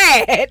you're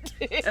sad.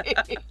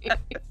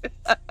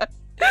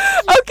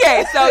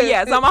 Okay, so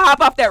yes, I'm gonna hop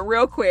off that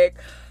real quick.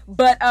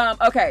 But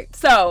okay,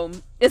 so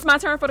it's my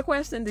turn for the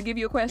question, to give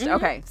you a question.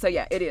 Okay, so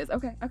yeah, it is.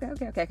 Okay.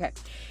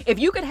 If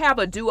you could have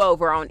a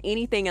do-over on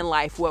anything in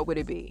life, what would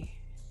it be?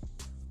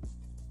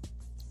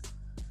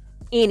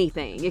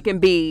 Anything. It can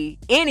be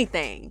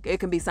anything. It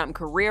can be something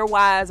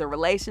career-wise, a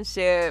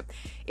relationship.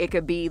 It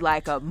could be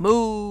like a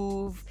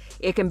move.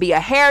 It can be a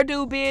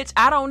hairdo, bitch.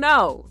 I don't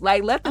know.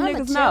 Like, let the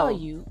niggas know. Tell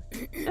you.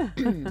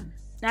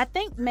 I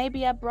think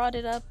maybe I brought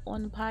it up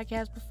on the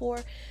podcast before.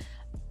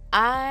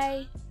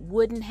 I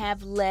wouldn't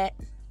have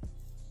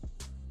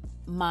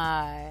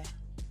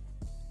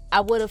I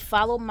would have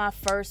followed my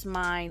first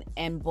mind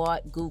and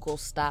bought Google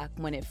stock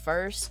when it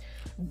first.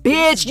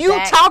 Bitch, you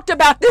talked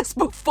about this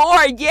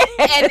before, yeah.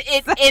 And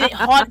it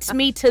haunts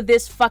me to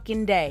this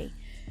fucking day,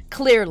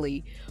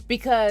 clearly.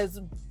 Because,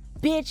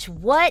 bitch,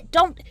 what?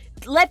 Don't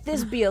let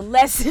this be a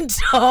lesson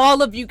to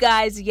all of you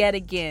guys yet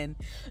again.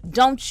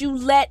 Don't you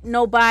let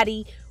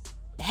nobody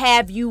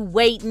have you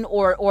waiting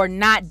or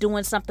not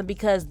doing something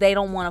because they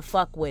don't want to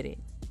fuck with it.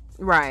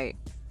 Right.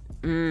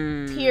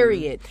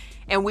 Period.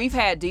 And we've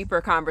had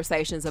deeper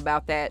conversations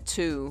about that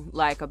too.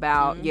 Like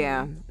about,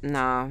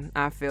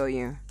 I feel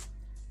you.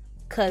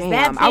 Cause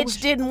that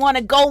bitch didn't want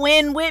to go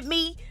in with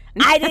me.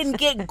 I didn't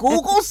get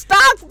Google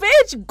stock,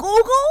 bitch.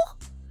 Google.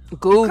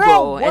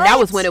 Girl, and that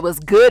was when it was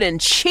good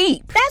and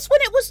cheap. That's when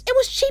it was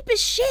cheap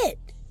as shit.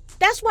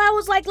 That's why I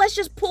was like, let's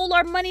just pool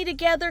our money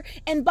together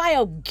and buy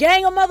a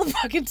gang of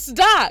motherfucking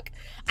stock.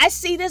 I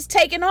see this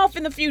taking off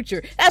in the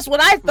future. That's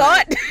what I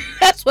thought. Right.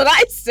 That's what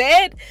I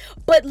said.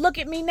 But look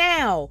at me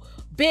now.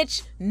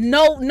 Bitch,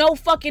 no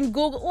fucking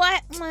Google.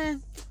 What? I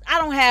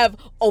don't have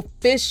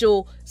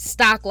official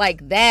stock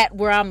like that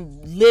where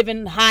I'm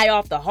living high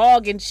off the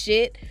hog and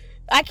shit.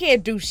 I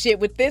can't do shit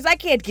with this. I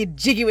can't get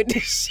jiggy with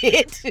this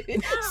shit.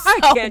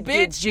 I can't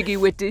get jiggy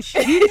with this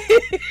shit.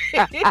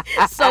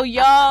 So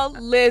y'all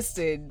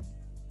listen.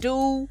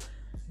 Go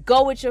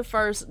with your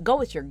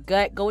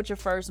gut, go with your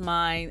first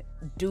mind,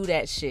 do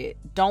that shit.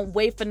 Don't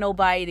wait for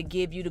nobody to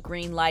give you the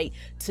green light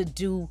to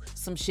do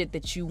some shit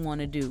that you want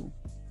to do.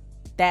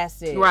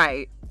 That's it.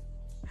 Right.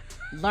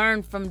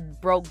 Learn from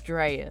broke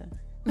Drea.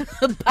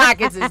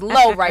 Pockets is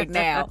low right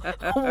now.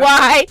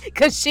 Why?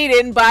 Because she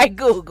didn't buy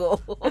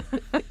Google.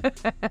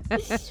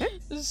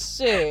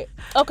 Shit.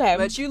 Okay.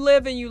 But you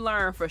live and you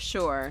learn for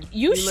sure.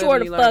 You sure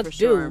the fuck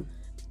do.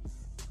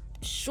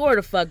 Sure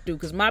the fuck do,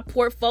 because my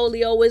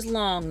portfolio is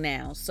long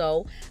now.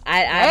 So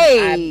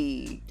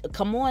I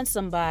come on,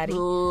 somebody.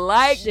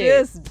 Like shit.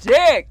 This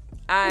dick.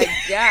 I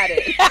got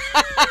it.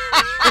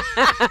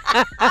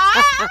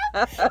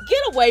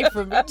 Get away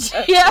from me.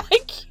 Yeah, I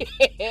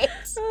can't.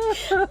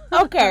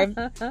 Okay.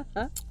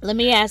 Let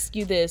me ask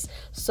you this.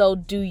 So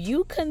do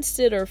you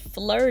consider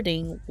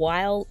flirting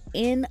while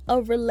in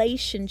a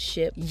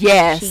relationship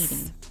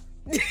cheating?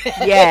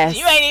 Yes.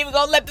 You ain't even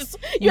gonna let the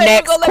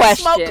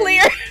smoke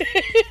clear.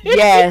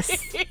 Yes.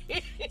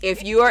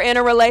 If you are in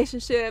a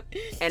relationship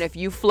and if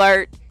you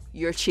flirt,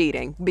 you're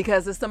cheating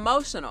because it's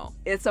emotional.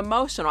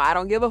 I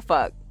don't give a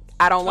fuck.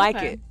 I don't like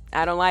it.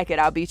 I don't like it.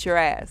 I'll beat your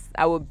ass.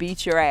 I will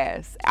beat your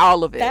ass.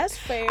 All of it. That's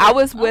fair. I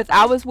was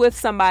with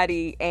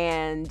somebody,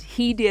 and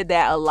he did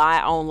that a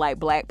lot on like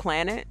Black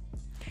Planet.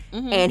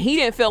 Mm-hmm. And he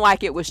didn't feel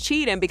like it was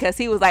cheating because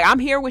he was like, I'm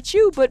here with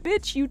you, but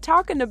bitch, you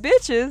talking to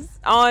bitches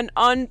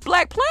on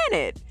Black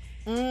Planet.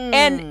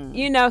 And,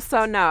 you know,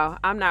 so no,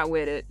 I'm not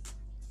with it.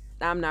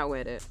 I'm not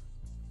with it.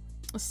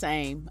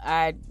 Same.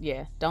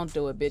 Don't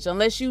do it, bitch.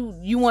 Unless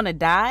you want to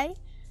die,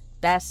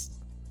 that's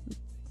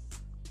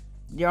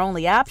your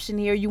only option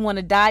here. You want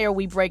to die or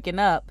we breaking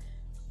up.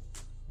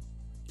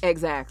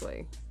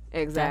 Exactly.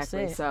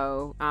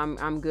 So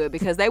I'm good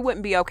because they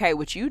wouldn't be okay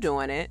with you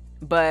doing it.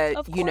 But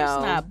of course you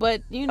know, not.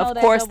 But you know, of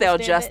course they'll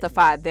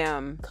justify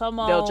them. Come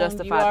on, they'll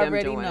justify them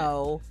doing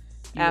know.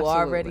 it. You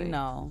already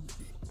know.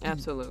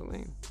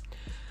 Absolutely.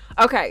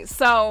 Okay,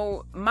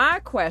 so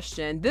my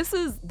question. This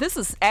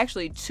is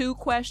actually two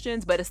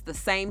questions, but it's the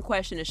same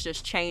question. It's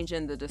just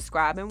changing the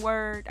describing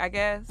word, I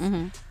guess.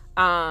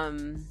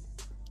 And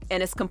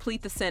it's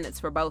complete the sentence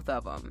for both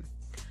of them.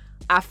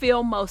 I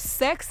feel most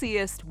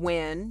sexiest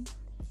when,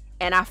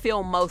 and I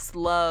feel most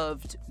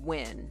loved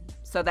when.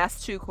 So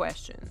that's two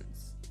questions.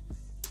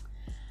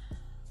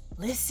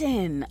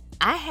 Listen,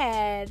 I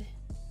had.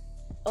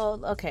 Oh,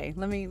 okay.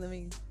 Let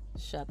me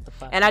shut the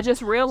fuck up. And I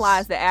just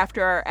realized that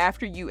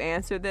after you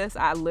answer this,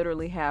 I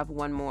literally have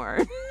one more.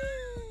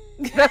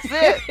 That's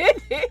it.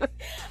 Okay,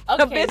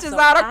 the bitch is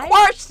out of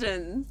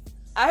questions.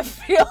 I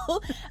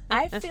feel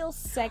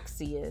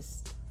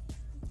sexiest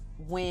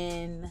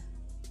when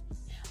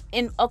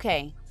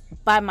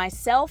by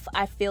myself,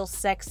 I feel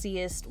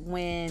sexiest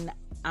when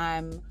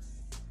I'm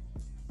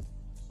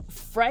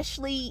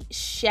freshly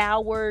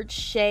showered,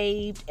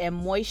 shaved, and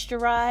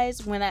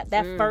moisturized. When I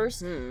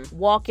first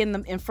walk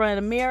in front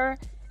of the mirror,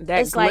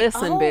 it's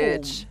glisten, like,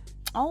 bitch.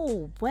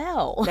 Oh,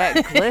 well.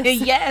 That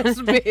glisten. Yes,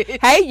 bitch.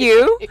 Hey,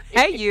 you.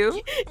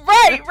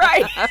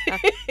 Right.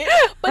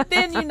 But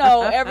then, you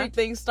know,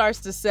 everything starts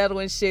to settle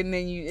and shit, and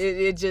then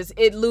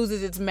it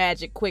loses its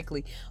magic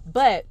quickly.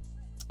 But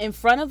in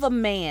front of a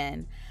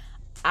man,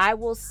 I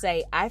will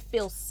say I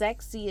feel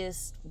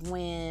sexiest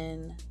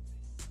when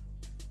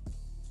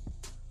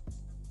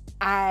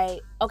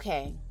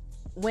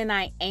when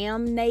I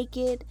am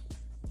naked,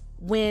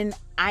 when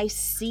I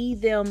see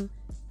them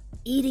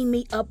eating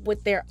me up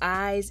with their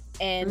eyes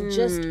and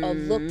just a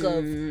look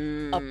of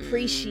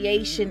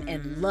appreciation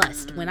and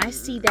lust. When I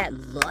see that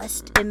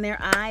lust in their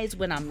eyes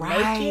when I'm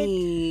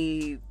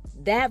naked,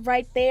 that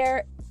right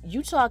there,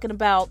 you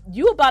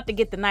about to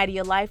get the night of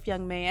your life,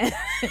 young man.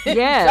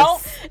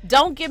 Yes.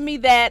 don't give me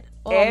that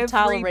I'm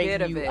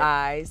tolerating you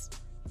eyes.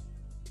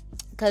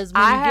 Because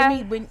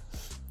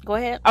go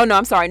ahead. Oh no,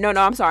 I'm sorry. No,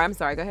 I'm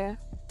sorry. Go ahead.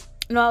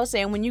 No, I was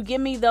saying, when you give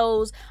me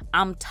those,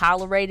 I'm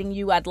tolerating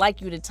you. I'd like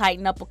you to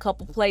tighten up a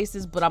couple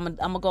places, but I'm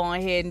gonna go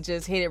ahead and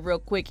just hit it real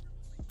quick.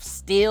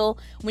 Still,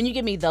 when you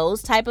give me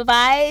those type of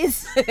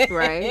eyes,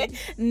 right?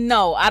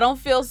 No, I don't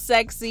feel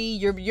sexy.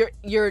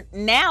 You're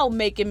now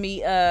making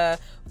me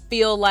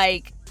feel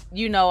like,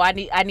 you know, I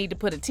need to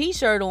put a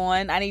t-shirt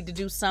on. I need to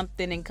do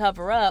something and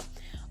cover up.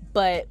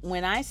 But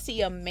when I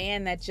see a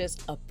man that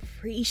just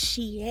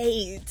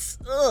appreciates,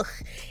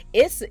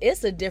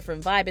 it's a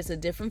different vibe. It's a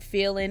different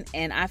feeling.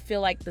 And I feel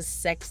like the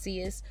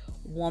sexiest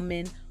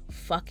woman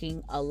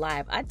fucking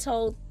alive. I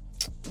feel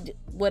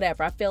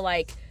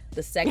like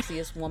the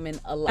sexiest woman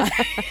alive.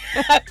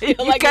 You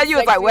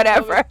was like,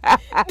 whatever.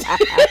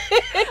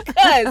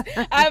 Because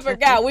I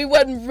forgot we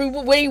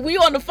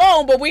on the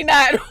phone, but we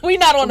not on the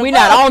phone.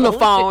 Not on the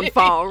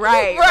phone,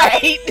 right?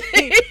 Right.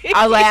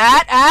 I was like,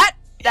 at.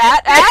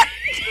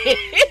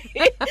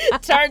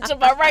 Turned to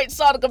my right,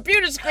 saw the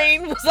computer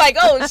screen, was like,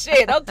 oh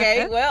shit,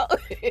 okay, well.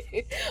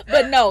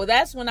 But no,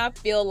 that's when I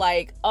feel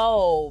like,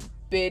 oh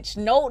bitch,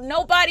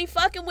 nobody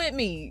fucking with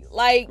me,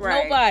 like,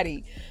 right.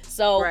 Nobody.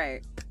 So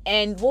right.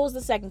 And what was the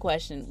second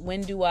question?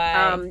 When do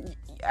I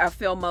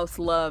feel most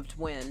loved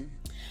when?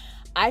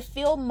 I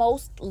feel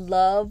most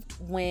loved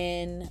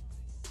when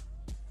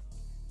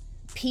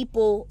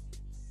people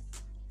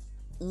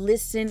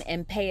listen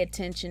and pay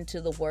attention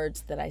to the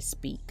words that I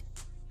speak.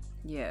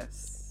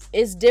 Yes.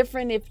 It's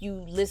different if you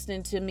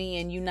listening to me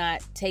and you're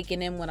not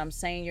taking in what I'm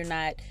saying. You're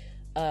not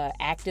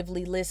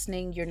actively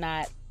listening. You're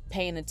not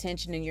paying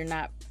attention, and you're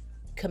not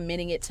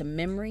committing it to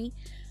memory.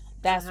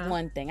 That's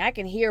one thing. I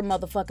can hear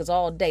motherfuckers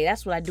all day.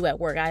 That's what I do at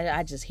work.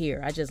 I just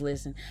hear. I just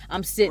listen.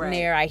 I'm sitting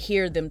there. I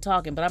hear them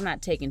talking, but I'm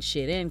not taking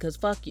shit in because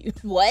fuck you.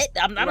 What?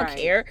 I don't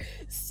care.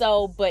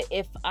 So, but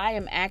if I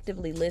am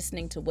actively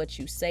listening to what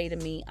you say to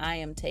me, I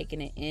am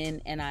taking it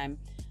in, and I'm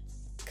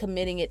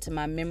committing it to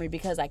my memory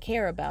because I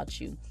care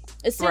about you.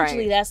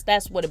 Essentially,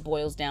 that's what it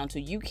boils down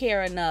to. You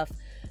care enough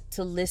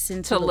to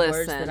listen to the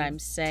words that I'm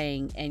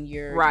saying, and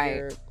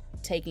you're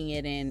taking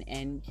it in,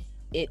 and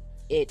it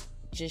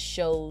just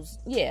shows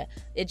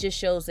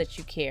that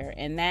you care.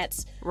 And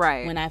that's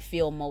when I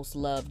feel most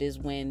loved, is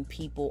when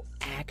people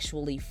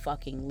actually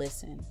fucking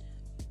listen.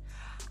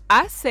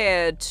 I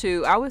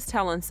was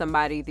telling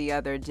somebody the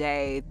other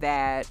day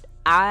that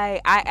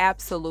I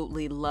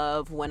absolutely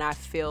love when I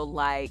feel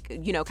like,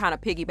 kind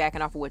of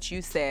piggybacking off of what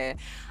you said,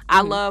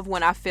 I love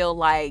when I feel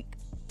like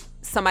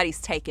somebody's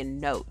taking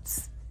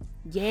notes.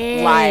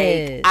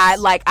 Yes.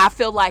 I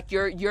feel like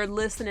you're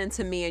listening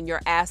to me and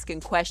you're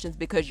asking questions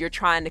because you're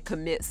trying to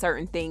commit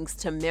certain things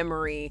to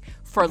memory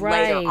for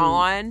later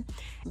on.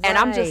 And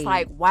I'm just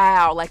like,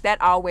 wow, like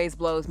that always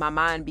blows my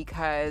mind,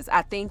 because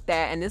I think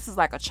that, and this is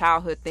like a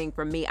childhood thing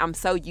for me, I'm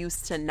so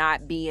used to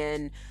not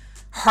being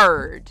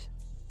heard.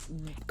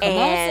 Come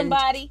on,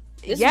 somebody.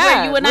 This is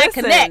where you and I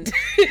connect.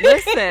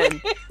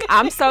 Listen,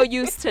 I'm so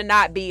used to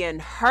not being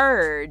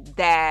heard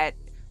that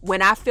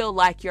when I feel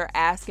like you're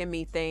asking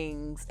me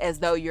things as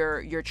though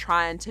you're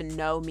trying to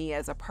know me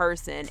as a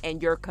person,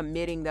 and you're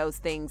committing those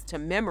things to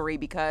memory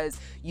because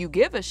you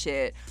give a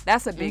shit,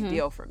 that's a big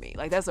deal for me.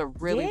 Like, that's a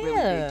really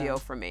big deal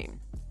for me.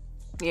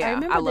 Yeah,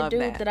 I love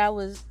that.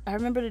 I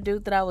remember the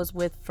dude that I was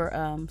with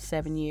for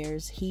 7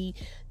 years.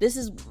 This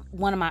is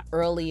one of my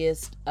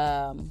earliest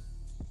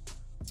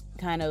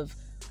kind of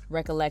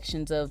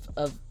recollections of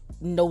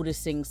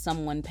noticing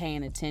someone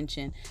paying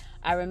attention.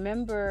 I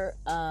remember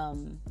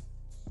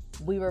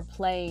we were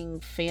playing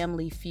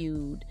Family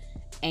Feud,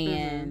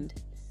 and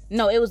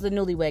no, it was the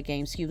Newlywed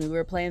Game. Excuse me. We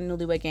were playing the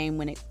Newlywed Game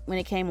when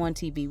it came on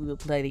TV. We would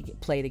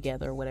play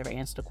together or whatever,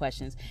 answer the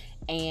questions.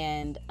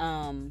 And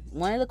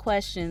one of the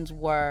questions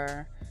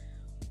were,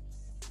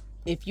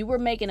 if you were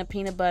making a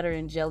peanut butter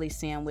and jelly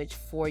sandwich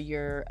for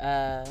your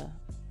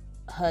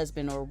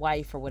husband or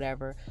wife or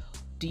whatever,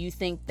 do you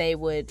think they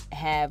would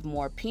have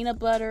more peanut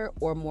butter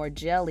or more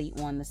jelly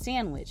on the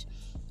sandwich?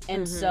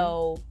 And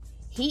so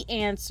he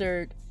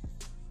answered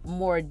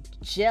more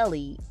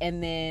jelly,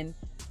 and then,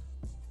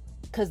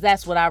 because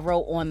that's what I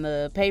wrote on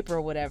the paper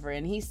or whatever,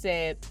 and he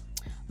said,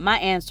 my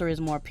answer is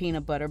more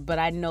peanut butter, but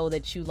I know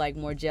that you like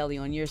more jelly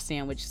on your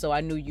sandwich, so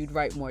I knew you'd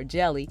write more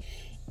jelly.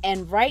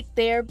 And right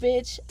there,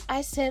 bitch,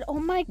 I said, oh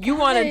my God. You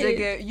wanted to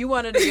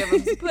give him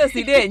some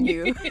pussy, didn't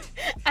you?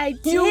 I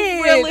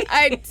did.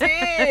 I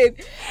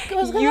did.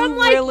 Because I'm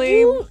like,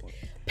 you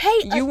pay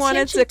attention. You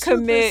wanted to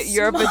commit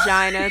your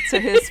vagina to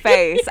his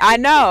face. I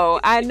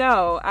know. I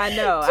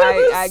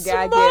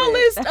get it.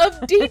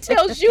 Smallest of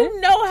details.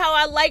 You know how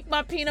I like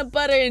my peanut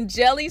butter and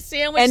jelly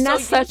sandwich. And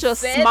that's such a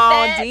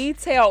small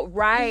detail,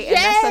 right? Yes. And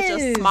that's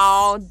such a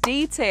small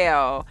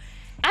detail.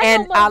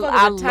 I'm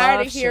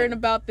tired of hearing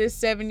about this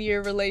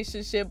 7-year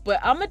relationship, but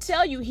I'm gonna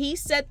tell you, he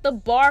set the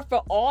bar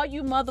for all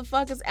you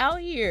motherfuckers out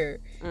here.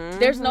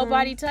 There's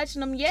nobody touching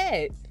them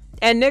yet,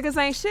 and niggas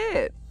ain't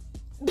shit.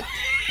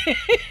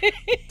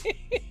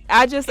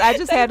 I just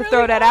had to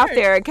throw that out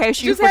there in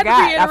case you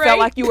forgot. I felt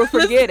like you were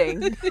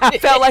forgetting.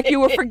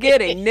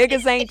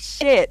 Niggas ain't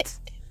shit.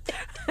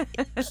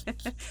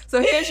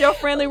 So here's your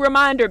friendly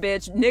reminder,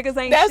 bitch. Niggas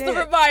ain't That's shit.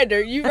 The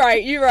reminder. You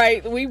right.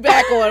 We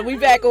back on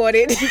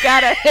it. You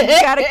gotta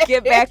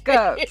get back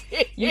up.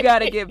 You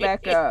gotta get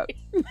back up.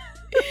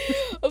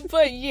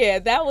 But yeah,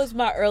 that was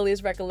my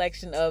earliest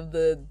recollection of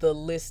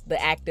the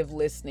active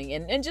listening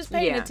and just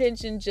paying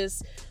attention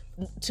just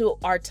to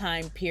our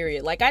time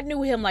period. Like, I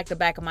knew him like the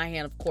back of my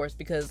hand, of course,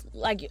 because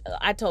like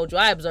I told you,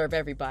 I observe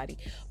everybody.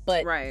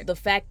 But the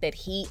fact that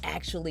he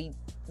actually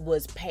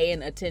was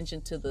paying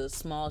attention to the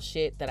small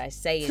shit that I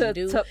say and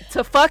do.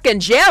 To fucking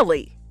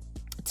jelly.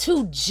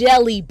 To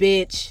jelly,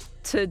 bitch.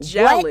 To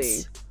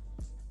jelly.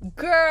 What?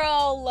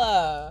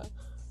 Girl.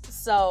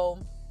 So,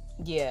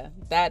 yeah,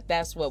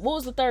 that's what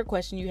was the third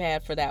question you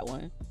had for that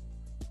one?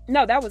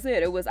 No, that was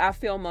it. It was I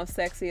feel most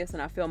sexiest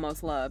and I feel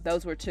most loved.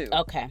 Those were two.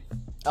 Okay.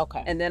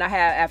 And then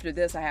after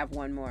this I have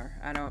one more.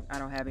 I don't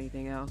have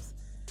anything else.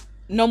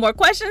 No more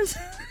questions?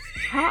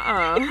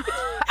 I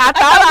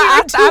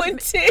thought we were 2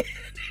 and 10.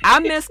 I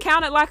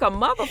miscounted like a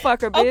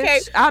motherfucker, bitch. Okay.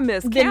 I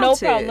miscounted. Then no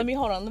problem. Let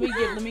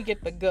me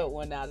get the good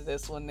one out of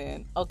this one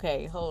then.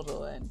 Okay, hold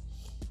on.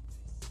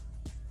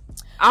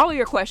 All of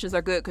your questions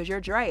are good because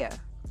you're Drea.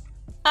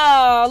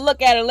 Oh,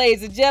 look at her,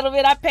 ladies and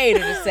gentlemen. I paid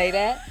her to say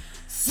that.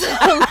 So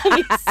let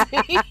me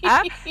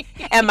see.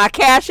 And my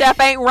Cash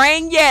App ain't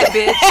rang yet,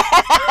 bitch.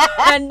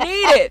 I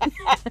need it.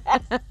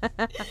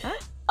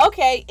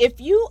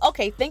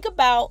 Okay, think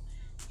about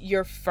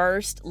your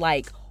first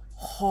like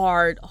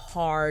hard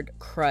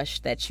crush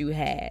that you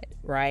had,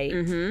 right?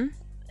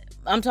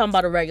 I'm talking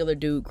about a regular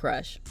dude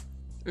crush,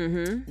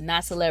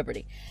 not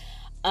celebrity.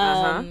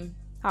 Oh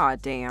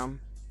damn.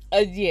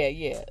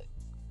 Yeah.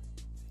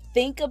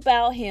 Think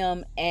about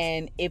him,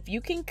 and if you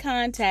can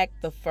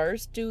contact the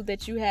first dude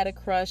that you had a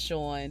crush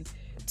on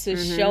to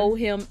show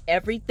him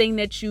everything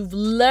that you've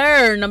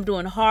learned, I'm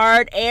doing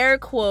hard air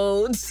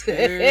quotes,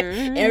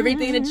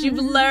 everything that you've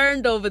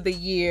learned over the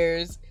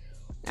years,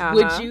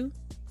 would you?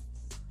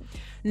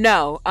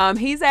 No,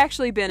 he's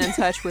actually been in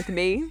touch with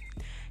me.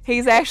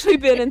 The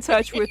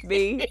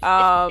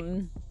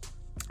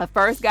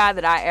first guy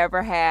that I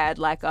ever had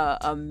like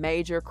a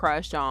major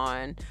crush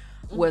on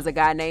was a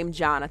guy named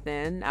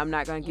Jonathan. I'm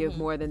not going to give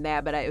more than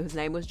that, but his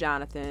name was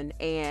Jonathan.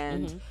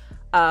 And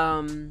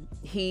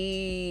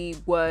he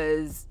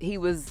was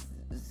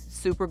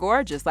super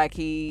gorgeous. Like,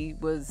 he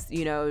was,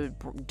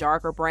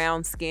 darker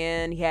brown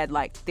skin. He had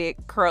like thick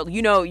curl.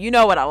 You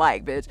know what I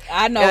like, bitch.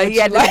 I know. He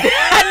had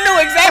I knew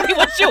exactly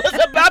what you was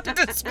about to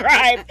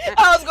describe.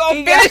 I was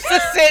gonna finish the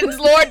sentence,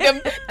 Lord. Them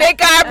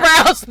thick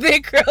eyebrows,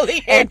 thick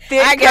curly hair, and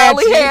thick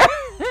curly hair.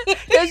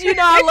 Because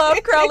I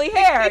love curly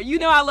hair.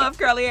 I love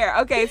curly hair.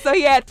 Okay, so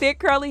he had thick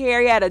curly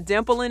hair. He had a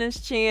dimple in his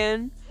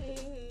chin.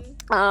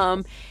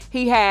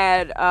 He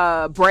had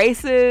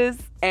braces,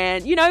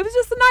 and he was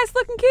just a nice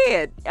looking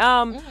kid.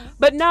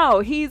 But no,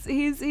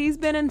 he's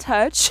been in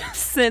touch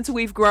since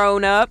we've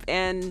grown up,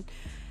 and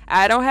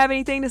I don't have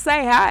anything to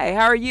say. Hi,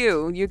 how are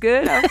you? You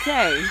good?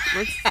 Okay,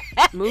 let's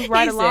move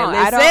right along.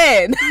 I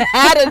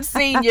done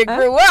seen you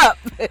grew up.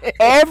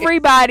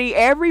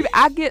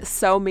 I get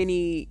so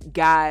many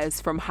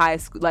guys from high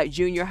school, like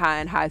junior high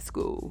and high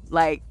school,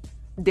 like,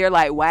 they're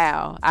like,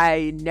 wow,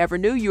 I never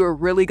knew you were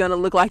really gonna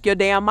look like your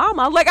damn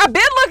mama. I'm like, I've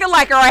been looking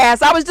like her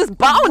ass. I was just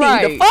bony.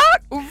 The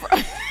fuck?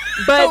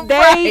 But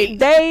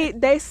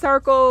they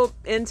circle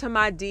into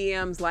my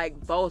DMs like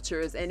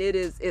vultures, and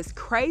it's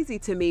crazy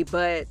to me.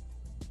 But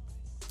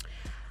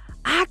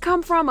I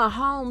come from a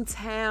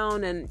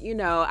hometown, and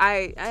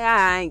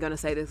I ain't gonna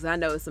say this because I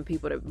know some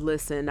people that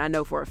listen. I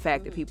know for a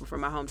fact that people from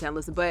my hometown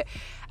listen, but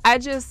I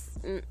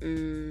just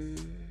them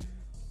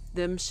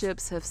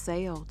ships have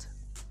sailed.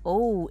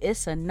 Oh,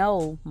 it's a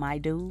no, my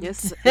dude.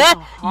 It's a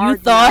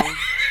hard no.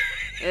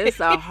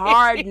 It's a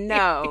hard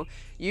no.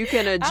 You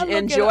can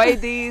enjoy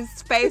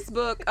these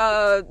Facebook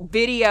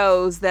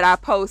videos that I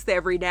post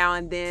every now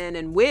and then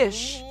and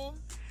wish.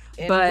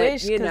 But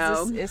it's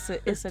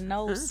a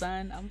no,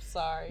 son. I'm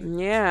sorry.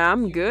 Yeah,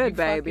 I'm good,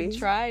 baby. Fucking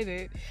tried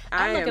it.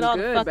 I look at all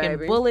the fucking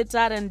baby. bullets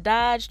I done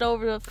dodged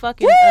over the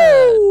fucking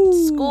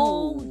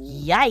school.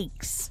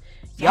 Yikes.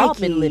 Y'all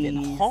been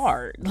living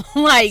hard.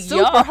 Like,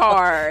 super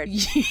hard.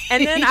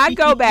 And then I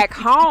go back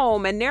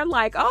home and they're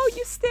like, oh,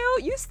 you still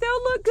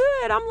look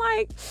good. I'm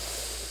like,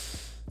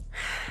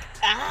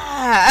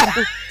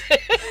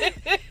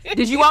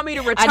 did you want me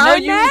to return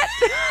that?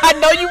 I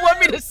know you want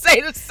me to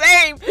say the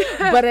same,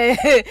 but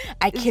I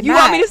cannot. You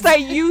want me to say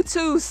you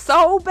too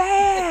so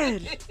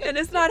bad, and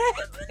it's not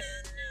happening.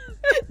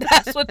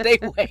 That's what they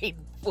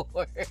waiting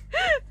for.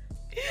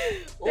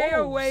 They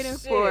are waiting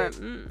for it.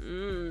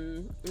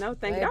 No,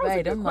 thank you. That was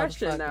a good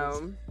question,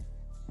 though.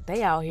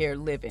 They out here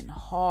living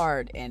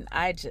hard, and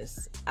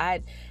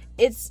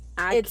it's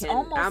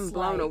almost I'm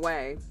blown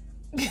away.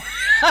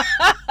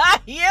 I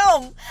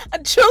am.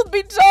 Truth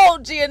be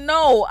told, Gia,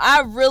 no,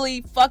 I really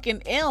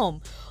fucking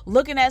am.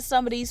 Looking at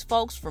some of these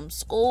folks from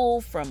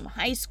school, from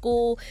high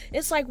school,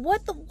 it's like,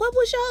 what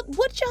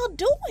y'all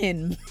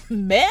doing,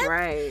 meth?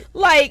 Right.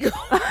 Like,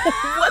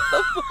 what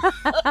the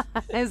fuck?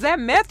 Is that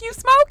meth you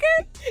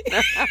smoking?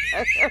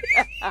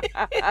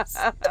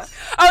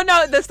 Oh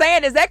no, the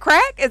saying, is that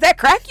crack? Is that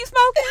crack you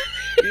smoking?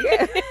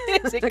 Yeah.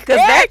 Because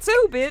that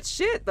too, bitch.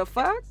 Shit, the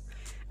fuck?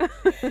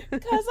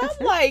 Because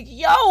I'm like,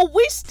 yo,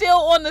 we still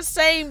on the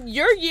same.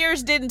 Your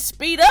years didn't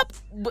speed up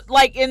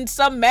like in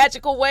some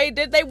magical way,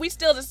 did they? We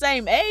still the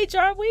same age,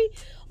 aren't we?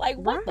 Like,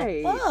 what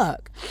the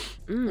fuck?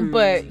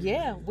 But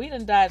yeah, we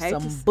done dodged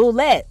some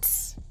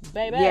bullets,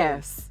 baby.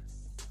 Yes,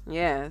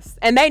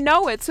 and they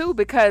know it too,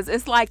 because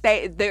it's like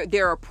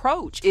their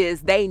approach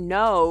is they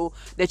know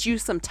that you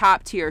some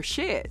top tier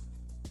shit,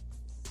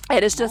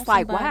 and it's just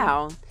like,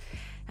 wow.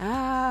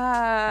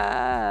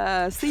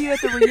 See you at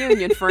the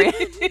reunion, friend.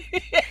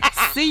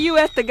 See you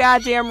at the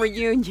goddamn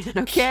reunion,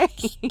 okay?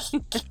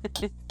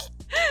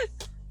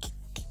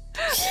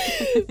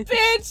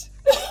 Bitch.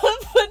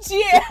 But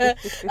yeah,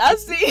 I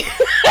see.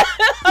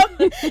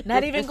 I'm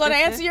not even going to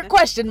answer your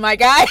question, my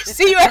guy.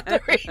 See you at the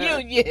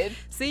reunion.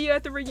 See you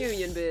at the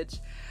reunion, bitch.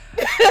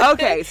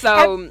 Okay,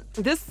 so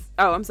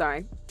I'm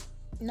sorry.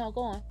 No,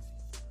 go on.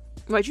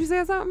 What, you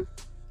said something?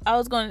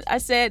 I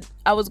said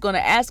I was gonna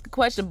ask a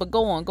question, but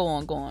go on.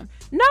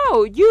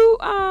 No, you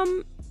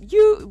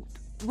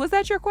was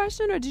that your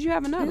question, or did you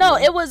have another? No,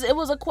 one? it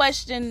was a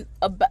question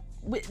about,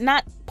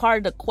 not part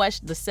of the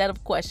question, the set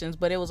of questions,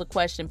 but it was a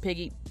question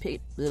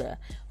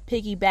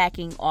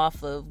piggybacking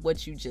off of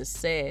what you just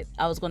said.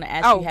 I was gonna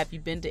ask you, have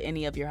you been to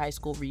any of your high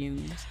school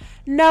reunions?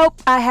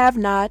 Nope, I have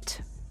not.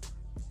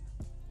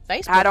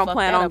 Facebook, I don't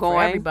plan on going.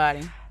 For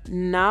everybody.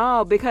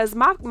 No, because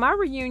my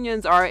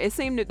reunions they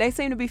seem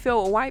to be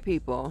filled with white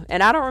people,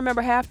 and I don't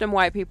remember half them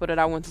white people that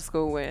I went to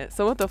school with.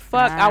 So what the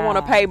fuck I want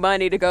to pay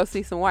money to go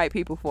see some white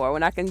people for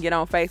when I can get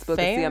on Facebook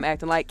and see them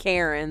acting like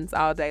Karens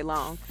all day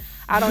long?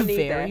 I don't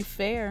need Very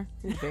fair.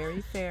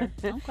 Okay.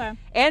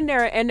 And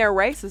they're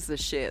racist as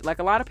shit. Like,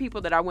 a lot of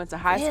people that I went to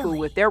high school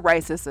with, they're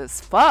racist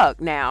as fuck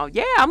now.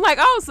 Yeah, I'm like,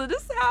 oh, so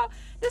this is how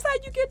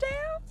you get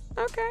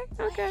down? Okay.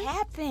 What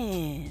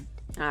happened?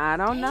 I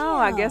don't know.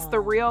 I guess the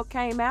real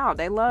came out.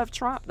 They love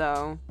Trump,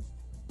 though.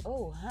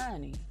 Oh,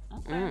 honey.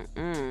 Okay.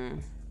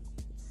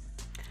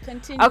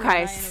 Continue.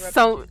 Okay,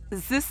 so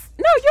is this?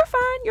 No,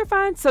 you're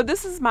fine. So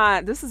this is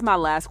my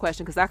last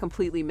question, because I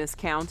completely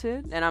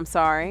miscounted, and I'm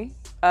sorry.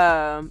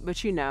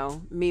 But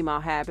me, my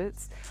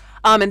habits.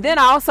 And then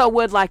I also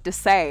would like to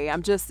say,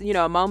 I'm just,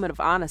 a moment of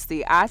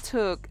honesty. I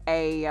took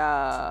a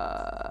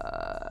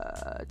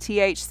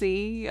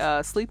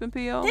THC sleeping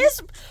pill.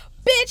 This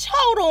bitch,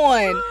 hold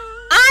on.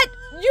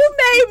 You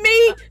made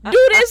me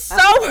do this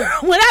sober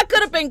when I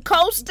could have been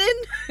coasting.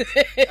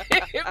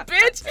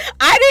 Bitch,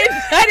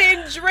 I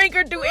didn't drink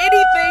or do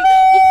anything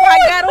before I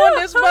got on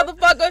this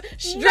motherfucker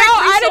strictly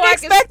I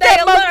can stay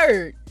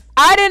alert.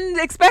 I didn't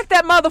expect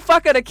that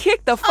motherfucker to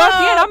kick the fuck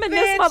in. I'm in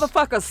this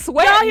motherfucker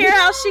sweating. Y'all hear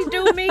how she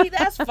do me?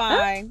 That's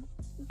fine.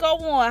 Go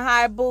on,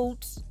 high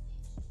boots.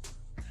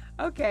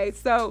 Okay,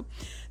 so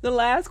the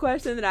last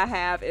question that I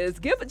have is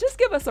give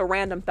us a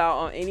random thought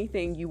on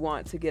anything you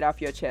want to get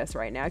off your chest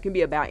right now. It can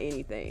be about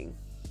anything.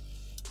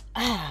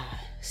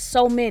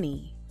 So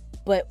many.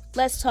 But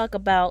let's talk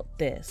about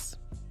this.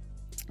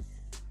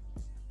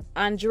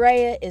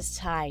 Andrea is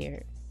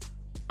tired.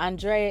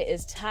 Andrea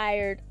is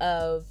tired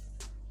of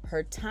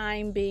her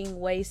time being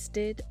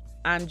wasted.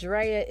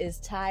 Andrea is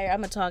tired.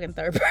 I'm gonna talk in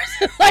third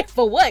person. Like,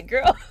 for what,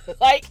 girl?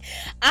 Like,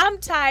 I'm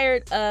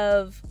tired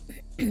of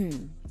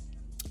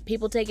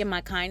people taking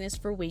my kindness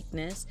for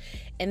weakness.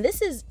 And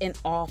this is in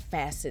all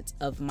facets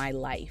of my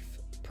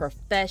life.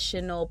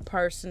 Professional,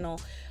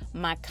 personal.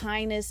 My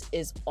kindness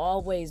is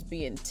always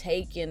being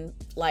taken.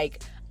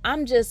 Like,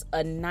 I'm just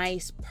a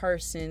nice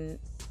person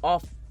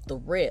off the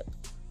rip.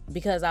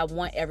 Because I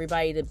want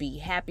everybody to be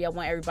happy. I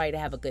want everybody to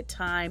have a good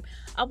time.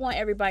 I want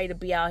everybody to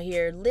be out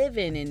here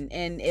living.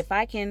 And if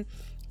I can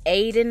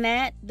aid in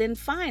that, then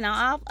fine.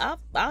 I'll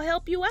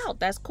help you out.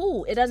 That's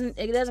cool. It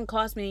doesn't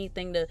cost me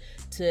anything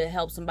to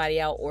help somebody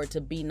out or to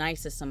be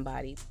nice to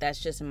somebody.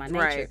 That's just in my nature.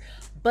 Right.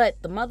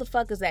 But the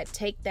motherfuckers that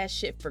take that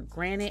shit for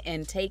granted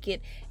and take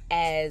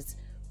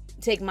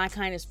my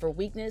kindness for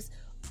weakness,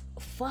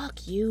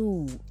 fuck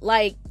you.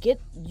 Like,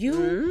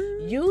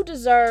 you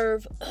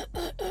deserve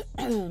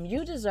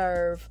you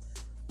deserve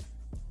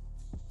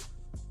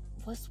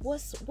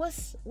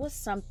what's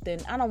something.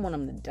 I don't want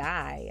them to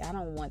die. I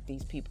don't want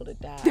these people to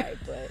die,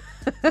 but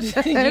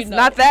it's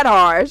not that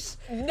harsh.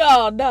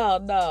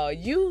 No.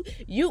 You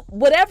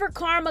whatever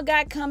karma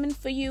got coming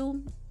for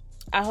you,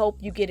 I hope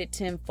you get it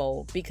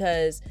tenfold,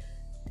 because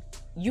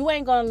you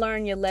ain't gonna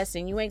learn your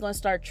lesson. You ain't gonna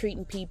start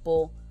treating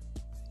people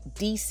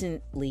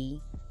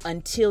decently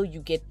until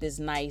you get this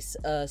nice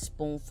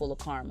spoonful of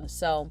karma.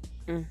 So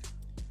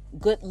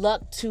good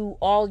luck to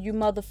all you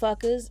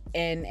motherfuckers,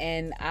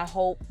 and I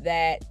hope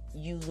that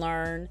you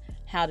learn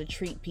how to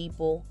treat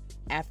people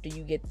after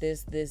you get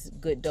this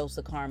good dose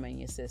of karma in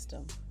your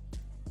system.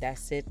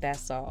 That's it.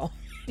 That's all.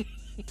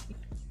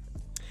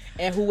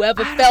 And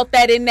whoever felt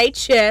that in their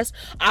chest,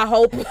 I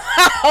hope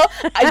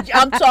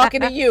I'm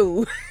talking to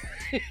you.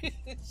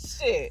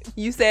 Shit.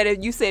 You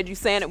said you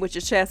saying it with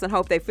your chest and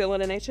hope they feel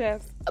it in their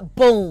chest?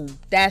 Boom.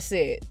 That's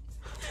it.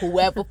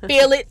 Whoever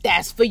feel it,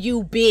 that's for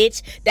you,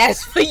 bitch.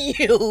 That's for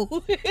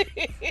you.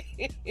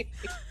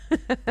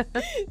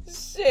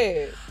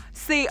 Shit.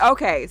 See,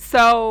 okay,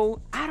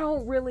 so I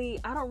don't really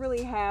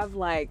have,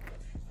 like,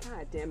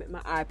 God damn it,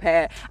 my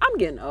iPad. I'm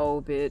getting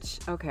old,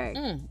 bitch. Okay.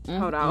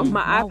 Hold on.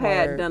 My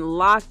iPad word. done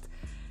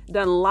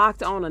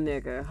locked on a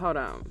nigga. Hold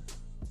on.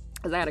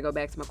 Cause I gotta go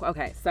back to my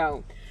okay,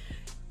 so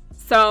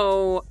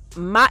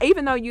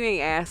even though you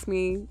ain't asked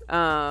me,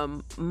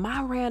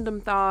 my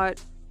random thought,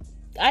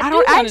 I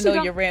do want to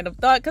know your random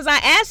thought, because I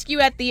asked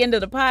you at the end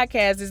of the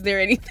podcast, is there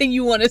anything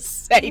you want to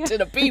say to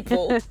the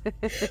people?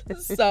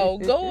 So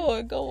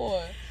go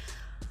on.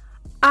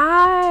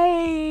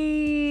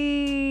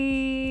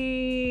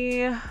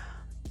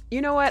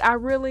 You know what? I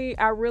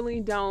really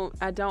don't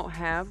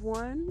have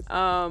one.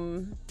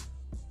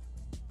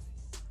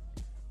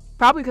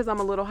 Probably because I'm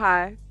a little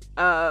high.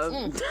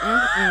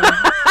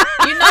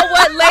 You know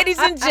what, ladies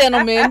and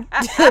gentlemen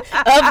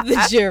of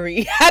the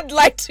jury, I'd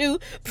like to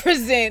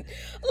present,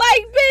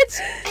 like, bitch,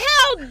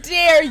 how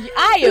dare you?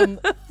 I am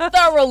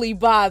thoroughly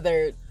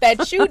bothered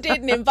that you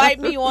didn't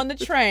invite me on the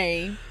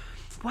train.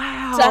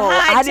 Wow. To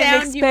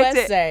Hightown,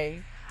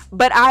 USA.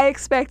 But I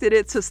expected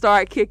it to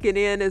start kicking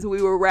in as we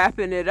were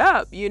wrapping it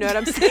up. You know what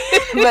I'm saying?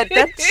 But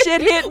that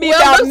shit hit me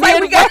about looks like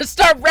we gotta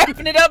start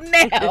wrapping it up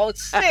now.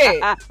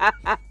 Shit.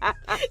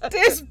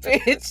 This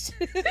bitch.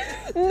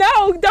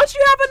 No, don't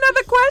you have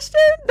another question?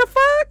 The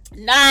fuck?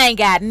 Nah, I ain't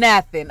got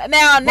nothing.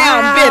 Now I'm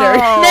bitter.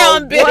 Now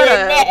I'm bitter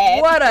and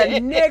mad. What a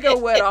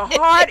nigga with a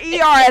hard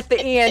ER at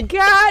the end.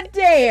 God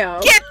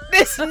damn. Get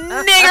this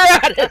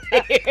nigger out of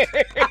here.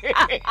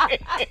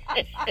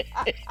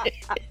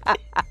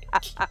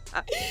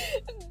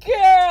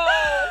 Girl.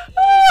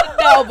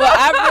 No, but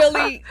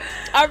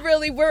I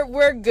really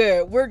we're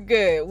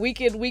good. We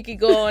could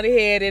go on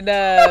ahead and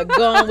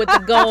go on with the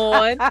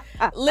going.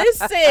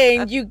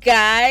 Listen, you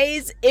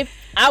guys,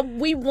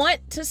 we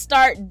want to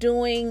start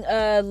doing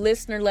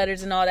listener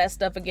letters and all that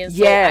stuff again.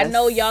 So yes. I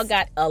know y'all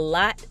got a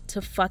lot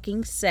to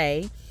fucking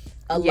say,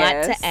 a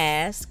lot to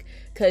ask.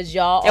 Cause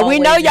y'all and we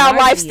know y'all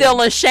life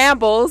still in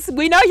shambles. So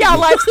go ahead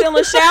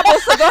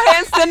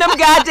and send them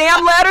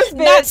goddamn letters,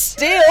 bitch. Not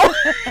still.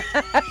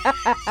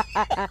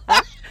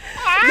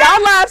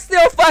 Y'all lives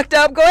still fucked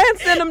up. Go ahead and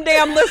send them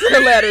damn listener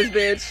letters,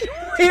 bitch.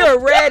 We are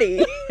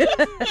ready.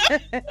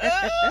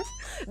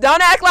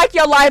 Don't act like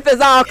your life is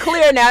all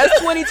clear now. It's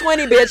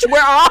 2020, bitch. We're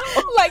all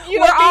like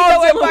you we're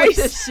all no dealing with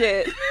this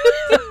shit.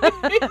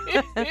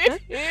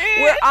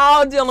 We're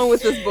all dealing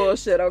with this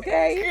bullshit,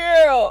 okay?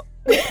 Girl.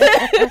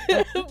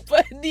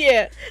 But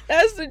yeah,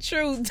 that's the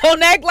truth.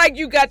 Don't act like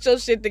you got your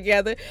shit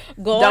together.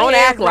 Don't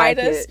act like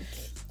it.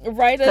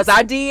 Write us. Because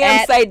our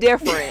DMs say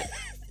different.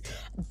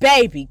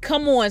 Baby,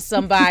 come on,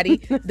 somebody.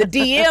 The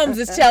DMs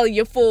is telling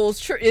you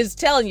is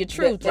telling you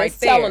truth right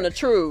there. Telling the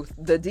truth.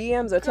 The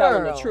DMs are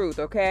telling the truth,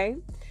 okay?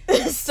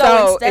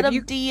 So instead of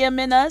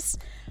DMing us,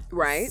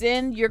 right,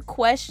 send your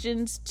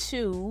questions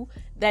to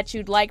that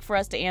you'd like for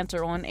us to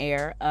answer on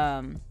air.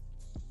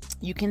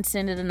 You can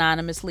send it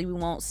anonymously. We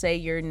won't say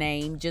your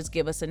name. Just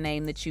give us a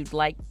name that you'd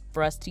like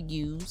for us to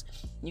use.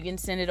 You can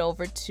send it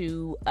over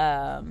to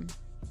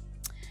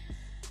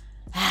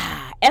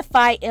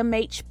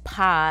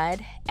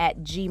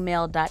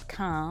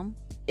fimhpod@gmail.com.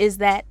 Is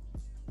that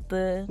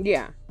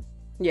the...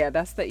 Yeah,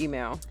 that's the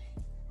email.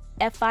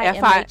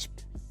 FIMH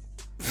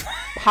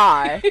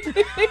Pod.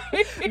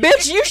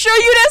 Bitch, you sure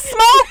you didn't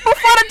smoke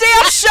before the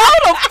damn show?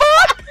 The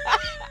fuck?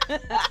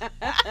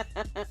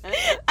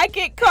 I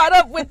get caught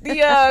up with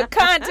the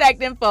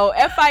contact info.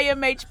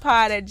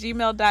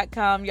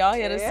 fimhpod@gmail.com. Y'all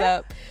hit us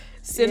up.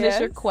 Send us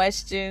your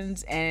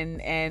questions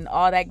and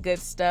all that good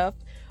stuff.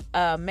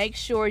 Make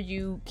sure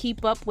you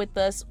keep up with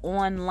us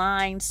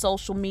online,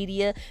 social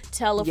media.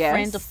 Tell a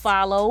friend to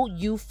follow.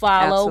 You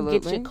follow. Absolutely.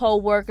 Get your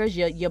coworkers,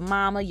 your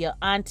mama, your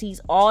aunties,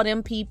 all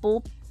them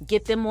people.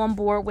 Get them on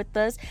board with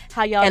us.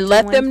 How y'all and doing?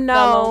 Let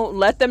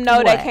them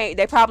know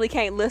they probably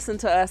can't listen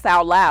to us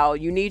out loud.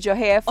 You need your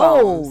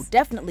headphones. Oh,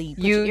 definitely.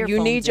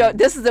 You need your.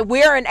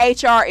 We're an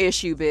HR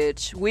issue,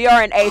 bitch. We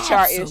are an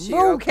HR issue.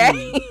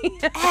 Okay.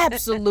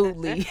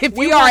 Absolutely.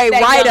 We are a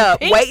write up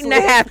waiting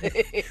to happen.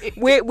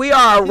 We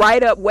are a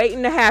write up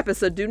waiting to happen.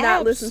 So do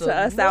not listen to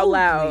us out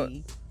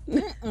loud.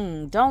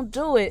 Don't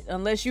do it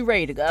unless you're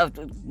ready to go.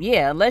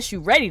 Yeah, unless you're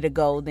ready to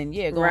go, then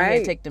go ahead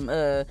and take them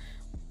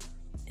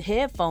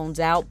headphones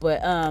out.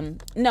 But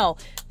no,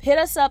 hit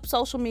us up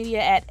social media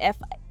at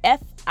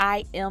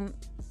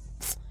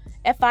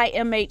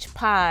FIMH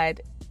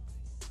Pod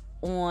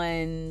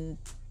on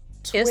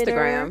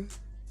Twitter,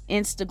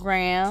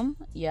 Instagram,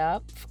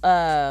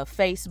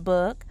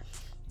 Facebook.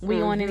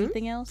 We on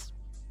anything else?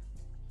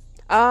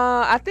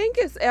 I think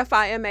it's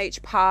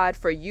FIMH Pod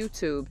for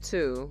YouTube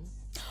too.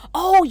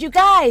 Oh, you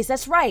guys,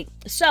 that's right.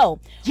 So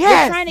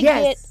we're trying to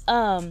get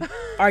our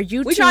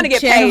YouTube. We trying to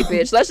get paid,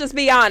 bitch. Let's just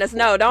be honest.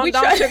 No, don't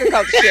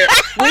sugarcoat shit.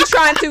 We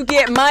trying to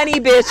get money,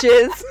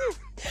 bitches.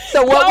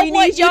 So what we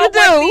need you to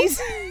do?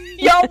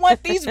 Y'all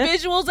want these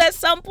visuals at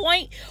some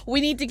point?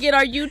 We need to get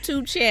our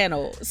YouTube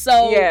channel.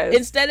 So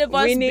instead of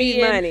us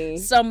being money.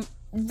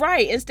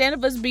 Instead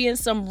of us being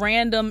some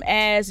random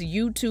ass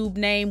YouTube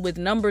name with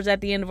numbers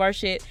at the end of our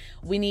shit,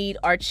 we need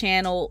our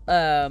channel.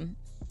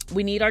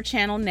 We need our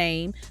channel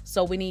name,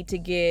 so we need to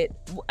get,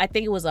 I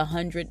think it was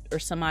 100 or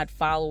some odd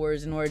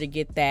followers in order to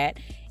get that.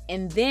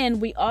 And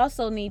then we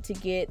also need to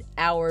get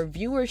our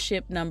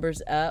viewership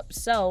numbers up.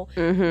 So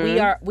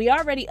we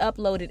already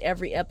uploaded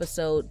every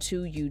episode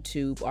to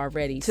YouTube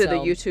already. To the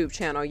YouTube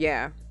channel,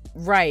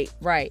 Right.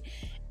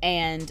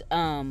 And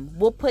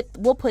we'll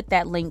put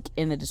that link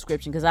in the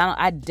description because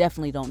I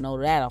definitely don't know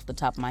that off the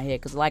top of my head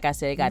because like I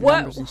said, it got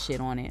numbers and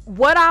shit on it.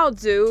 What I'll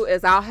do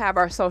is I'll have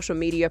our social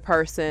media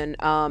person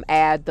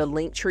add the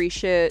Linktree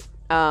shit.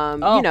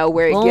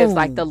 Where it gives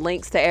like the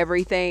links to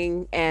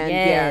everything,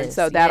 and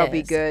so that'll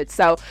be good.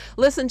 So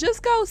listen,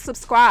 just go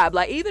subscribe.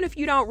 Like even if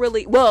you don't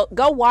really, go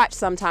watch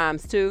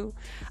sometimes too.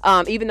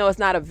 Even though it's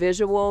not a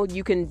visual,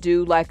 you can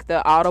do like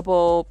the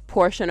audible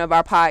portion of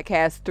our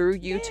podcast through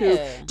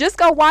YouTube. Just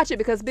go watch it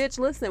because bitch,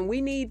 listen,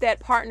 we need that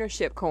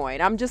partnership coin.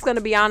 I'm just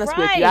gonna be honest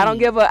with you. I don't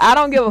give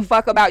a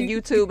fuck about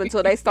YouTube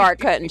until they start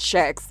cutting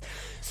checks.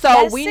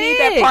 So we need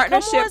that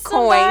partnership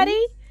coin.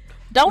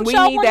 Don't we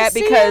need that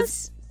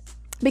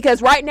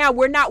because right now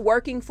we're not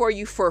working for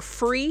you for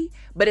free,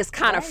 but it's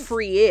kind of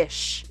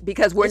free-ish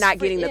because we're not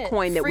getting the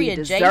coin that we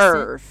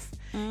deserve.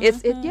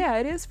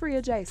 It is free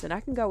adjacent. I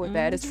can go with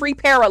that. It's free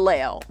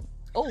parallel.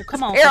 Oh,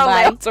 come on,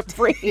 parallel to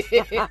free.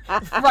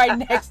 Right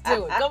next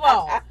to it. Come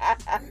on.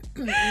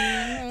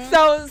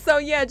 So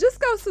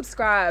just go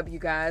subscribe, you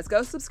guys.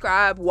 Go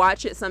subscribe.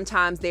 Watch it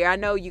sometimes there. I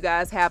know you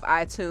guys have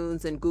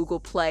iTunes and Google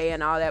Play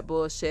and all that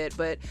bullshit,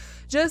 but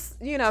just,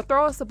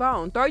 throw us a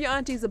bone. Throw your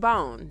aunties a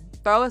bone.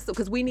 Throw us,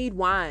 because we need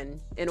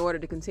wine in order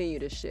to continue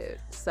this shit.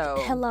 So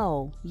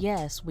hello,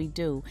 yes, we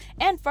do.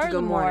 And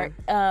furthermore,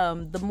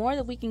 the more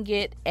that we can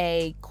get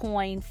a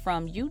coin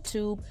from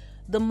YouTube,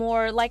 the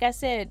more, like I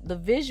said, the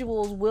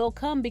visuals will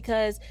come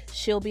because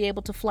she'll be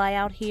able to fly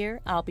out here.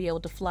 I'll be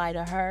able to fly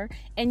to her,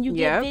 and you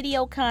get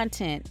video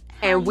content.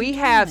 And we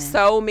have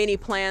so many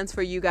plans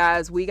for you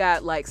guys. We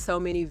got like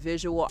so many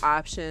visual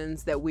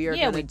options that we are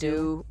going to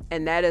do.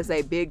 And that is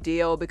a big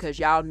deal because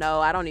y'all know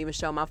I don't even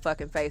show my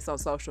fucking face on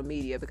social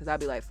media because I'll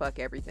be like, fuck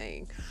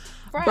everything.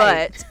 Right.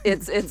 But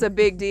it's a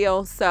big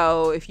deal.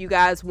 So if you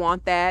guys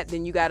want that,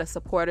 then you got to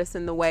support us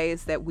in the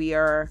ways that we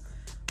are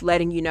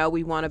letting you know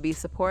we want to be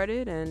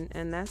supported.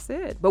 And that's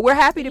it. But we're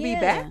happy to be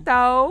back,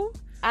 though.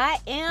 I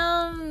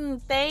am.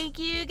 Thank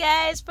you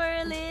guys for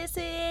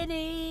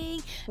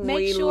listening.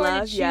 Make sure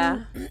that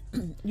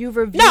you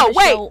review the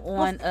show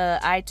on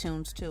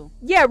iTunes too.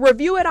 Yeah,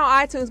 review it on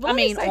iTunes. But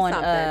on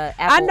Apple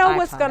I know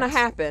what's gonna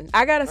happen.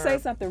 I gotta say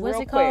something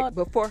real quick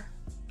before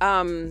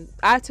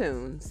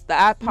iTunes, the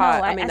iPod.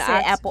 No, I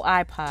said Apple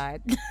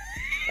iPod.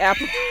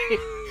 Apple.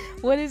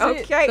 What is it?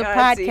 Okay, the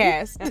Auntie.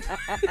 Podcast.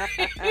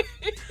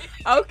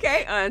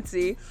 Okay,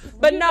 Auntie.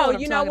 But no,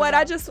 you know what?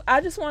 I just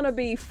want to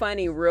be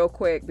funny real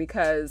quick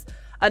because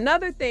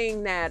another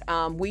thing that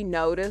we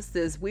noticed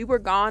is we were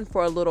gone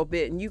for a little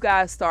bit, and you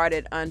guys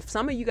started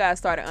some of you guys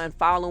started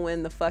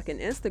unfollowing the fucking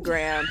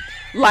Instagram,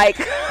 like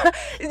there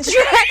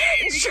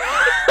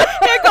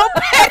go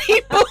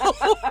Patty Boo.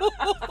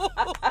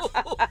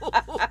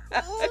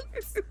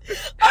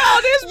 Oh,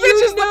 this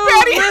bitch is the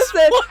pettiest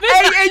woman.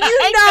 Hey,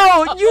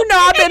 and you know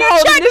I've been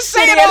holding this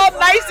shit in all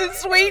nice and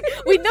sweet.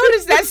 We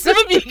noticed that some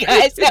of you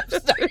guys have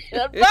started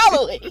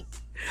unfollowing.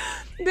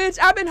 Bitch,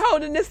 I've been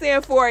holding this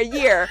in for a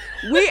year.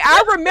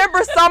 I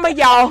remember some of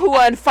y'all who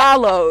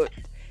unfollowed.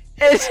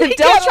 And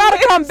don't try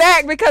to come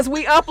back because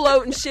we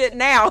uploading shit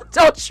now.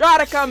 Don't try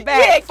to come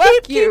back. Yeah,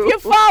 Fuck you. Keep your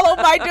follow,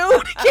 my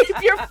dude.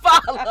 Keep your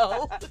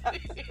follow.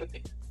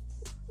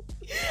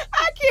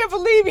 I can't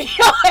believe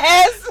your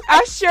ass.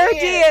 I sure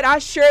did. I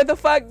sure the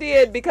fuck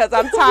did because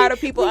I'm tired of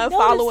people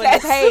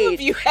unfollowing the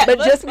page. But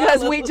just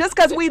because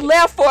we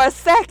left for a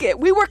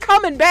second, we were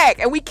coming back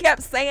and we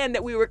kept saying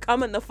that we were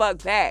coming the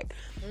fuck back.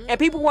 And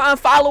people were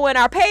unfollowing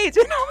our page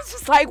and I was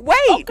just like,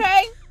 wait.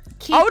 Okay.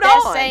 Keep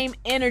that same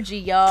energy,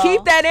 y'all.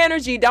 Keep that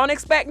energy. Don't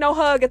expect no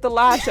hug at the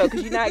live show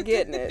because you're not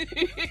getting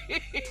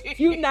it.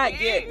 You're not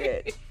getting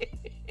it.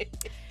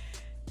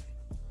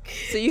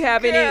 So you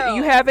have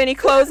any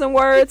closing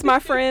words, my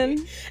friend?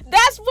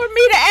 That's for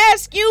me to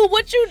ask you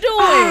what you doing.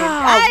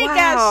 I ain't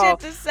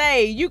got shit to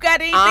say. You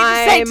got anything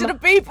to say to the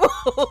people?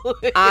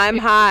 I'm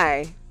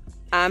high.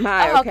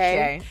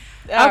 Okay.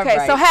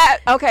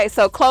 Okay.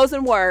 So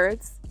closing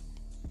words.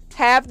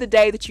 Have the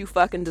day that you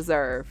fucking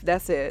deserve.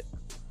 That's it.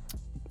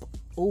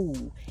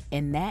 Ooh,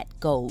 and that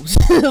goes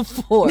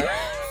for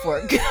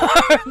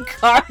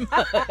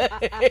karma.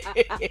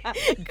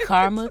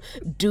 Karma,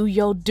 do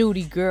your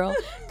duty, girl.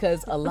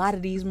 Because a lot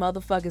of these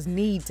motherfuckers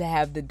need to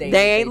have the day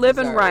they ain't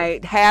living deserve.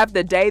 Right. Have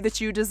the day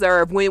that you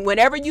deserve.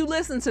 Whenever you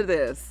listen to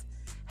this,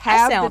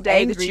 have the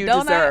day angry, that you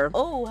deserve.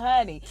 Oh,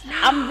 honey. No.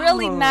 I'm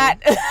really not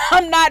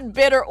I'm not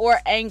bitter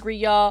or angry,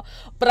 y'all.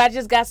 But I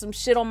just got some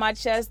shit on my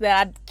chest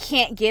that I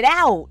can't get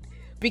out.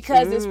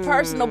 Because it's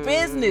personal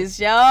business,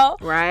 y'all.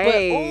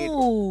 Right. But,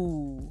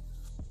 ooh,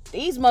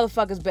 these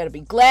motherfuckers better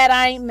be glad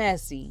I ain't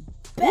messy.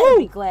 Better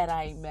be glad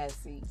I ain't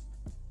messy.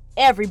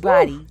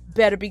 Everybody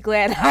better be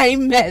glad I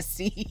ain't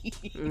messy.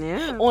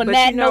 Yeah. On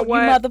that note, you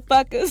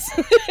motherfuckers.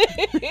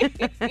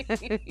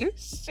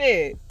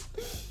 Shit.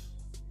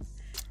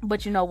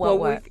 But you know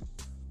what?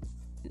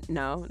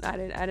 No, I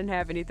didn't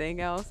have anything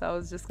else. I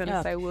was just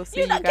gonna say we'll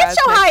see you guys. Get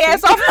your high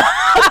ass off!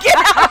 Get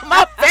out of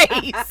my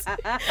face!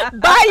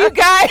 Bye, you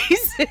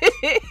guys.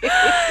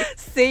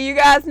 See you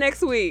guys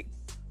next week.